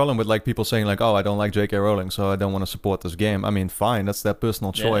have no problem with like people saying like, "Oh, I don't like J.K. Rowling, so I don't want to support this game." I mean, fine, that's their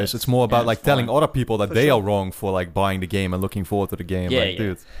personal Yeah, choice. It's more about it's like telling fine. other people that For they sure. are wrong for like buying the game and looking forward to the game. Yeah, like, yeah.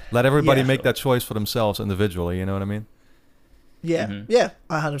 dude, let everybody Yeah. make that choice for themselves individually. You know what I mean? Yeah, Mhm. yeah,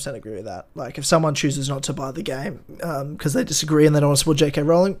 I 100% agree with that. Like, if someone chooses not to buy the game because they disagree and they don't want to support J.K.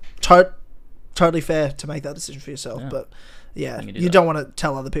 Rowling, totally fair to make that decision for yourself. Yeah. But yeah, You can do you that. don't want to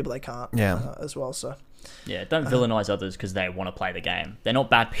tell other people they can't. Yeah. As well. So Yeah, don't villainize others because they want to play the game. They're not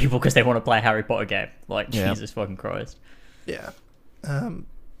bad people because they want to play a Harry Potter game. Like, Yeah. Jesus fucking Christ. yeah,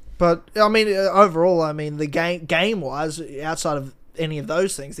 but I mean, overall, I mean, the game wise, outside of any of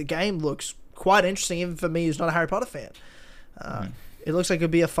those things, the game looks quite interesting. Even for me, who's not a Harry Potter fan. It looks like it'd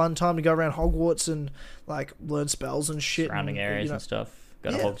be a fun time to go around Hogwarts and like learn spells and shit. Surrounding and, areas you know, and stuff.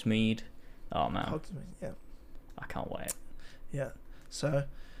 Go to Yeah. Hogsmeade. Oh, man. Hogsmeade, yeah. I can't wait. Yeah. So,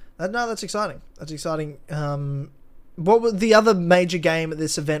 no, that's exciting. That's exciting. What was the other major game at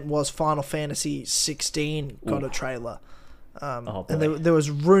this event was Final Fantasy 16 got Ooh. a trailer. Oh, and boy. there was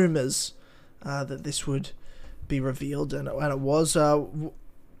rumors that this would be revealed, and it was.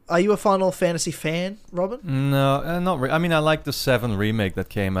 Are you a Final Fantasy fan, Robin? No, not really. I mean, I like the 7 remake that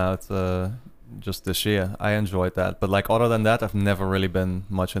came out just this year. I enjoyed that, but like other than that, I've never really been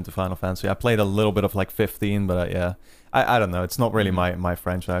much into Final Fantasy. I played a little bit of like 15, but yeah, I don't know. It's not really my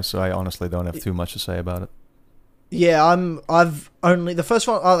franchise, so I honestly don't have too much to say about it. Yeah, I've only the first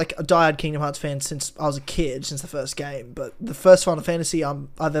one. I like a diehard Kingdom Hearts fan since I was a kid, since the first game. But the first Final Fantasy I've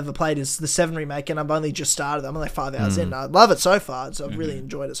ever played is the 7 remake, and I've only just started. I'm only 5 hours in. I love it so far. So I've really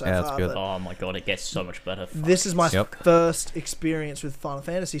enjoyed it so Yeah, that's far. good. But Oh, my God. It gets so much better. this is my Yep. first experience with Final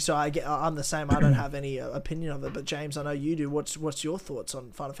Fantasy, so I'm the same. I don't have any opinion of it. But James, I know you do. What's your thoughts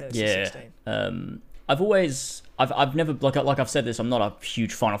on Final Fantasy Yeah. 16? I've never, like I've said this, I'm not a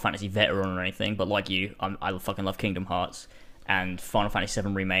huge Final Fantasy veteran or anything, but like you, I fucking love Kingdom Hearts, and Final Fantasy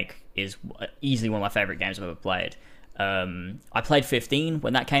 7 Remake is easily one of my favorite games I've ever played. I played 15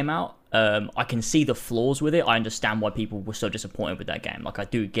 when that came out. I can see the flaws with it. I understand why people were so disappointed with that game. Like, I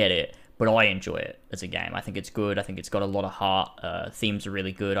do get it, but I enjoy it as a game. I think it's good. I think it's got a lot of heart. Themes are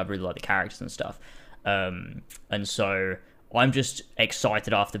really good. I really like the characters and stuff. And so I'm just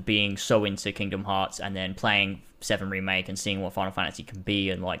excited after being so into Kingdom Hearts and then playing 7 Remake and seeing what Final Fantasy can be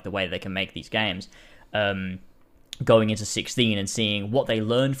and like the way they can make these games. Going into 16 and seeing what they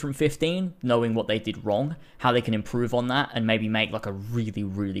learned from 15, knowing what they did wrong, how they can improve on that, and maybe make like a really,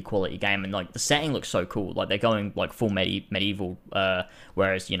 really quality game. And like the setting looks so cool. Like they're going like full medieval,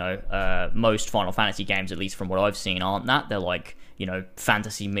 whereas most Final Fantasy games, at least from what I've seen, aren't that. They're like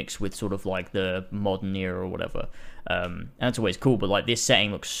fantasy mixed with sort of like the modern era or whatever. And that's always cool. But like this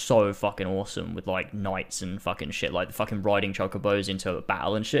setting looks so fucking awesome with like knights and fucking shit, like the fucking riding chocobos into a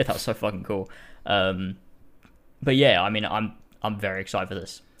battle and shit. That was so fucking cool. But yeah, I mean, I'm very excited for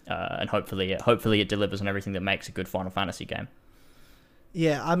this, and hopefully it delivers on everything that makes a good Final Fantasy game.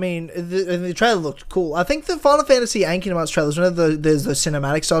 Yeah, I mean, the trailer looked cool. I think the Final Fantasy and Kingdom Hearts trailers, whenever there's the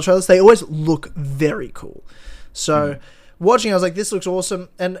cinematic style trailers, they always look very cool. So watching, I was like, this looks awesome.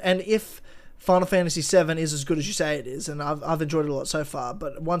 And if Final Fantasy VII is as good as you say it is, and I've enjoyed it a lot so far,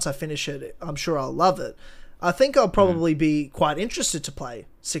 but once I finish it, I'm sure I'll love it. I think I'll probably be quite interested to play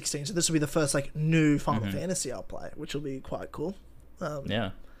 16. So this will be the first like new Final Fantasy I'll play, which will be quite cool.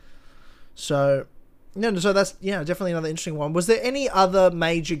 Yeah. So that's definitely another interesting one. Was there any other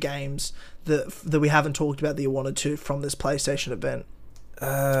major games that we haven't talked about that you wanted to from this PlayStation event?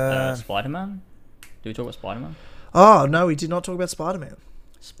 Spider-Man? Did we talk about Spider-Man? Oh no, we did not talk about Spider-Man.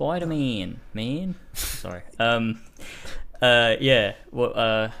 Spider-Man, man. Sorry. Yeah.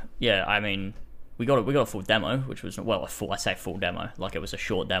 Well. Yeah. I mean, we got a full demo, which was I say full demo, like it was a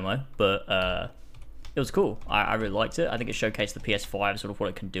short demo, but it was cool. I really liked it. I think it showcased the PS5, sort of what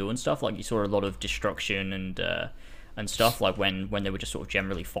it can do and stuff. Like you saw a lot of destruction and stuff, like when they were just sort of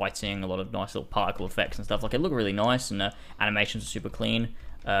generally fighting, a lot of nice little particle effects and stuff. Like it looked really nice, and animations were super clean.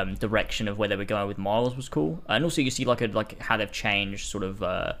 Direction of where they were going with Miles was cool, and also you see like how they've changed sort of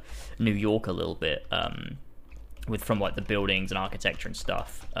New York a little bit. From like the buildings and architecture and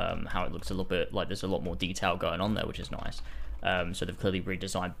stuff, how it looks a little bit like there's a lot more detail going on there, which is nice. So they've clearly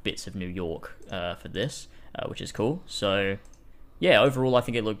redesigned bits of New York for this, which is cool. So yeah, overall I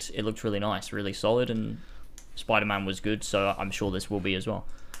think it looked really nice, really solid, and Spider-Man was good. So I'm sure this will be as well.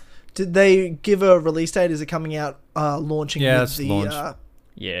 Did they give a release date? Is it coming out launching with the launch.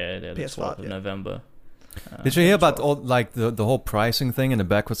 The PS5 of November. Did you hear about all like the whole pricing thing and the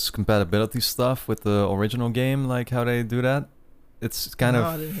backwards compatibility stuff with the original game? Like how they do that? It's kind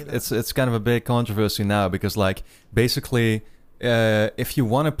it's kind of a big controversy now because like basically if you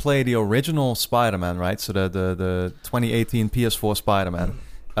want to play the original Spider-Man, right? So the 2018 PS4 Spider-Man,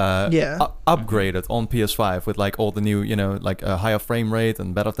 upgraded on PS5 with like all the new like a higher frame rate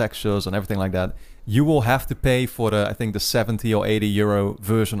and better textures and everything like that, you will have to pay for I think the 70 or 80 euro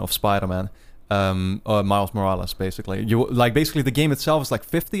version of Spider-Man. Or Miles Morales, basically. Basically the game itself is like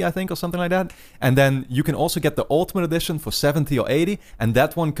 50, I think, or something like that. And then you can also get the Ultimate Edition for 70 or 80, and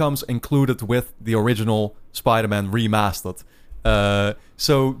that one comes included with the original Spider-Man remastered.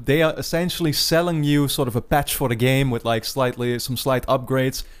 So they are essentially selling you sort of a patch for the game with like some slight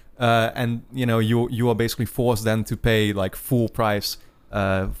upgrades, and you are basically forced then to pay like full price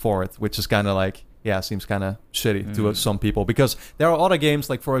for it, which is kind of like. Yeah, seems kind of shitty to some people because there are other games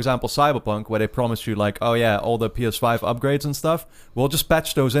like, for example, Cyberpunk, where they promise you like, oh yeah, all the PS5 upgrades and stuff, we'll just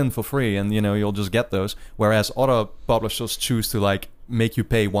patch those in for free and you'll just get those. Whereas other publishers choose to like make you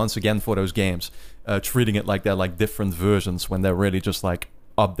pay once again for those games, treating it like they're like different versions when they're really just like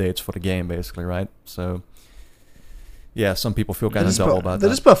updates for the game, basically, right? So yeah, some people feel kind of dull about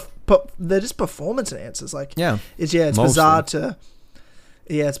that. They're just performance enhancers. Like it's mostly. Bizarre to.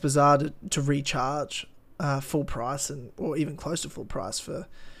 Yeah, it's bizarre to recharge full price or even close to full price for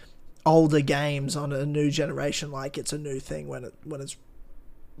older games on a new generation like it's a new thing when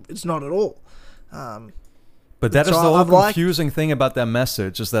it's not at all. But that is the whole confusing thing about their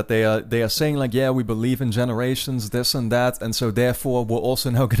message, is that they are saying like, yeah, we believe in generations, this and that, and so therefore we're also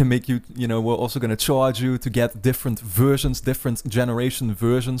now going to make you, we're also going to charge you to get different generation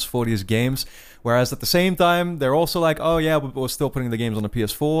versions for these games. Whereas at the same time, they're also like, oh yeah, but we're still putting the games on the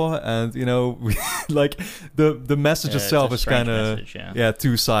PS4, and like the message itself is kind of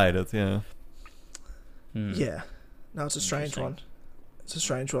two-sided. Yeah. Yeah. No, it's a strange one. It's a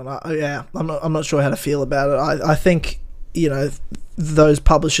strange one. I'm not sure how to feel about it. I think those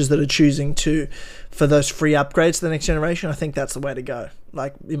publishers that are choosing for those free upgrades to the next generation, I think that's the way to go.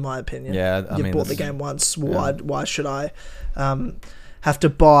 Like in my opinion, you've bought the game once. Why should I have to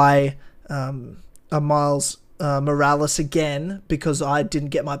buy a Miles Morales again because I didn't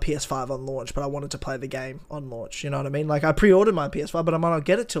get my PS5 on launch, but I wanted to play the game on launch? You know what I mean? Like I pre-ordered my PS5, but I might not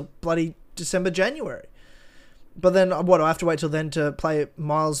get it till bloody December, January. But then, what, do I have to wait till then to play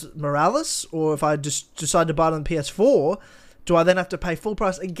Miles Morales? Or if I just decide to buy it on the PS4, do I then have to pay full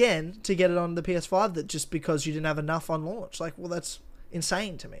price again to get it on the PS5 that just because you didn't have enough on launch? Like, well, that's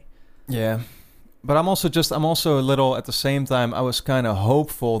insane to me. Yeah. But I'm also a little, at the same time, I was kind of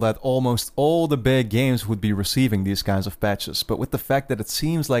hopeful that almost all the big games would be receiving these kinds of patches. But with the fact that it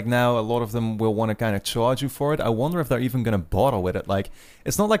seems like now a lot of them will want to kind of charge you for it, I wonder if they're even going to bother with it. Like,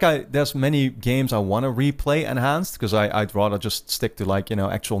 it's not like there's many games I want to replay enhanced, because I'd rather just stick to, like,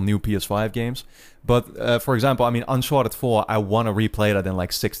 actual new PS5 games. But, for example, I mean, Uncharted 4, I want to replay that in,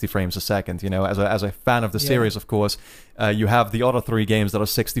 like, 60 frames a second, as a fan of the series, of course. You have the other 3 games that are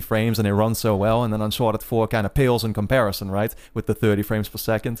 60 frames and they run so well, and then Uncharted 4 kind of pales in comparison, right, with the 30 frames per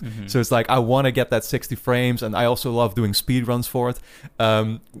second. Mm-hmm. So it's like, I want to get that 60 frames, and I also love doing speedruns for it,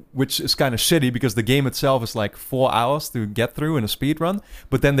 which is kind of shitty because the game itself is like 4 hours to get through in a speedrun,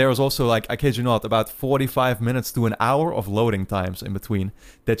 but then there's also, like, I kid you not, about 45 minutes to an hour of loading times in between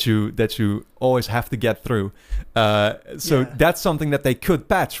that you always have to get through. That's something that they could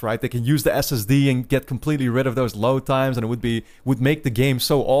patch, right? They can use the SSD and get completely rid of those load times, and it would make the game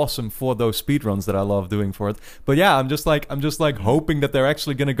so awesome for those speedruns that I love doing for it. But yeah, I'm just like hoping that they're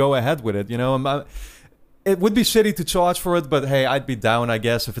actually going to go ahead with it. It would be shitty to charge for it, but hey, I'd be down, I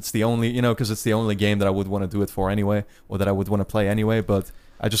guess, if it's the only, because it's the only game that I would want to do it for anyway, or that I would want to play anyway. But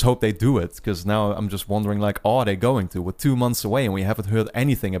I just hope they do it, because now I'm just wondering, like, are they going to? We're 2 months away, and we haven't heard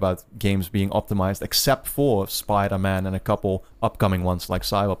anything about games being optimized, except for Spider-Man and a couple upcoming ones like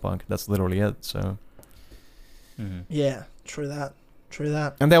Cyberpunk. That's literally it, so... Mm-hmm. Yeah, true that.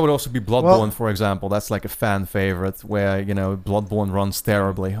 And there would also be Bloodborne, for example. That's like a fan favorite, where, Bloodborne runs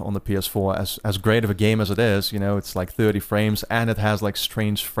terribly on the PS4. As great of a game as it is, it's like 30 frames, and it has, like,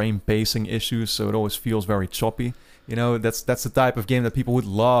 strange frame pacing issues, so it always feels very choppy. That's the type of game that people would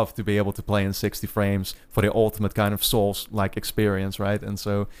love to be able to play in 60 frames for the ultimate kind of Souls-like experience, right? And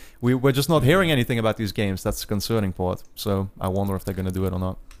so we're just not hearing anything about these games. That's the concerning part. So I wonder if they're going to do it or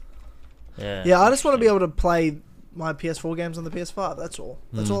not. Yeah, I just want to be able to play my PS4 games on the PS5. That's all.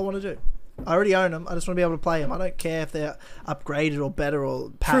 That's all I want to do. I already own them. I just want to be able to play them. I don't care if they're upgraded or better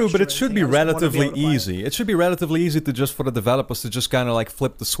or patched. True, but it should be relatively easy. It should be relatively easy to just for the developers to just kind of like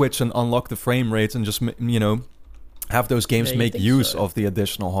flip the switch and unlock the frame rates and just, have those games make use of the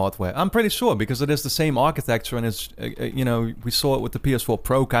additional hardware. I'm pretty sure, because it is the same architecture, and it's, we saw it with the PS4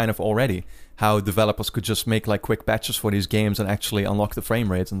 Pro kind of already, how developers could just make like quick patches for these games and actually unlock the frame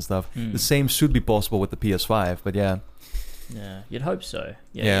rates and stuff. The same should be possible with the PS5, but yeah. Yeah, you'd hope so.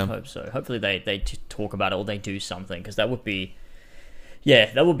 Yeah, you'd hope so. Hopefully they talk about it, or they do something, because that would be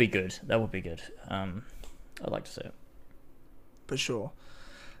good. That would be good. I'd like to see it. For sure.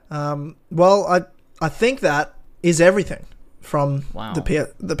 Well, I think that is everything from the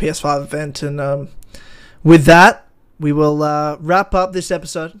PS5 event, and with that, we will wrap up this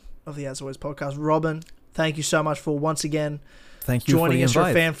episode of the As Always podcast. Robin, thank you so much for once again joining us. You're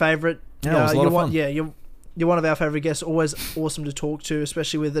a fan favorite. Yeah, it was a lot of fun. Yeah, you're one of our favorite guests. Always awesome to talk to,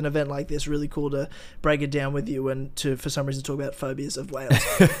 especially with an event like this. Really cool to break it down with you and to, for some reason, talk about phobias of whales.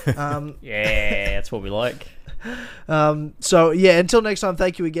 Yeah, that's what we like. So yeah, until next time,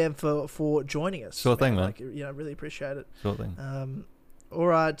 thank you again for joining us. Sure thing, man. Like, really appreciate it. Sure thing. All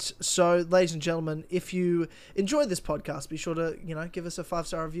right, so ladies and gentlemen, if you enjoyed this podcast, be sure to give us a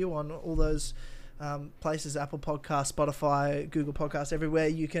 5-star review on all those places: Apple Podcasts, Spotify, Google Podcasts, everywhere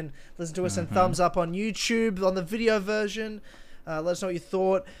you can listen to us, and thumbs up on YouTube on the video version. Let us know what you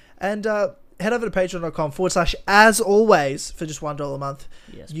thought, and head over to patreon.com/as always for just $1 a month.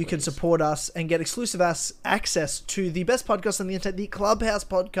 Yes, you can support us and get exclusive access to the best podcast on the internet, the Clubhouse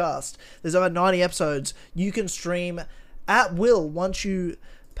podcast. There's over 90 episodes you can stream at will once you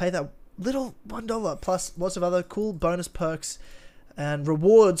pay that little $1, plus lots of other cool bonus perks and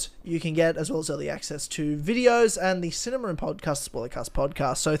rewards you can get, as well as early access to videos and the Cinema and Podcast, Spoilercast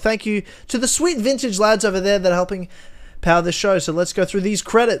podcast. So thank you to the sweet vintage lads over there that are helping power the show. So let's go through these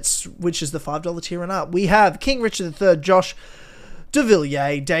credits, which is the $5 tier and up. We have King Richard III, Josh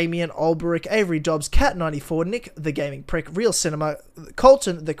DeVilliers, Damien Olberick, Avery Dobbs, Cat94, Nick the Gaming Prick, Real Cinema,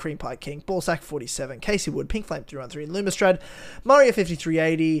 Colton the Cream Pie King, Ballsack47, Casey Wood, Pink Flame 313, Lumistrad, Mario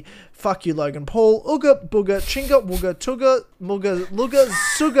 5380, Fuck You Logan Paul, Ooga Booga, Chinga Wooga, Tuga, Muga, Luga,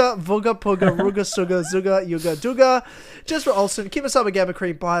 Suga, Vuga Puga, Ruga Suga, Zuga, Yuga Duga, Just for Olsen, Kimasaba Gabba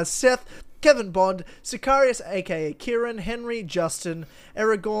Cream Pie, Seth, Kevin Bond, Sicarius aka Kieran, Henry, Justin,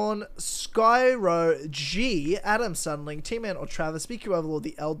 Aragorn, Skyro G, Adam Sunling, T-Man or Travis, BQ Overlord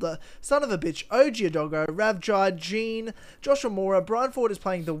the Elder, Son of a Bitch, OG Adogo, Ravjai, Gene, Joshua Mora, Brian Ford is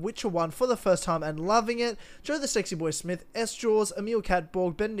playing The Witcher 1 for the first time and loving it, Joe the Sexy Boy Smith, S. Jaws, Emil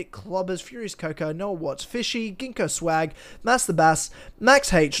Catborg, Benedict Klobbers, Furious Coco, Noah Watts, Fishy, Ginkgo Swag, Master Bass,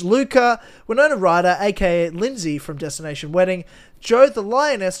 Max H, Luca, Winona Ryder, aka Lindsay from Destination Wedding, Joe the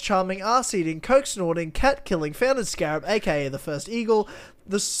Lioness, Charming, Arse-eating, Coke-snorting, Cat-killing, Founded Scarab, aka The First Eagle,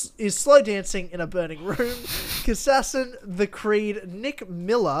 This is Slow Dancing in a Burning Room, Kassassin, The Creed, Nick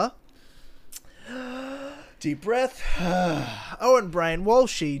Miller, deep breath, Owen Brain,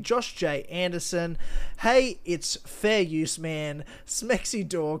 Walshy, Josh J. Anderson, Hey, It's Fair Use Man, Smexy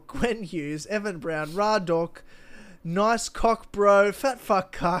Dork, Gwen Hughes, Evan Brown, Radok, Nice Cock Bro, Fat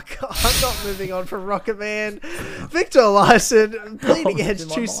Fuck Cuck, I'm not moving on from Rocket Man, Victor Lyson, Bleeding Edge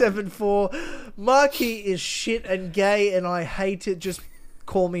 274, Marky is shit and gay and I hate it, just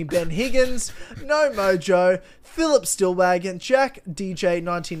call me Ben Higgins, No Mojo, Philip Stillwagon, Jack DJ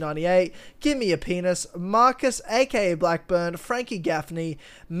 1998, Gimme a Penis, Marcus aka Blackburn, Frankie Gaffney,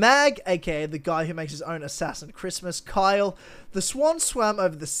 Mag aka the guy who makes his own Assassin Christmas, Kyle, The Swan Swam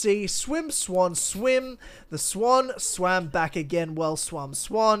Over the Sea, Swim Swan Swim, The Swan Swam Back Again, Well Swum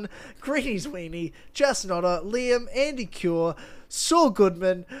Swan, Greeny's Weenie, Jess Notter, Liam, Andy Cure, Saul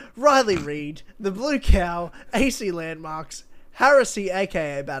Goodman, Riley Reed, The Blue Cow, AC Landmarks, Harrisy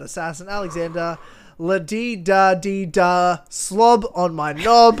aka Bad Assassin, Alexander, La Dee Da Dee Da, Slob on My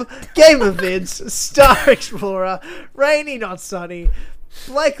Knob, Game of Vids, Star Explorer, Rainy Not Sunny,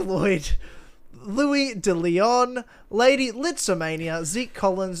 Blake Lloyd, Louis De Leon, Lady Litzomania, Zeke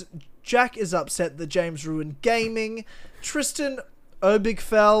Collins, Jack is Upset, The James Ruin Gaming, Tristan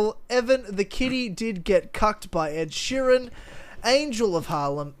Obigfell, Evan the Kitty Did Get Cucked by Ed Sheeran, Angel of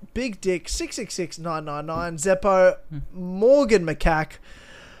Harlem, Big Dick 666999, Zeppo, Morgan Macaque,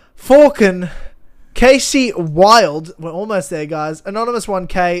 Falcon, Casey Wild, we're almost there guys, Anonymous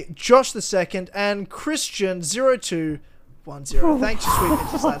 1K, Josh the Second, and Christian 0210. Thanks you sweet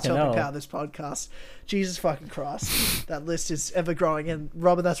bitches, that's helping power this podcast. Jesus fucking Christ, that list is ever growing, and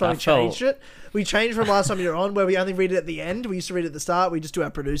Robin, that's why we changed it. We changed from last time you were on, where we only read it at the end. We used to read it at the start. We just do our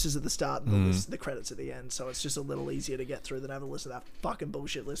producers at the start and the credits at the end, so it's just a little easier to get through than having to listen to that fucking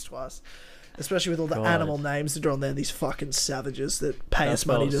bullshit list twice. Especially with all the animal names that are on there, these fucking savages that pay us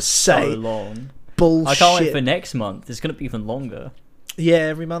money to say so long. Bullshit. I can't wait for next month. It's going to be even longer. Yeah,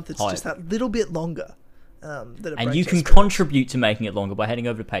 every month it's just that little bit longer. And you can contribute to making it longer by heading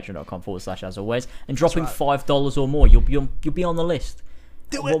over to patreon.com/as-always and dropping $5 or more. You'll be on the list.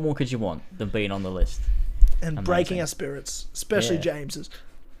 What more could you want than being on the list? And breaking our spirits, especially James's.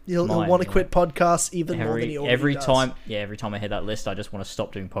 He'll want to quit podcasts even more than he already does. Every time I hit that list, I just want to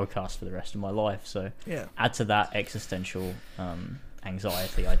stop doing podcasts for the rest of my life. So add to that existential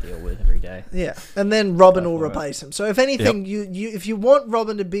anxiety I deal with every day. Yeah, and then Robin will replace him. So if anything, if you want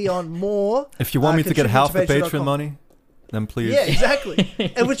Robin to be on more, if you want me to get half the Patreon money, then please. Yeah, exactly.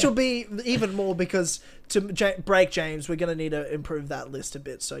 And which will be even more, because to break James, we're going to need to improve that list a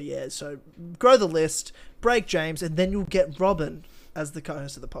bit. So so grow the list, break James, and then you'll get Robin as the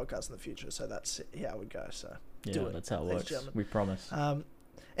co-host of the podcast in the future. So that's how we go. So do it. That's how it works. We promise.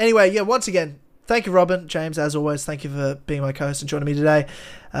 Anyway, once again, thank you, Robin. James, as always, thank you for being my co-host and joining me today.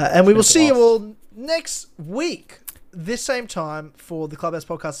 And we will see you all next week, this same time, for the Clubhouse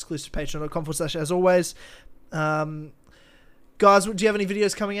Podcast exclusive patreon.com/as always. Guys, do you have any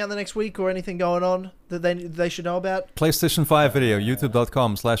videos coming out the next week or anything going on that they should know about? PlayStation 5 video,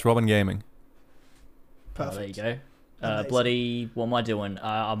 youtube.com/Robin Gaming. Perfect. There you go. Bloody, what am I doing?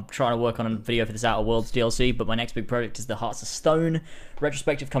 I'm trying to work on a video for this Outer Worlds DLC, but my next big project is the Hearts of Stone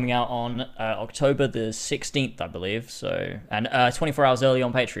retrospective, coming out on October the 16th, I believe. So, and 24 hours early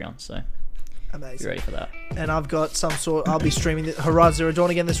on Patreon. So, amazing. Be ready for that. And I've got I'll be streaming the Horizon Zero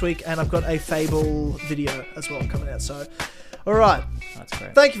Dawn again this week, and I've got a Fable video as well coming out. So, all right. That's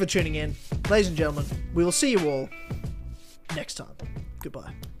great. Thank you for tuning in, ladies and gentlemen. We will see you all next time.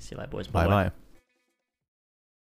 Goodbye. See you later, boys. Bye bye.